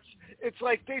martial arts. It's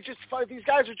these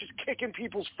guys are just kicking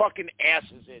people's fucking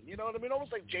asses in. You know what I mean?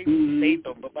 Almost like Jason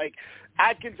Statham, but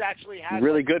Atkins actually has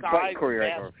really good fight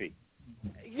choreography.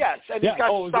 Yes, and he's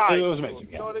got size. It was amazing.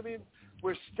 You know what I mean?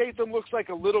 Where Statham looks like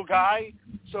a little guy,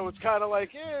 so it's kind of I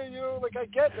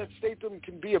get that Statham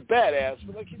can be a badass,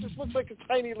 but he just looks like a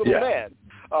tiny little man.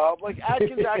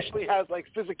 Atkins actually has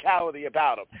physicality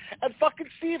about him. And fucking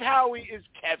Steve Howie is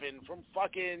Kevin from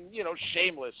fucking,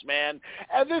 Shameless, man.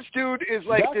 And this dude is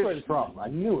That's where it's from. I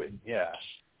knew it. Yeah.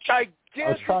 Gigantic. I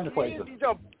was trying to place him. He's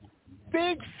a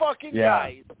big fucking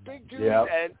guy. He's a big dude,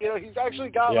 and he's actually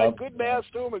got good mass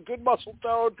to him and good muscle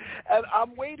tone. And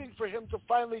I'm waiting for him to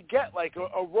finally get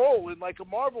a role in a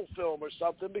Marvel film or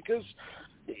something, because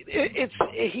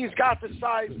he's got the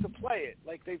size to play it.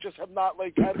 They just have not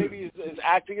maybe his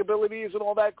acting ability isn't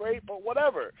all that great, but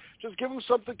whatever. Just give him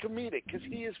something comedic, because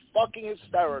he is fucking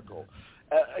hysterical.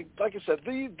 Like I said,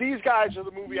 these guys are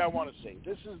the movie I want to see.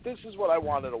 This is what I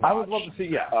wanted to watch. I would love to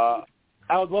see.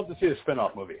 I would love to see a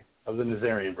spin-off movie of the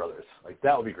Nazarian brothers.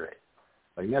 That would be great.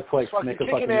 Netflix make a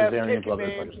fucking Nazarian brothers.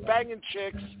 Names, banging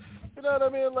chicks. You know what I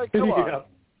mean? Come on.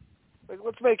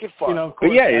 Let's make it fun.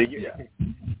 But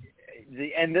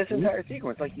and this entire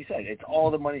sequence, like you said, it's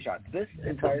all the money shots. This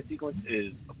entire sequence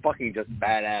is fucking just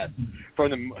badass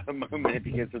from the moment it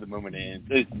begins to the moment it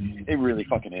ends. It really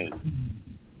fucking is.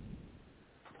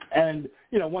 And,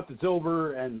 once it's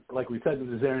over, and like we said, the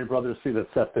Nazarian brothers see that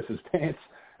Seth pisses his pants,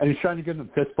 and he's trying to give them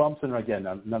fist bumps, and again,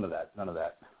 none of that.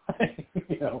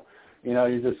 You know,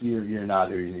 you're not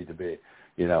who you need to be.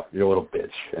 You know, you're a little bitch.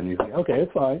 And he's like, okay,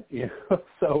 it's fine. You know,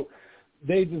 so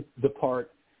they just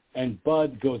depart, and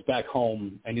Bud goes back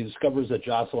home, and he discovers that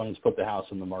Jocelyn has put the house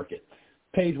on the market.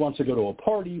 Paige wants to go to a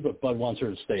party, but Bud wants her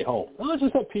to stay home. Well, let's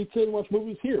just have pizza and watch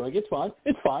movies here. Like, it's fine.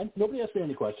 It's fine. Nobody asks me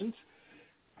any questions.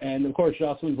 And, of course,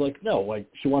 Jocelyn's like, no, like,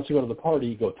 she wants to go to the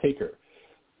party. Go take her.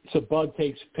 So Bud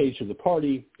takes Paige to the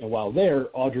party, and while there,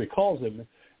 Audrey calls him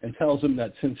and tells him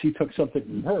that since he took something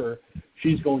from her,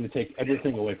 she's going to take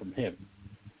everything away from him.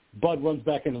 Bud runs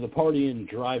back into the party and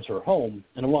drives her home,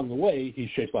 and along the way, he's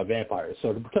chased by vampires.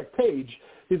 So to protect Paige,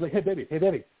 he's like, hey, baby,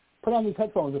 put on these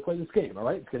headphones and play this game, all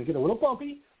right? It's going to get a little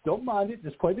bumpy. Don't mind it.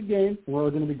 Just play the game, and we're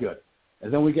all going to be good.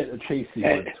 And then we get a chase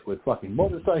sequence with fucking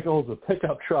motorcycles, a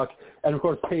pickup truck, and, of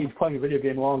course, Paige playing a video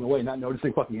game along the way, not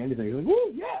noticing fucking anything. He's like,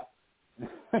 woo, yeah.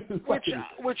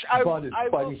 which I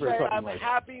will say I'm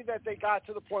happy that they got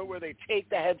to the point where they take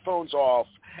the headphones off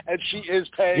and she is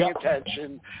paying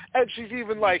attention and she's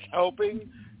even like helping.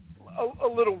 A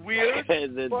little weird,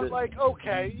 but like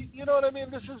okay, you know what I mean?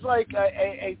 This is like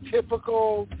a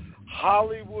typical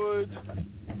Hollywood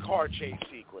car chase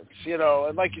sequence, you know,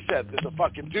 and like you said, there's a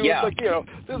fucking dune, like, you know,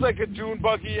 there's like a dune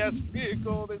buggy-esque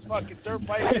vehicle, there's fucking dirt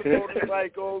bikes and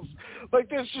motorcycles, like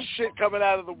there's just shit coming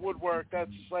out of the woodwork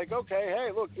that's just like, okay, hey,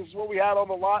 look, this is what we had on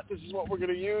the lot, this is what we're going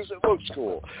to use, it looks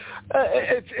cool.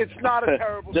 It's not a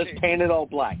terrible just paint it all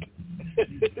black.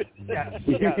 Yes.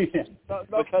 Because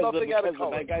nothing out of the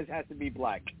color. bad guys have to be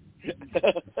black.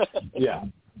 Yeah.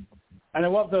 And I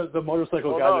love the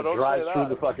motorcycle guy that drives through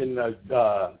the fucking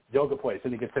yoga place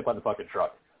and he gets hit by the fucking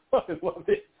truck. I love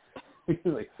it. He's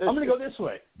like, I'm going to go this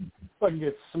way. Fucking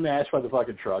gets smashed by the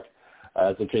fucking truck.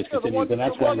 As the chase continues. And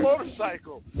that's when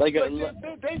motorcycle. They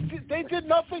did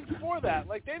nothing for that.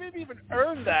 Like, they didn't even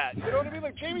earn that. You know what I mean?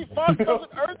 Like, Jamie Foxx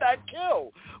doesn't earn that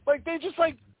kill. Like, they just,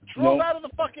 like, drove out of the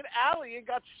fucking alley and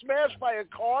got smashed by a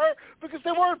car because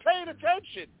they weren't paying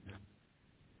attention.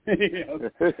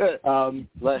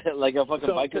 Like a fucking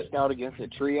biker scout against a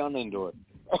tree on indoor.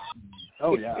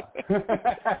 Oh yeah.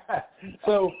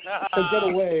 So to get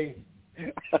away,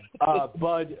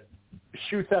 Bud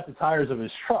shoots at the tires of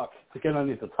his truck to get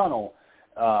underneath the tunnel.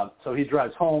 So he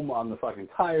drives home on the fucking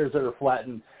tires that are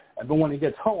flattened. But when he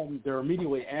gets home, they're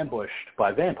immediately ambushed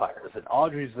by vampires. And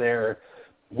Audrey's there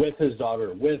with his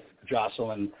daughter, with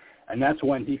Jocelyn. And that's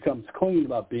when he comes clean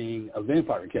about being a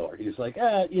vampire killer. He's like,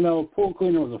 you know, pool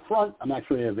cleaner was the front. I'm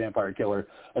actually a vampire killer.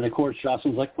 And, of course,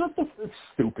 Jocelyn's like, what the f***?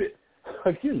 Stupid.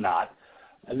 Like, you're not.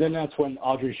 And then that's when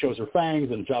Audrey shows her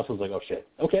fangs, and Jocelyn's like, oh, shit.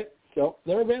 Okay, so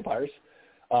they're vampires.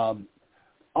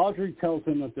 Audrey tells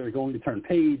him that they're going to turn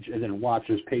Paige and then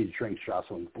watches Paige drink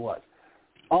Jocelyn's blood.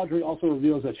 Audrey also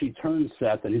reveals that she turns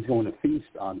Seth and he's going to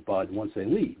feast on Bud once they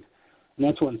leave. And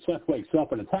that's when Seth wakes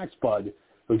up and attacks Bud,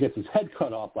 who gets his head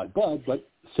cut off by Bud, but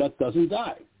Seth doesn't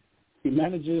die. He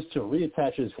manages to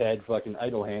reattach his head, fucking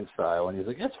idle hand style, and he's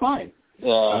like, that's fine.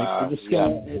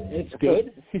 It's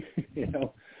good. You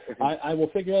know, I will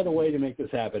figure out a way to make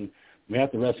this happen. We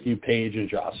have to rescue Paige and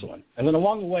Jocelyn. And then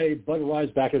along the way, Bud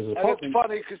arrives back at his apartment. And it's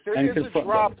funny because there is a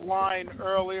drop line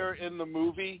earlier in the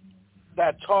movie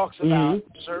that talks about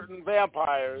certain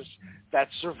vampires that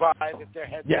survive if their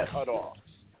heads are cut off.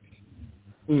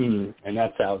 And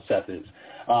that's how Seth is.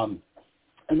 And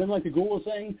then, like the ghoul was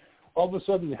saying, all of a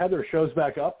sudden Heather shows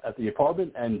back up at the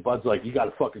apartment, and Bud's like, you got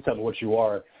to fucking tell me what you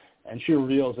are. And she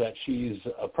reveals that she's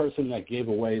a person that gave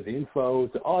away the info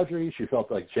to Audrey. She felt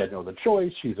like she had no other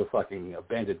choice. She's a fucking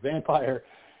abandoned vampire.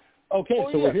 Okay,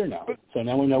 we're here now. So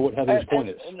now we know what Heather's point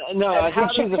is. I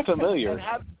think she's a familiar.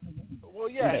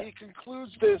 He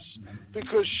concludes this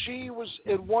because she was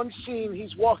in one scene,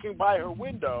 he's walking by her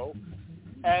window,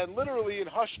 and literally in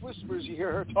hushed whispers you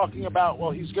hear her talking about, well,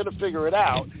 he's going to figure it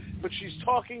out. But she's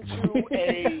talking to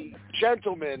a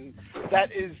gentleman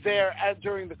that is there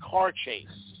during the car chase.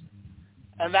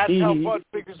 And that's how Bud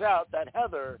figures out that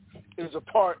Heather is a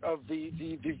part of the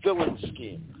villain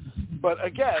scheme. But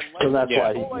again, like,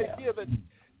 the whole idea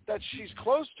that she's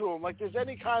close to him, like there's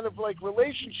any kind of like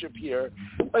relationship here,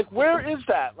 like where is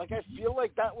that? Like I feel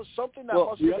like that was something that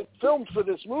must have been filmed for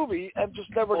this movie and just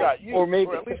never got used,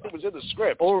 or at least it was in the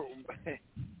script.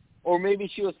 Or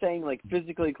maybe she was saying like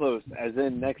physically close, as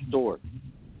in next door.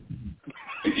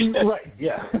 Right,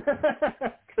 yeah.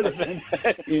 Could have been.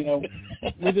 You know,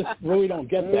 we just really don't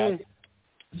get that.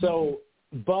 So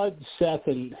Bud, Seth,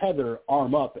 and Heather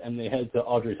arm up, and they head to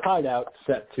Audrey's hideout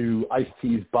set to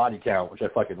Ice-T's Body Count, which I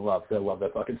fucking love. I love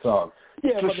that fucking song.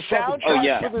 Yeah, the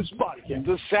soundtrack for this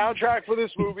the soundtrack for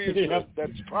this movie is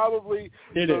that's probably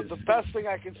the best thing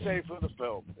I can say for the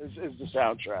film is the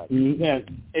soundtrack. Yeah,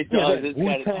 it does. It's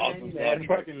got an awesome soundtrack.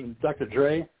 Fucking Dr.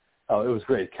 Dre. Oh, it was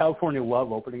great. California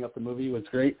Love opening up the movie was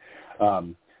great.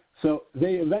 So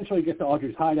they eventually get to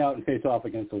Audrey's hideout and face off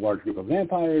against a large group of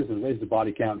vampires and raise the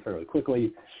body count fairly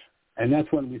quickly. And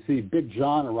that's when we see Big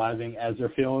John arriving as they're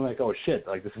feeling like, oh, shit,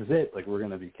 like this is it. Like we're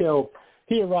going to be killed.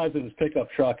 He arrives in his pickup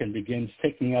truck and begins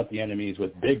taking out the enemies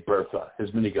with Big Bertha,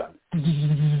 his minigun.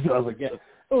 I was like, yeah,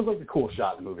 it was like the cool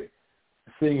shot in the movie.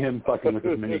 Seeing him fucking with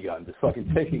his minigun, just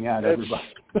fucking taking out everybody.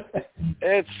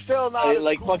 It's still not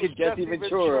like as cool fucking as Jesse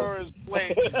Ventura.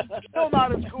 Plane. Still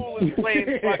not as cool as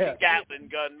Plane's fucking Gatling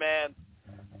gun, man.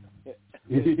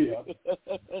 Yeah.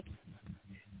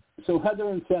 So Heather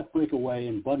and Seth break away,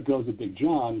 and Bud goes to Big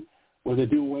John, where they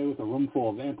do away with a room full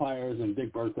of vampires, and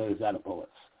Big Bertha is out of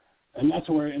bullets. And that's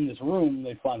where, in this room,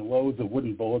 they find loads of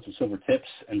wooden bullets with silver tips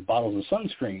and bottles of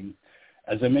sunscreen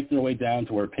as they make their way down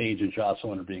to where Paige and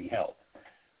Jocelyn are being held.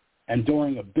 And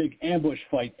during a big ambush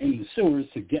fight in the sewers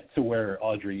to get to where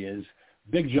Audrey is,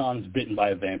 Big John is bitten by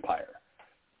a vampire.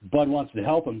 Bud wants to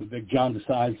help him, but Big John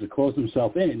decides to close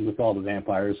himself in with all the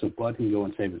vampires so Bud can go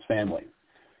and save his family.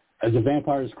 As the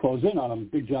vampires close in on him,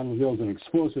 Big John reveals an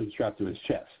explosive strapped to his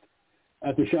chest.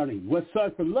 After shouting, "West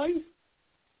Side for life!"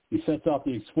 he sets off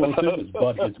the explosive as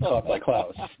Bud gets caught by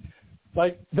Klaus.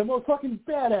 Like, the most fucking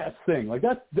badass thing. Like,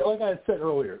 that's, like I said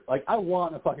earlier, like, I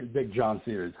want a fucking Big John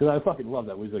series, because I fucking love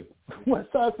that. He's like,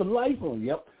 West Side for life? Oh,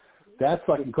 yep. That's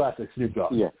fucking classic Snoop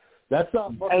Dogg. Yeah. That's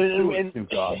not fucking Snoop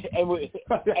Dogg.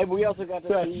 And we also got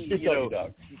to see,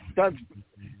 stunts,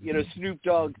 Snoop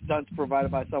Dogg stunts provided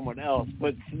by someone else,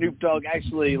 but Snoop Dogg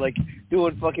actually, like,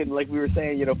 doing fucking, like we were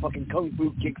saying, fucking kung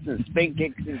fu kicks and spin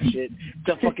kicks and shit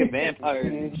to fucking vampires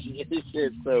and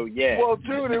shit, so, yeah. Well,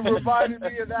 dude, it reminded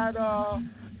me of that,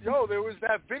 there was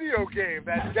that video game,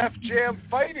 that Def Jam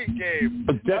fighting game.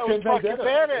 That was fucking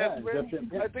badass,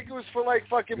 man. I think it was for, like,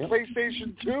 fucking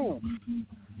PlayStation 2.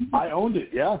 I owned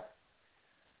it, yeah.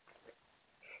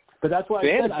 But that's why I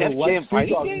said I like Snoop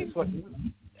Dogg.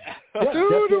 Yeah,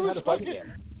 dude, it was fucking...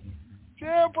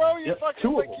 Yeah, bro, you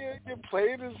fucking, like, you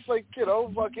played as, like,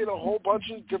 fucking a whole bunch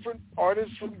of different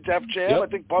artists from Def Jam. Yep. I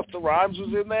think Busta Rhymes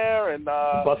was in there, and,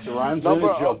 Busta Rhymes was in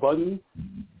it, Joe Budden.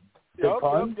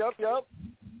 Yep.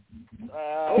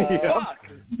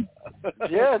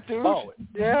 Yeah, dude. Oh,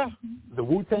 yeah. The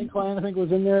Wu-Tang Clan, I think,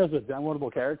 was in there as a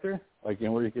downloadable character, like,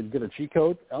 where you could get a cheat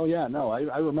code. Oh, yeah, no,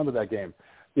 I remember that game.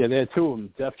 Yeah, they had two of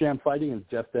them, Def Jam Fighting and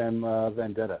Def Jam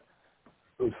Vendetta.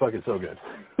 It was fucking so good.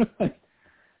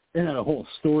 It had a whole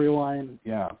storyline,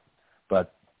 yeah.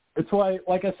 But it's why,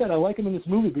 like I said, I like him in this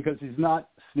movie because he's not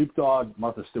Snoop Dogg,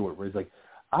 Martha Stewart, where he's like,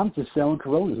 I'm just selling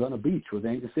Coronas on a beach with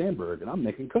Angus Samberg, and I'm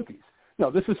making cookies.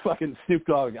 No, this is fucking Snoop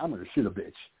Dogg, I'm going to shoot a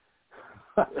bitch.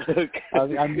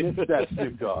 I missed that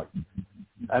Snoop Dogg.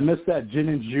 I missed that gin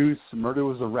and juice, murder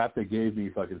was a rap they gave me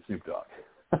fucking Snoop Dogg.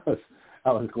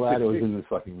 I was glad it was in this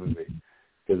fucking movie.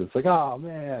 Because it's like, oh,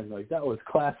 man, like, that was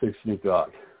classic Snoop Dogg.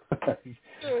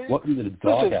 Welcome to the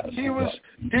doghouse. He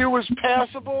was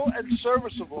passable and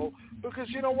serviceable because,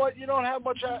 you know what? You don't have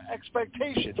much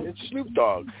expectation. It's Snoop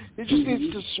Dogg. He just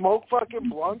needs to smoke fucking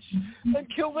blunts and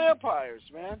kill vampires,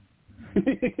 man.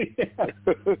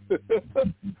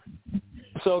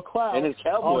 So Klaus, and his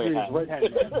cowboy hat.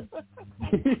 Right-handed man.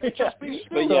 Just be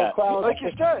Snoop. Yeah. Klaus, like you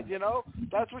said,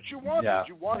 that's what you wanted. Yeah.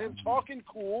 You want him talking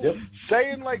cool,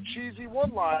 saying like cheesy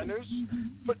one-liners,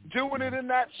 but doing it in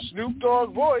that Snoop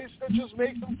Dogg voice that just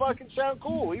makes him fucking sound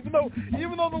cool. Even though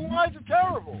the lines are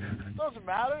terrible, it doesn't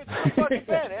matter. It's so fucking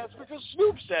badass because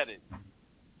Snoop said it.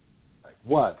 Like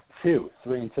 1, 2,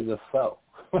 3 into the foe.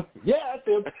 Yeah,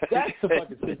 dude, that's the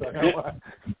fucking Snoop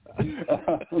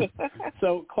Dogg.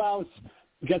 So Klaus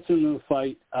gets into the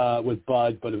fight with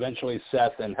Bud, but eventually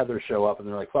Seth and Heather show up, and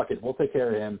they're like, fuck it, we'll take care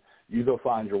of him. You go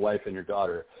find your wife and your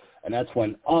daughter. And that's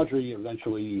when Audrey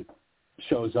eventually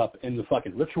shows up in the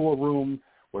fucking ritual room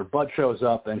where Bud shows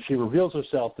up, and she reveals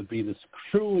herself to be this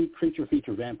truly creature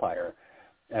feature vampire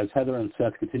as Heather and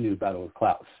Seth continue to battle with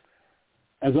Klaus.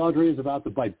 As Audrey is about to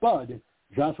bite Bud,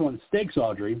 Jocelyn stakes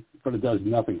Audrey, but it does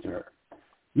nothing to her.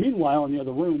 Meanwhile, in the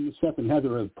other room, Seth and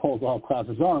Heather have pulled off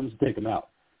Klaus's arms to take him out.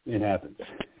 It happens.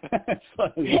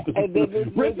 And then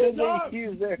they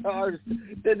use their arms.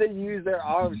 Then they use their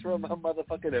arms from a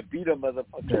motherfucker to beat a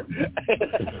motherfucker.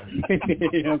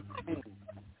 Yeah.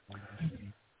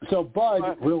 So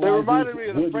Bud realizes... They reminded me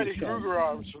of the Freddy Krueger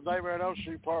arms from Nightmare on Elm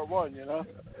Street Part 1,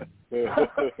 This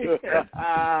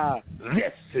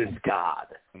is God.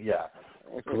 Yeah.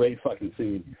 Great fucking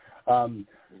scene.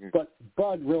 But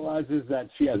Bud realizes that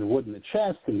she has wood in the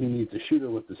chest and he needs to shoot her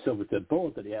with the silver-tipped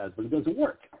bullet that he has, but it doesn't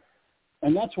work.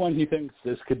 And that's when he thinks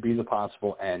this could be the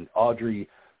possible end. Audrey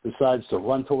decides to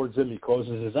run towards him. He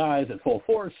closes his eyes at full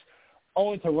force,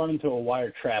 only to run into a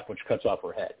wire trap which cuts off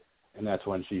her head. and that's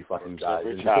when she fucking dies.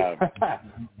 Every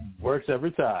time. Works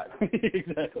every time.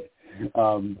 Exactly.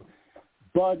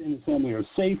 Bud and his family are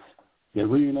safe. They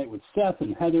reunite with Seth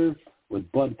and Heather, with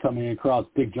Bud coming across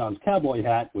Big John's cowboy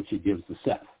hat, which he gives to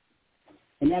Seth.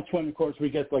 And that's when, of course, we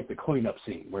get, like, the cleanup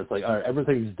scene, where it's like, all right,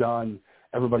 everything's done,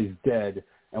 everybody's dead,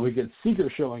 and we get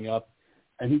Seeger showing up,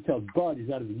 and he tells Bud he's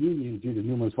out of the union due to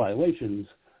numerous violations,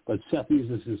 but Seth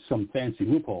uses some fancy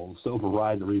loopholes to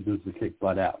override the reasons to kick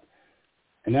Bud out.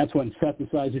 And that's when Seth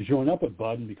decides to join up with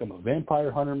Bud and become a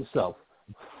vampire hunter himself.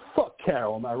 Fuck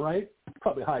Carol, am I right?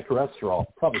 Probably high cholesterol.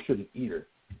 Probably shouldn't eat her.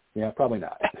 Yeah, probably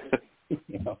not.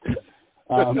 You know?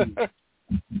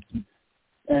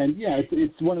 And yeah,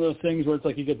 it's one of those things where it's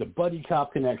like you get the buddy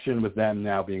cop connection with them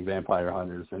now being vampire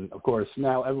hunters. And of course,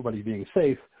 now everybody being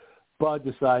safe, Bud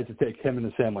decides to take him and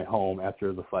his family home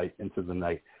after the fight into the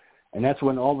night. And that's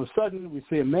when all of a sudden we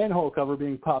see a manhole cover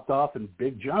being popped off and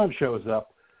Big John shows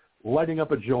up, lighting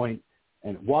up a joint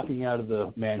and walking out of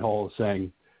the manhole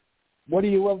saying, "What do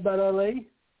you love about L.A.?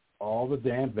 All the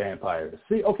damn vampires."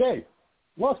 See, okay,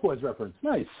 Lost Boys reference,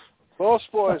 nice. Lost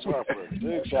Boys reference,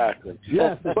 exactly.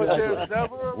 Yes, but there's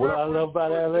never a what I love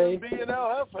about L.A. being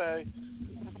El Jefe.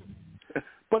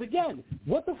 But again,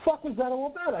 what the fuck was that all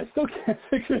about? I still can't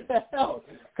figure that out.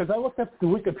 Because I looked up the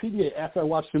Wikipedia after I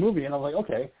watched the movie, and I was like,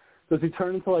 okay, does he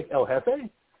turn into, like, El Jefe?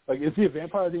 Like, is he a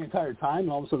vampire the entire time?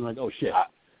 And all of a sudden, like, oh, shit.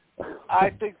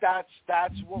 I think that's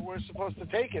what we're supposed to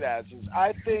take it as. Is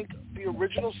I think the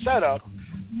original setup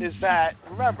is that,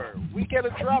 remember, we get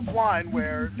a drop line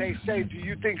where they say, do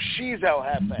you think she's El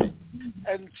Jefe?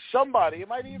 And somebody, it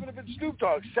might even have been Snoop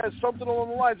Dogg, says something along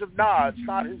the lines of, nah, it's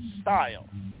not his style.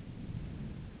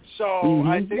 So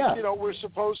I think, you know, we're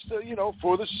supposed to, you know,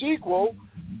 for the sequel,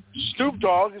 Snoop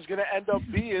Dogg is going to end up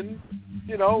being,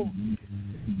 you know,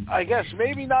 I guess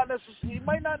maybe not necessarily, he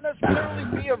might not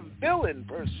necessarily be a villain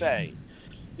per se.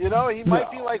 You know, he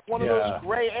might be like one of those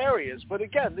gray areas. But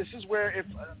again, this is where if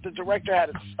the director had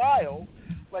a style,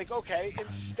 like, okay,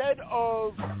 instead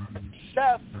of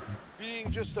Seth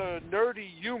being just a nerdy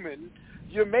human,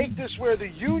 you make this where the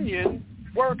union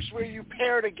works where you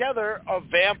pair together a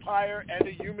vampire and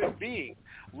a human being.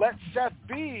 Let Seth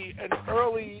be an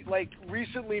early, like,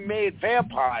 recently made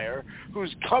vampire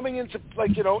who's coming into,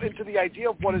 like, you know, into the idea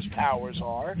of what his powers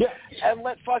are. Yeah. And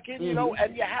let fucking, you know,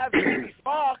 and you have Jamie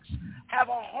Foxx have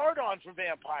a hard-on for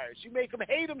vampires. You make him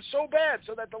hate him so bad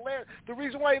so that the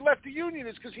reason why he left the union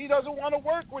is because he doesn't want to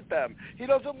work with them. He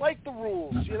doesn't like the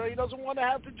rules. You know, he doesn't want to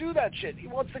have to do that shit. He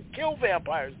wants to kill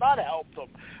vampires, not help them.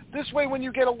 This way, when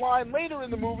you get a line later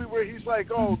in the movie where he's like,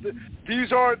 oh,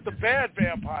 these aren't the bad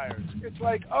vampires, it's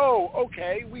like, oh,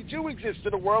 okay, we do exist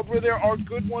in a world where there are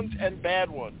good ones and bad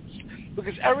ones.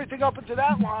 Because everything up into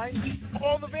that line,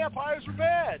 all the vampires are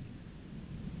bad.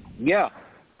 Yeah.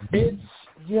 I mean,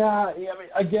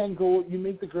 again, Gould, you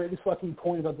make the greatest fucking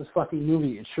point about this fucking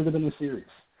movie. It should have been a series.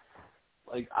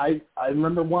 Like, I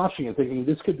remember watching it thinking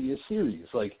this could be a series,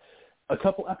 like a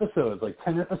couple episodes, like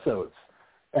 10 episodes,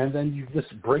 and then you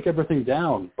just break everything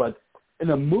down. But in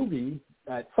a movie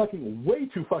that's fucking way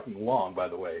too fucking long, by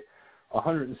the way,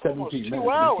 117 almost minutes. 2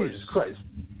 hours. Jesus Christ.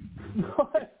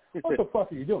 What the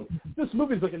fuck are you doing? This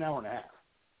movie's like an hour and a half.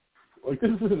 Like,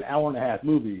 this is an hour and a half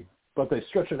movie, but they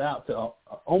stretch it out to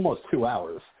almost 2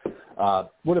 hours.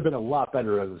 Would have been a lot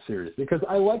better as a series because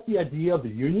I like the idea of the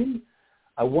union.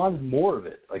 I wanted more of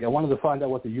it. Like, I wanted to find out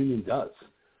what the union does.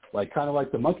 Like, kind of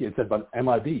like the monkey had said about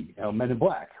MIB, you know, Men in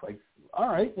Black. Like, all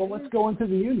right, well, let's go into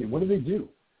the union. What do they do?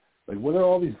 Like, what are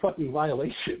all these fucking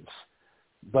violations?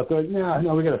 But they're like,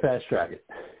 no, we got to fast track it.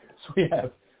 So we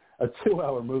have a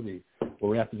 2-hour movie where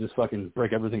we have to just fucking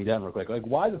break everything down real quick. Like,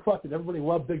 why the fuck did everybody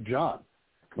love Big John?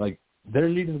 Like, there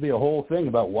needed to be a whole thing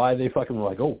about why they fucking were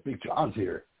like, oh, Big John's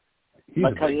here. He's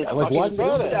because he's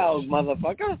fucking out,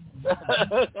 motherfucker.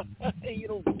 You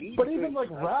don't need but even, like,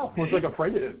 Ralph was, like,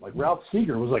 afraid of him. Like, Ralph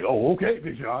Seeger was like, oh, okay,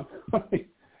 Big John.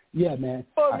 Yeah, man.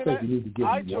 Well, I think you need to give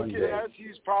him one day. I took it as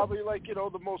he's probably, like, you know,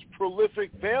 the most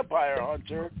prolific vampire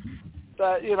hunter.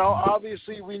 That, you know,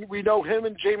 obviously we know him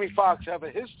and Jamie Foxx have a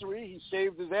history. He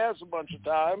saved his ass a bunch of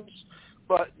times.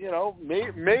 But, you know,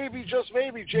 maybe, just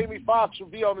maybe, Jamie Foxx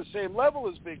would be on the same level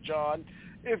as Big John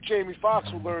if Jamie Foxx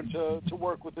would learn to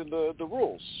work within the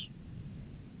rules.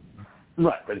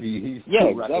 Right, but he's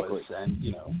too reckless, and,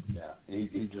 you know,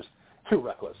 he's just too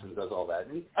reckless and does all that.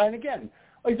 And again,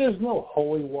 like, there's no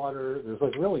holy water. There's,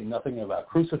 like, really nothing about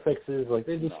crucifixes. Like,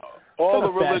 they just all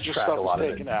the religious stuff is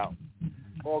taken out.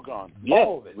 All gone. Yeah,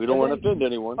 all of it. We don't want to offend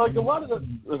anyone. Like, a lot of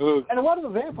the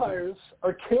vampires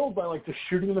are killed by, like, just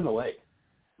shooting them in the leg.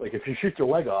 Like, if you shoot your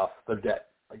leg off, they're dead.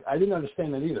 Like, I didn't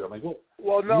understand that either. I'm like,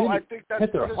 well, no, I think that's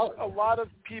hit their because heart.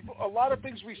 a lot of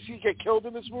things we see get killed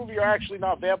in this movie are actually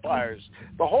not vampires.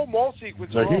 The whole mall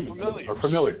sequence are all familiars. Or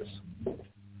familiars.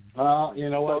 You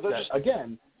know what? So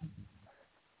Again,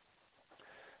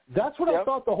 that's what I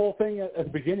thought the whole thing at the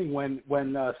beginning when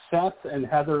Seth and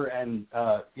Heather and,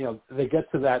 they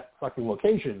get to that fucking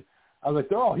location. I was like,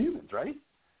 they're all humans, right?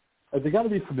 Like, they got to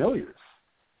be familiars.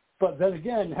 But then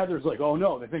again, Heather's like, oh,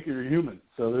 no, they think you're a human,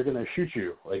 so they're going to shoot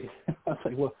you. Like, I was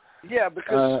like, well, yeah,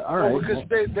 because all right. because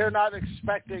they're not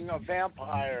expecting a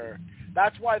vampire.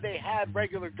 That's why they had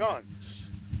regular guns.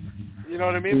 You know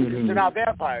what I mean? Because they're not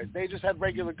vampires. They just had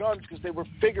regular guns because they were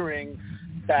figuring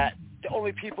that the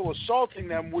only people assaulting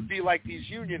them would be like these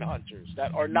union hunters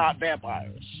that are not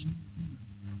vampires.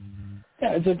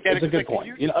 Yeah, it's a good point.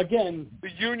 Again, the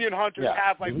union hunters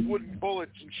have like wooden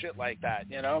bullets and shit like that.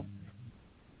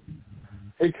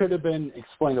 It could have been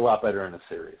explained a lot better in a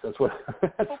series. That's what.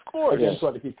 Of course. That's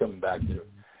what I keep coming back to.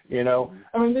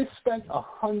 I mean, they spent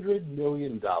 $100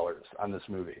 million on this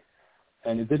movie,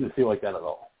 and it didn't feel like that at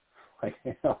all. Like,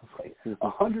 like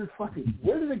 100 fucking.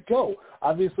 Where did it go?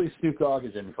 Obviously, Snoop Dogg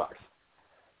and Jamie Foxx.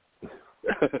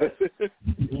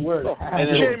 Where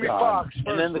Jamie Foxx,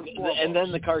 and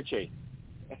then the car chase.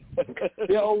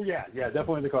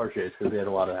 Definitely the car chase because they had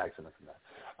a lot of accidents in that.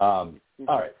 All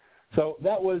right. So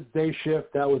that was Day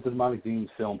Shift. That was the Demonic Dean's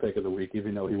film pick of the week.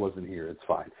 Even though he wasn't here, it's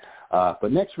fine.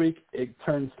 But next week, it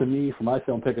turns to me for my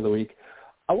film pick of the week.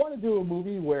 I want to do a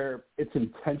movie where it's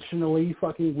intentionally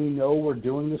fucking, we know we're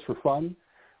doing this for fun.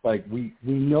 Like, we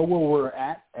know where we're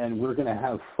at, and we're going to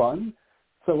have fun.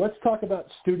 So let's talk about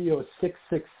Studio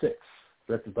 666,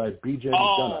 directed by B.J.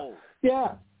 McDonough.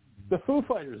 Yeah, the Foo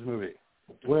Fighters movie.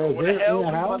 Where they're in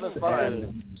a house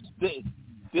and...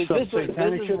 This is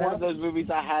one of those movies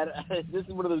I had. This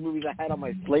is one of those movies I had on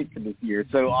my slate for this year.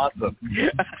 So awesome!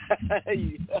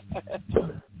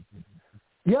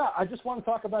 Yeah, I just want to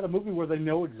talk about a movie where they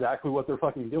know exactly what they're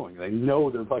fucking doing. They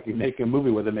know they're fucking making a movie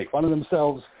where they make fun of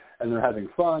themselves and they're having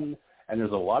fun and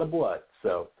there's a lot of blood.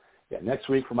 So, yeah, next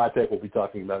week for my pick we'll be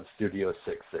talking about Studio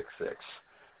 666.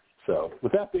 So,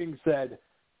 with that being said,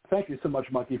 thank you so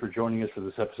much, Monkey, for joining us for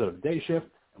this episode of Day Shift,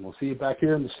 and we'll see you back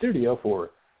here in the studio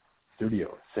for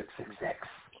Studio 666.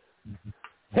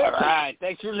 All right.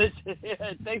 Thanks for listening.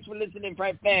 Thanks for listening,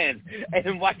 Pride fans.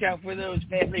 And watch out for those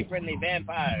family-friendly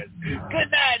vampires.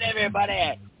 Good night,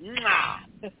 everybody.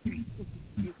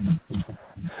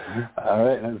 All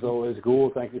right. And as always,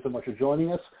 Ghoul, thank you so much for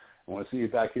joining us. I want to see you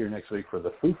back here next week for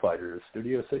the Foo Fighters,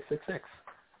 Studio 666.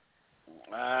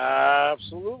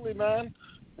 Absolutely, man.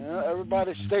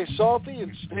 Everybody stay salty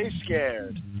and stay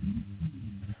scared.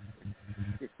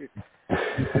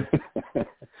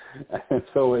 It's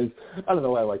always, I don't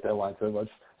know why I like that line so much.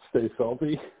 Stay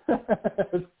salty.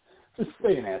 Just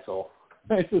stay an asshole.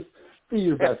 Just be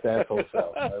your best asshole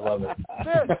self. I love it.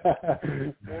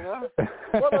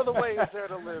 What other way is there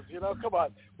to live? Come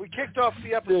on. We kicked off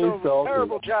the episode with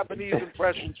terrible Japanese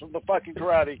impressions from the fucking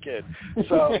Karate Kid.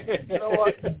 So, you know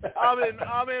what?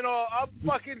 I'm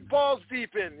fucking balls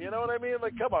deep in. You know what I mean?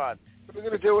 Like, come on. If we're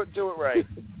gonna do it right.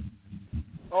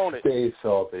 Own it. Stay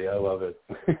salty. I love it.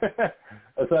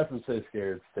 Aside from stay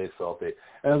scared, stay salty.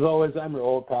 And as always, I'm your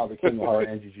old pal, the King of Horror,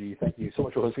 NGG. Thank you so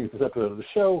much for listening to this episode of the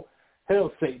show. Hail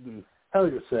Satan. Hail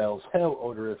yourselves. Hail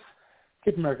Odorous.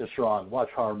 Keep America strong. Watch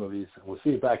horror movies. And we'll see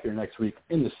you back here next week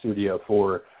in the studio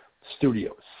for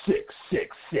Studio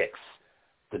 666.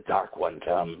 The Dark One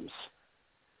comes.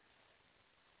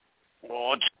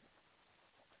 Oh,